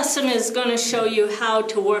 this lesson is going to show you how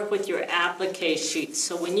to work with your applique sheets.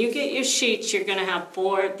 So when you get your sheets, you're going to have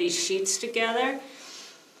 4 of these sheets together.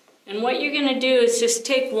 And what you're going to do is just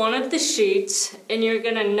take one of the sheets and you're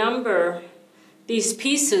going to number these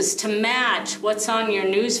pieces to match what's on your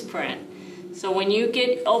newsprint. So when you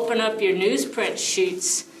open up your newsprint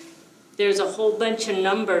sheets, there's a whole bunch of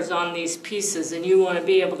numbers on these pieces and you want to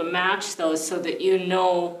be able to match those so that you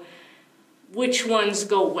know which ones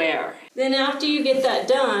go where. Then after you get that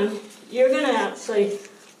done, you're going to actually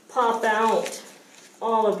pop out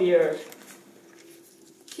all of your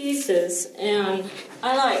pieces, and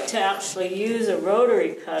I like to actually use a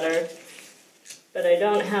rotary cutter, but I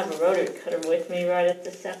don't have a rotary cutter with me right at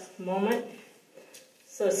this moment.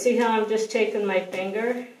 So see how I'm just taking my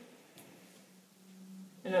finger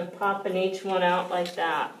and I'm popping each one out like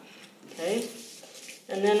that, okay?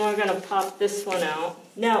 And then we're going to pop this one out.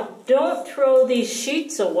 Now, don't throw these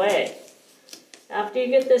sheets away. After you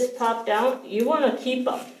get this popped out, you want to keep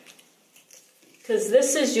them, because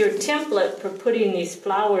this is your template for putting these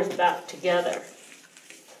flowers back together.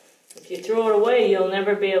 If you throw it away, you'll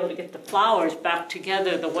never be able to get the flowers back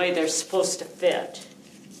together the way they're supposed to fit.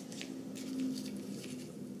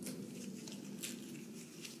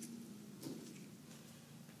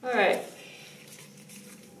 Alright,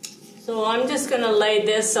 so I'm just going to lay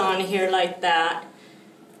this on here like that.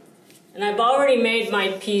 And I've already made my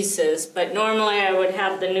pieces, but normally I would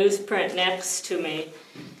have the newsprint next to me.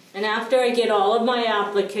 And after I get all of my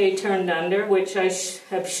applique turned under, which I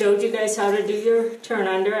have showed you guys how to do your turn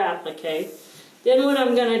under applique, then what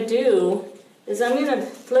I'm going to do is I'm going to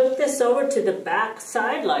flip this over to the back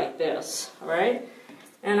side like this, alright?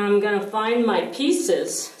 And I'm going to find my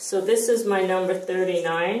pieces. So this is my number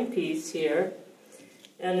 39 piece here.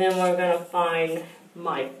 And then we're going to find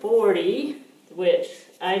my 40, which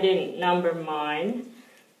I didn't number mine,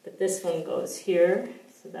 but this one goes here.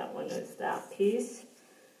 So that one is that piece.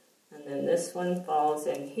 And then this one falls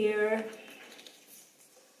in here.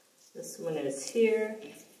 This one is here.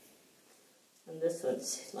 And this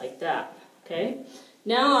one's like that, okay?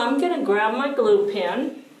 Now I'm going to grab my glue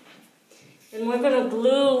pen and we're going to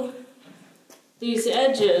glue these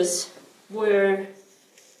edges where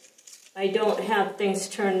I don't have things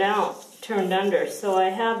turned under. So I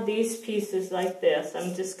have these pieces like this.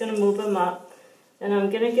 I'm just going to move them up and I'm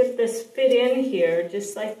going to get this fit in here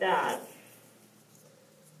just like that.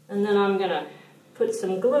 And then I'm going to put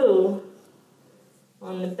some glue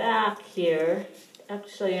on the back here.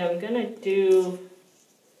 Actually, I'm going to do,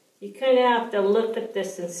 you kind of have to look at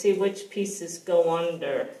this and see which pieces go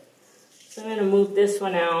under. So I'm going to move this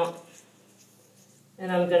one out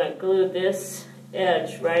and I'm going to glue this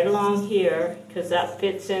edge right along here because that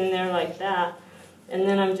fits in there like that. And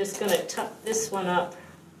then I'm just going to tuck this one up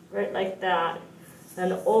right like that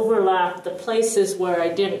and overlap the places where I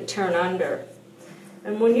didn't turn under.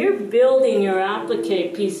 And when you're building your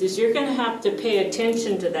applique pieces, you're going to have to pay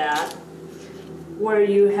attention to that. Where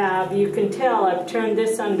you can tell I've turned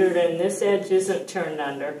this under and this edge isn't turned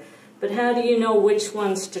under. But how do you know which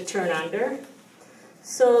ones to turn under?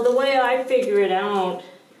 So the way I figure it out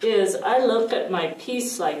is I look at my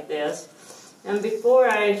piece like this, and before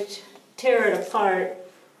I tear it apart,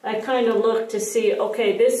 I kind of look to see,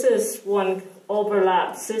 okay, this is one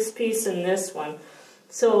overlaps this piece and this one.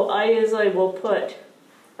 So I usually will put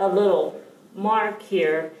a little mark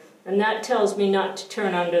here, and that tells me not to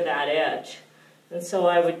turn under that edge. And so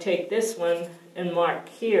I would take this one and mark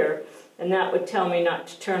here, and that would tell me not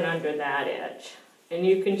to turn under that edge. And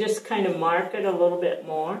you can just kind of mark it a little bit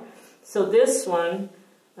more. So this one,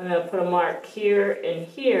 I'm going to put a mark here and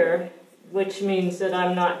here, which means that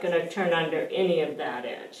I'm not going to turn under any of that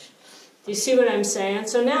edge. Do you see what I'm saying?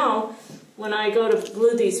 So now, when I go to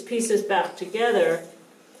glue these pieces back together,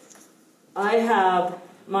 I have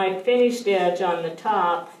my finished edge on the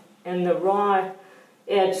top and the raw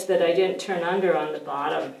edge that I didn't turn under on the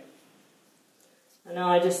bottom. And now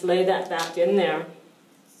I just lay that back in there.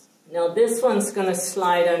 Now this one's going to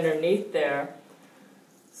slide underneath there.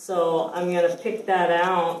 So I'm going to pick that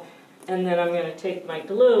out, and then I'm going to take my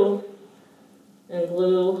glue and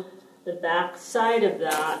glue the back side of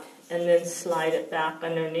that, and then slide it back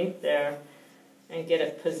underneath there and get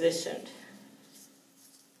it positioned.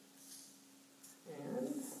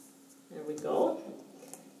 And there we go.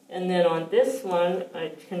 And then on this one,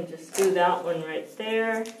 I can just do that one right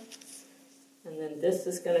there. And then this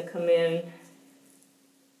is going to come in.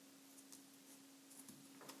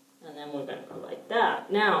 And then we're going to go like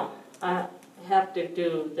that. Now, I have to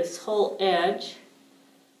do this whole edge.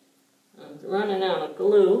 I'm running out of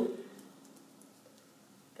glue.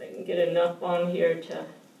 If I can get enough on here to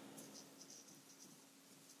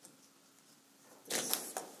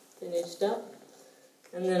finished up.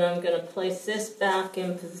 And then I'm going to place this back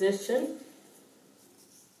in position.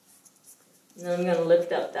 And then I'm going to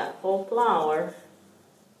lift up that whole flower.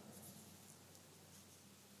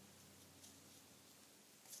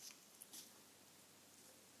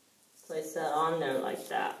 Place that on there like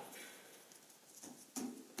that.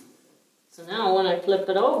 So now when I flip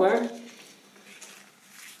it over,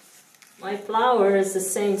 my flower is the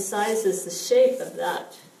same size as the shape of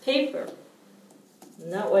that paper.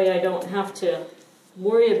 And that way I don't have to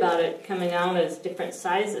worry about it coming out as different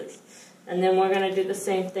sizes. And then we're going to do the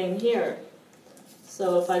same thing here.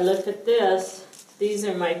 So if I look at this, these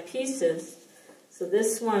are my pieces. So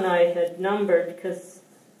this one I had numbered because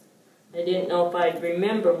I didn't know if I'd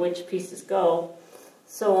remember which pieces go.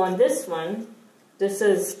 So on this one, this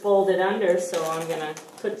is folded under, so I'm going to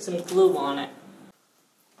put some glue on it.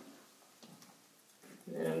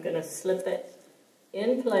 And then I'm going to slip it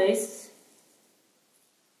in place.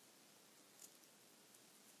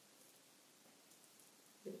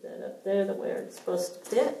 Get that up there the way it's supposed to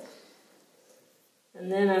fit.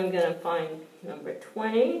 And then I'm going to find number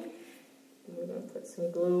 20. And we're going to put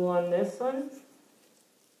some glue on this one.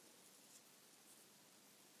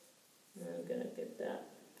 And I'm going to get that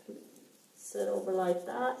set over like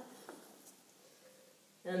that.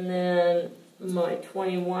 And then my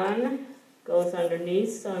 21 goes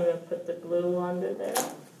underneath, so I'm going to put the glue under there.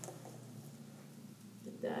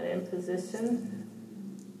 Get that in position.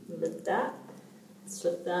 Lift that.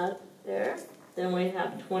 Slip that there. Then we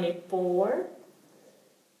have 24.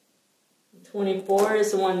 24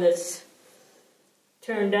 is the one that's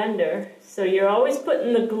turned under. So you're always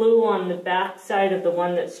putting the glue on the back side of the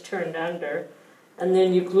one that's turned under, and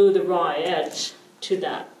then you glue the raw edge to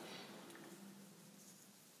that.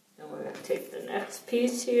 And we're going to take the next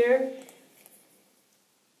piece here.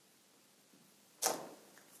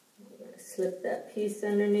 We're going to slip that piece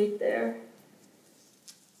underneath there.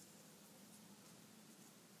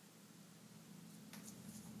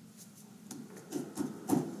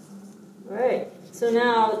 Alright, so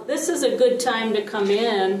now this is a good time to come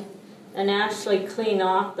in and actually clean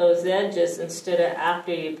off those edges instead of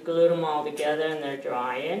after you've glued them all together and they're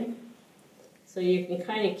drying. So you can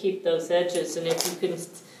kind of keep those edges, and if you can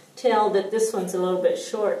tell that this one's a little bit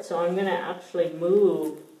short, so I'm going to actually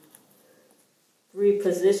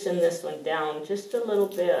reposition this one down just a little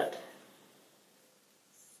bit.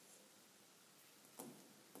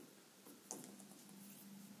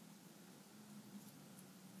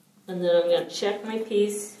 And then I'm going to check my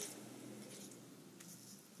piece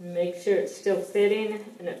and make sure it's still fitting,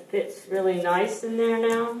 and it fits really nice in there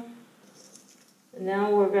now. And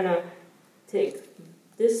now we're going to take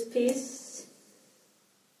this piece,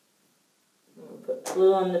 I'm going to put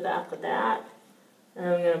glue on the back of that, and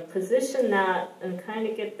I'm going to position that and kind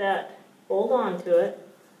of get that, hold on to it,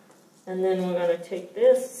 and then we're going to take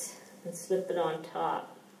this and slip it on top.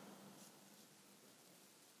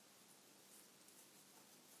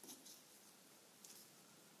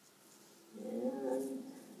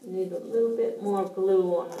 Need a little bit more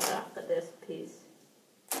glue on the back of this piece.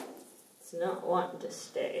 It's not wanting to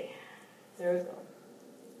stay. There we go.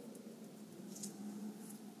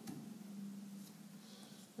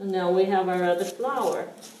 And now we have our other flower.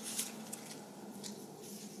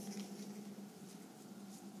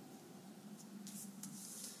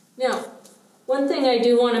 Now, one thing I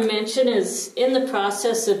do want to mention is in the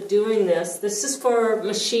process of doing this, this is for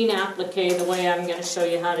machine applique, the way I'm going to show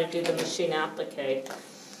you how to do the machine applique.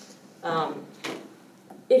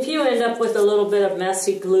 If you end up with a little bit of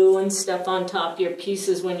messy glue and stuff on top of your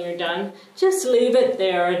pieces when you're done, just leave it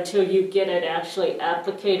there until you get it actually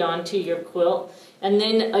appliqued onto your quilt. And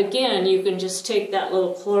then again, you can just take that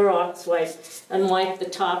little Clorox wipe and wipe the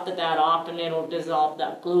top of that off, and it'll dissolve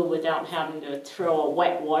that glue without having to throw a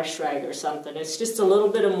wet wash rag or something. It's just a little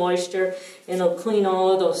bit of moisture, and it'll clean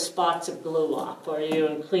all of those spots of glue off for you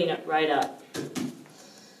and clean it right up.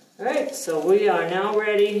 Alright, so we are now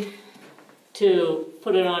ready to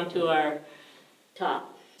put it onto our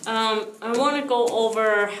top. I want to go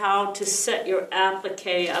over how to set your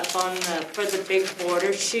applique up on for the big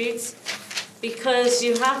border sheets, because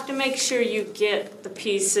you have to make sure you get the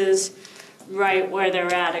pieces right where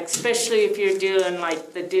they're at, especially if you're doing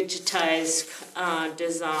like the digitized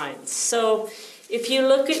designs. So if you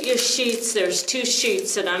look at your sheets, there's 2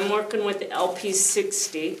 sheets, and I'm working with the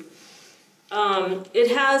LP60.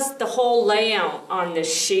 It has the whole layout on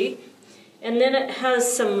this sheet, and then it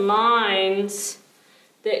has some lines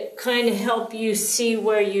that kind of help you see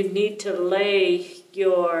where you need to lay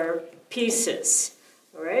your pieces.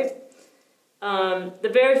 All right. The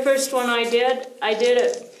very first one I did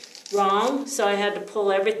it wrong, so I had to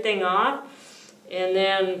pull everything off and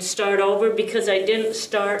then start over because I didn't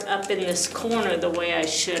start up in this corner the way I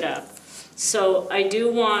should have. So I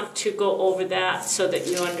do want to go over that so that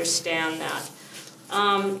you understand that.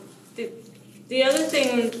 The other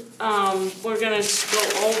thing we're going to go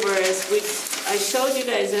over is I showed you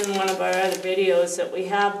guys in one of our other videos that we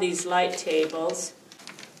have these light tables.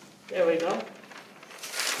 There we go.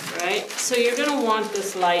 Right? So you're going to want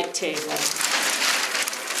this light table.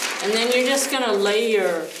 And then you're just going to lay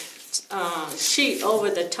your sheet over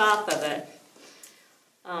the top of it.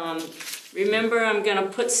 Remember, I'm going to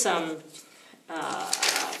put some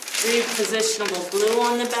repositionable glue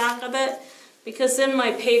on the back of it, because then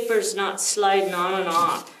my paper's not sliding on and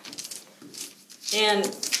off. And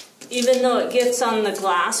even though it gets on the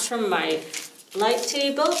glass from my light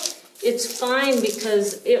table, it's fine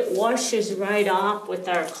because it washes right off with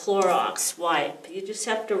our Clorox wipe. You just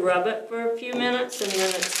have to rub it for a few minutes and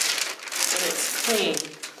then it's clean.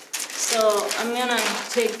 So I'm gonna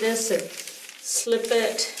take this and slip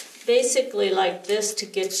it basically like this to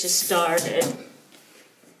get you started.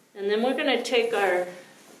 And then we're gonna take our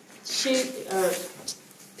sheet or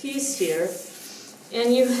piece here,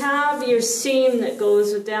 and you have your seam that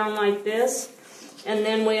goes down like this, and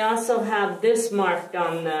then we also have this marked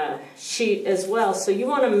on the sheet as well, so you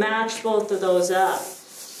want to match both of those up.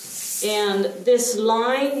 And this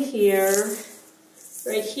line here,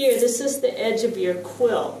 right here, this is the edge of your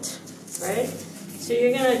quilt, right? So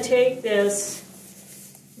you're going to take this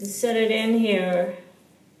and set it in here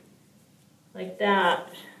like that.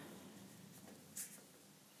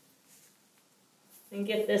 And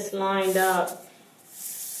get this lined up.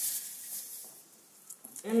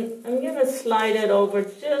 And I'm going to slide it over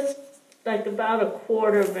just like about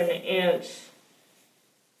 1/4 of an inch.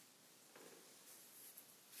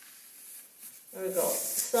 There we go.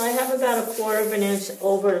 So I have about 1/4 of an inch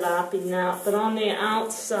overlapping that, but on the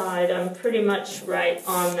outside I'm pretty much right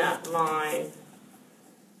on that line.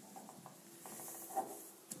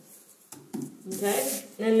 Okay?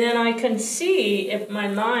 And then I can see if my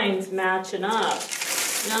line's matching up.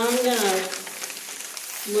 Now I'm going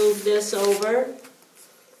to move this over.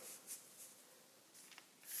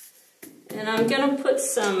 And I'm going to put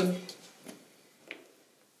some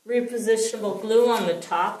repositionable glue on the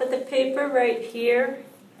top of the paper right here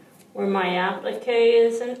where my applique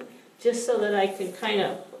isn't, just so that I can kind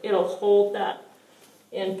of, it'll hold that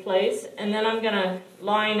in place. And then I'm going to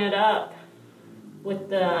line it up with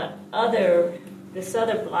the this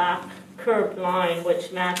other black curved line,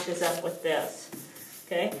 which matches up with this.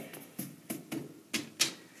 Okay?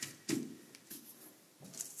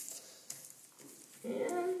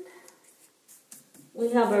 And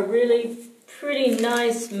we have a really pretty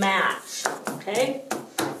nice match. Okay?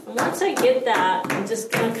 And once I get that, I'm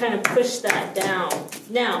just going to kind of push that down.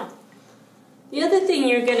 Now, the other thing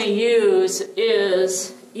you're going to use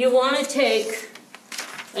is you want to take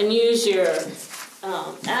and use your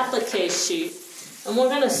applique sheet, and we're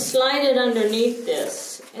going to slide it underneath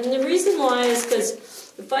this. And the reason why is because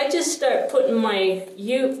if I just start putting my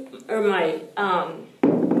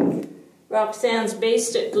Roxanne's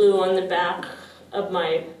Basic glue on the back of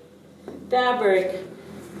my fabric,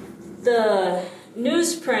 the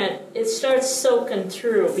newsprint, it starts soaking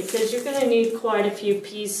through, because you're going to need quite a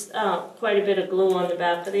bit of glue on the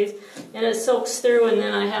back of these, and it soaks through, and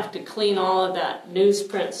then I have to clean all of that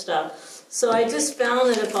newsprint stuff. So I just found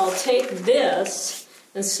that if I'll take this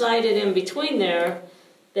and slide it in between there,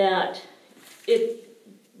 that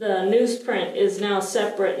the newsprint is now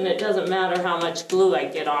separate, and it doesn't matter how much glue I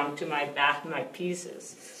get onto my back of my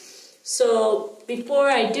pieces. So before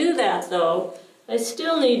I do that though, I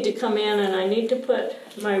still need to come in and I need to put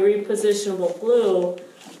my repositionable glue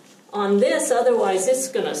on this, otherwise it's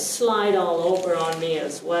going to slide all over on me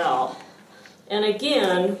as well. And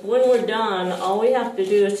again, when we're done, all we have to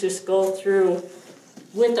do is just go through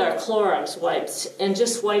with our Clorox wipes and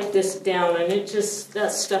just wipe this down, and it just,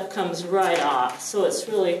 that stuff comes right off. So it's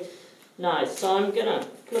really nice. So I'm gonna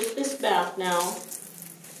flip this back now,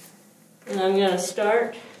 and I'm gonna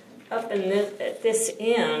start up in this, at this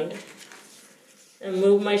end, and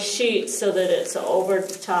move my sheet so that it's over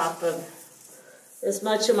the top of as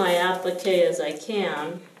much of my applique as I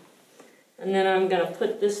can. And then I'm gonna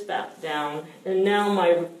put this back down, and now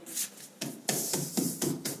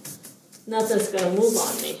nothing's gonna move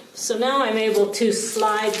on me. So now I'm able to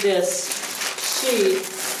slide this sheet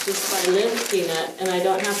just by lifting it, and I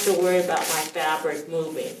don't have to worry about my fabric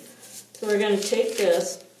moving. So we're gonna take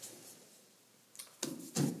this,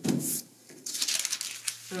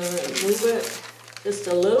 and move it just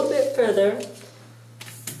a little bit further,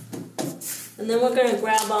 and then we're going to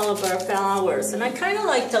grab all of our flowers. And I kind of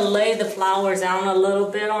like to lay the flowers out a little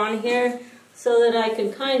bit on here so that I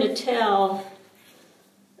can kind of tell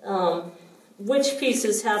which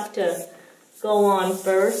pieces have to go on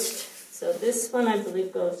first. So this one I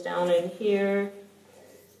believe goes down in here,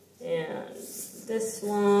 and this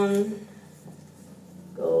one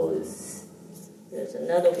goes, there's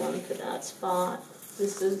another one for that spot.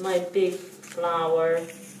 This is my big flower.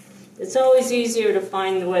 It's always easier to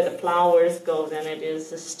find where the flowers go than it is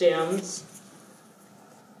the stems.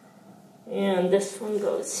 And this one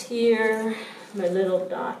goes here. My little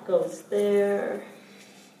dot goes there.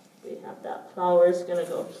 We have that flower is going to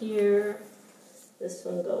go here. This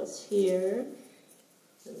one goes here.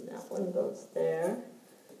 And that one goes there.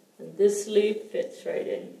 And this leaf fits right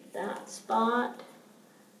in that spot.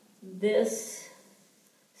 This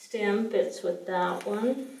stem fits with that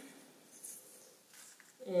one.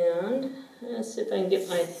 And let's see if I can get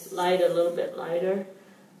my light a little bit lighter.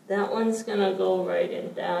 That one's going to go right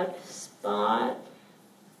in that spot.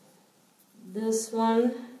 This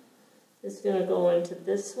one is going to go into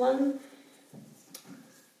this one.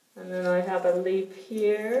 And then I have a leaf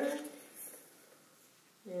here.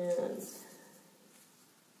 And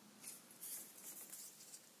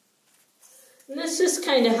this just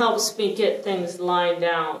kind of helps me get things lined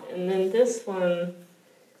out. And then this one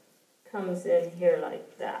comes in here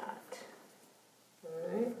like that.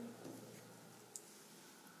 Alright.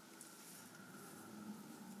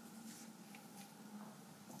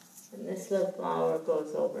 And this little flower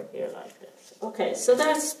goes over here like this. Okay, so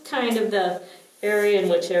that's kind of the area in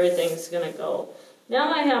which everything's going to go.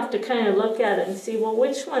 Now I have to kind of look at it and see, well,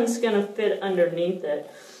 which one's going to fit underneath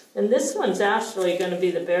it. And this one's actually going to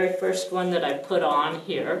be the very first one that I put on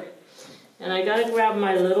here. And I got to grab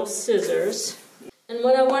my little scissors. And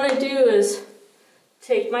what I want to do is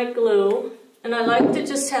take my glue, and I like to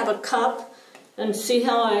just have a cup, and see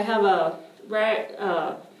how I have a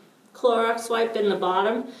Clorox wipe in the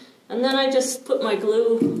bottom, and then I just put my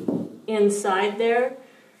glue inside there,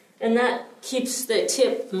 and that keeps the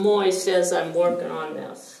tip moist as I'm working on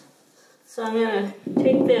this. So I'm going to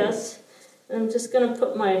take this, and I'm just going to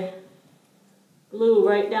put my glue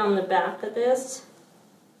right down the back of this.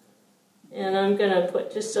 And I'm going to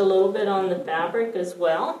put just a little bit on the fabric as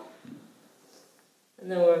well. And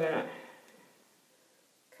then we're going to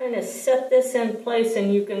kind of set this in place,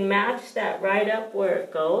 and you can match that right up where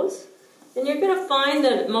it goes. And you're going to find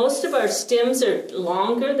that most of our stems are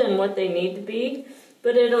longer than what they need to be,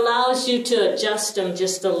 but it allows you to adjust them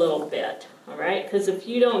just a little bit, all right? Because if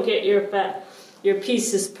you don't get your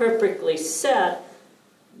pieces perfectly set,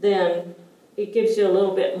 then it gives you a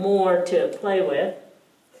little bit more to play with.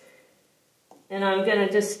 And I'm going to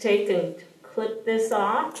just take and clip this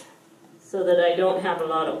off so that I don't have a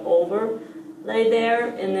lot of overlay there.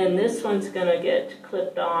 And then this one's going to get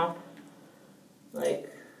clipped off like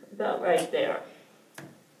about right there.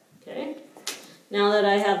 Okay. Now that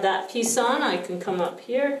I have that piece on, I can come up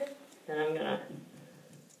here, and I'm going to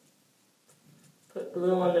put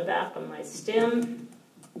glue on the back of my stem.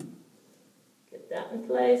 Get that in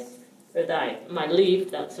place. Or my leaf,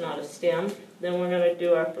 that's not a stem. Then we're going to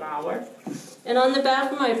do our flower. And on the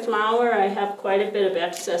back of my flower, I have quite a bit of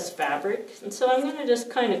excess fabric. And so I'm going to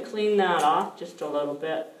just kind of clean that off just a little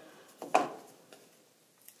bit.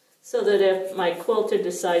 So that if my quilter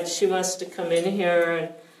decides she wants to come in here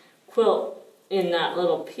and quilt in that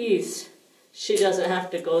little piece, she doesn't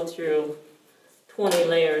have to go through 20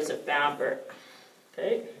 layers of fabric.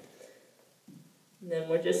 Okay? And then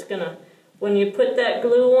we're just going to, when you put that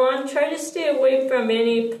glue on, try to stay away from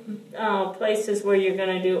any places where you're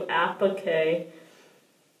going to do applique,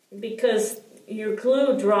 because your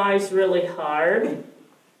glue dries really hard,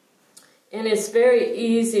 and it's very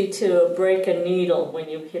easy to break a needle when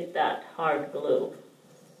you hit that hard glue.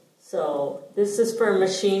 So this is for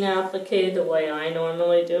machine applique the way I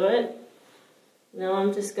normally do it. Now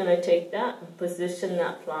I'm just going to take that and position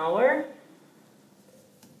that flower.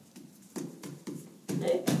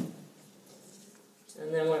 Okay.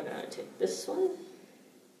 And then we're going to take this one.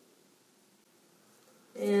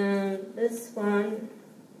 And this one,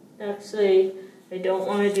 actually, I don't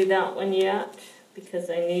want to do that one yet because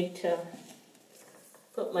I need to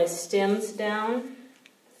put my stems down.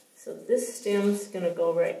 So this stem's going to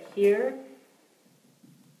go right here.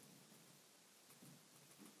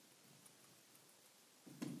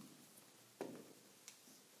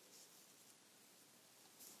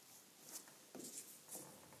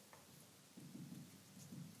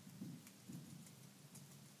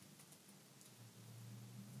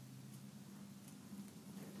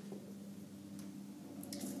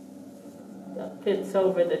 That fits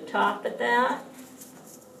over the top of that.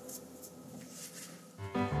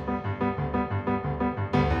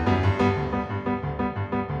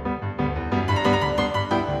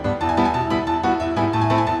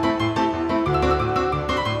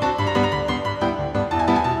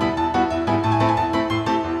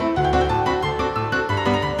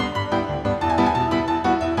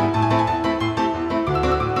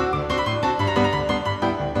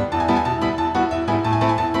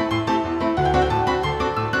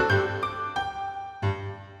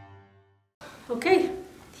 Okay,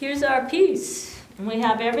 here's our piece. And we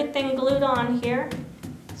have everything glued on here.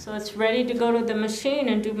 So it's ready to go to the machine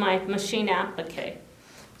and do my machine applique.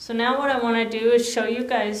 So now what I want to do is show you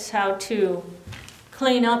guys how to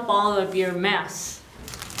clean up all of your mess.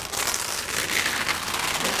 The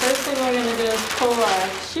first thing we're going to do is pull our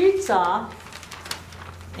sheets off.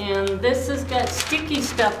 And this has got sticky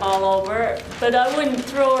stuff all over it, but I wouldn't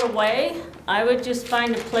throw it away. I would just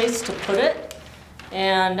find a place to put it.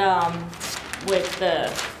 And with the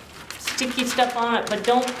sticky stuff on it, but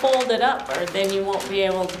don't fold it up or then you won't be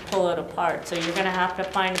able to pull it apart. So you're going to have to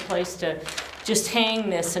find a place to just hang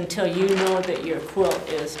this until you know that your quilt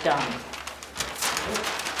is done.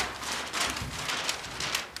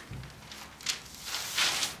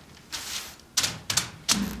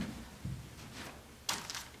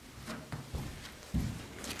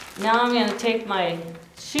 Now I'm going to take my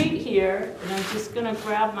sheet here and I'm just going to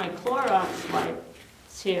grab my Clorox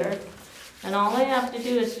wipes here. And all I have to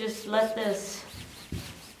do is just let this,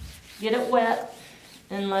 get it wet,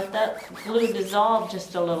 and let that glue dissolve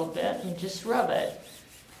just a little bit, and just rub it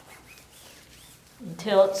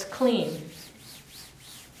until it's clean.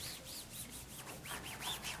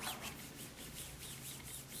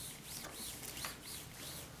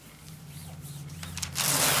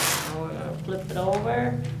 Now we're going to flip it over,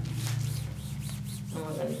 and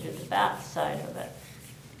we're going to do the back side of it.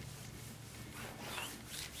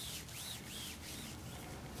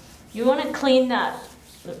 You want to clean that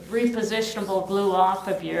repositionable glue off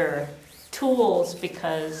of your tools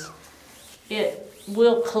because it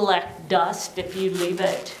will collect dust if you leave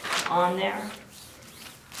it on there.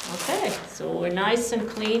 Okay, so we're nice and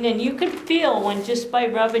clean, and you can feel when just by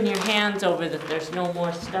rubbing your hands over that there's no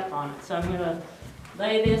more stuff on it. So I'm going to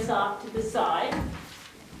lay this off to the side.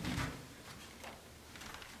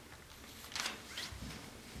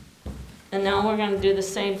 And now we're going to do the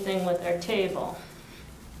same thing with our table.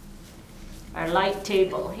 Our light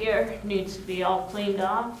table here needs to be all cleaned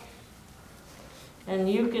off.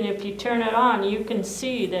 And you can, if you turn it on, you can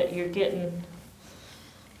see that you're getting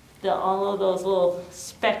all of those little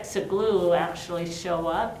specks of glue actually show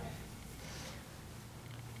up.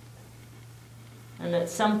 And at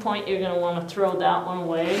some point you're going to want to throw that one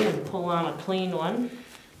away and pull on a clean one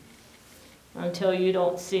until you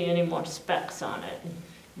don't see any more specks on it.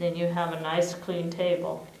 Then you have a nice clean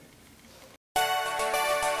table.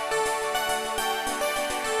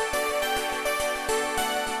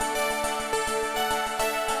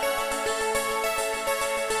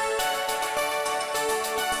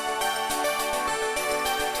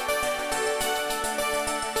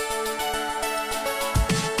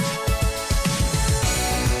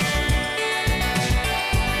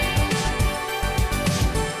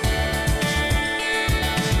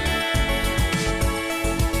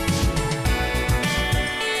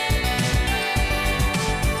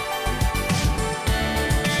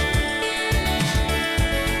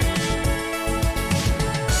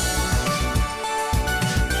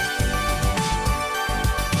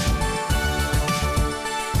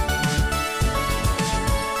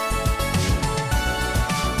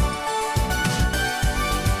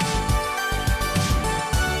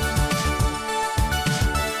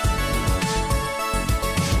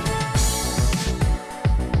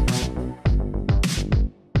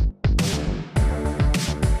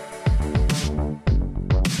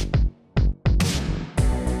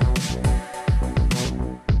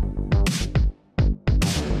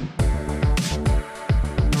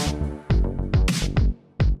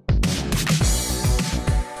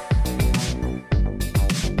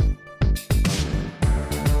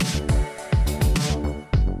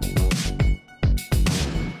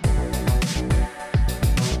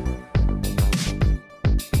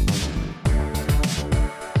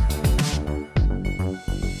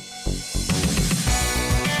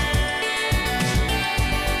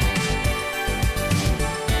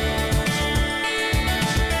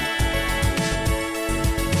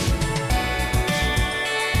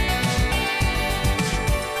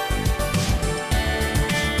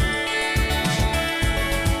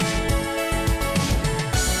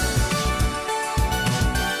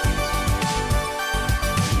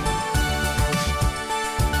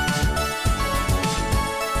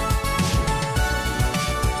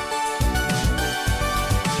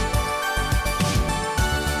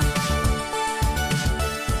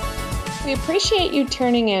 We appreciate you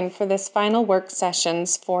tuning in for this final work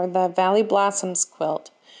sessions for the Valley Blossoms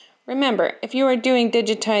quilt. Remember, if you are doing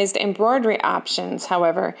digitized embroidery options,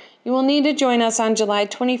 however, you will need to join us on July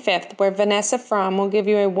 25th, where Vanessa Fromm will give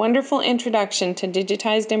you a wonderful introduction to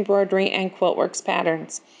digitized embroidery and Quiltworx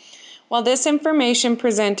patterns. While this information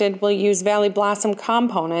presented will use Valley Blossom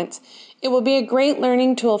components, it will be a great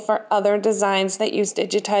learning tool for other designs that use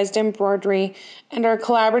digitized embroidery and our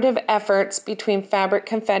collaborative efforts between Fabric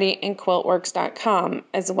Confetti and Quiltworx.com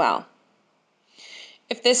as well.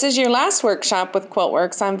 If this is your last workshop with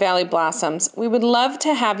Quiltworx on Valley Blossoms, we would love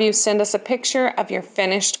to have you send us a picture of your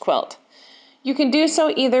finished quilt. You can do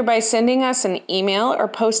so either by sending us an email or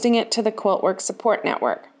posting it to the Quiltworx support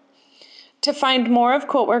network. To find more of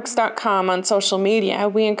Quiltworx.com on social media,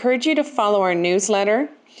 we encourage you to follow our newsletter,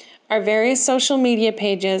 our various social media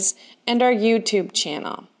pages, and our YouTube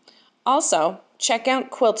channel. Also, check out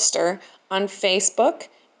Quiltster on Facebook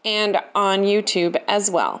and on YouTube as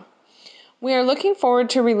well. We are looking forward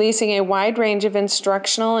to releasing a wide range of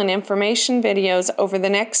instructional and information videos over the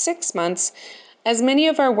next 6 months, as many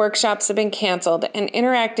of our workshops have been canceled and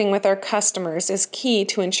interacting with our customers is key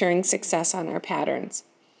to ensuring success on our patterns.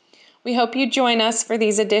 We hope you join us for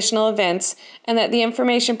these additional events and that the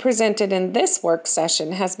information presented in this work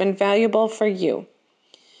session has been valuable for you.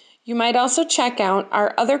 You might also check out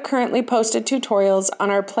our other currently posted tutorials on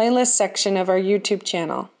our playlist section of our YouTube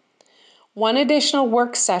channel. One additional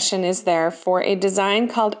work session is there for a design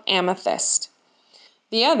called Amethyst.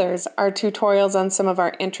 The others are tutorials on some of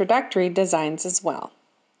our introductory designs as well.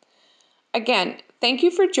 Again, thank you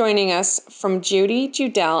for joining us from Judy,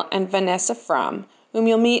 Judelle, and Vanessa Fromm, whom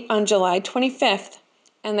you'll meet on July 25th,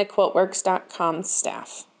 and the Quiltworx.com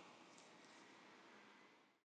staff.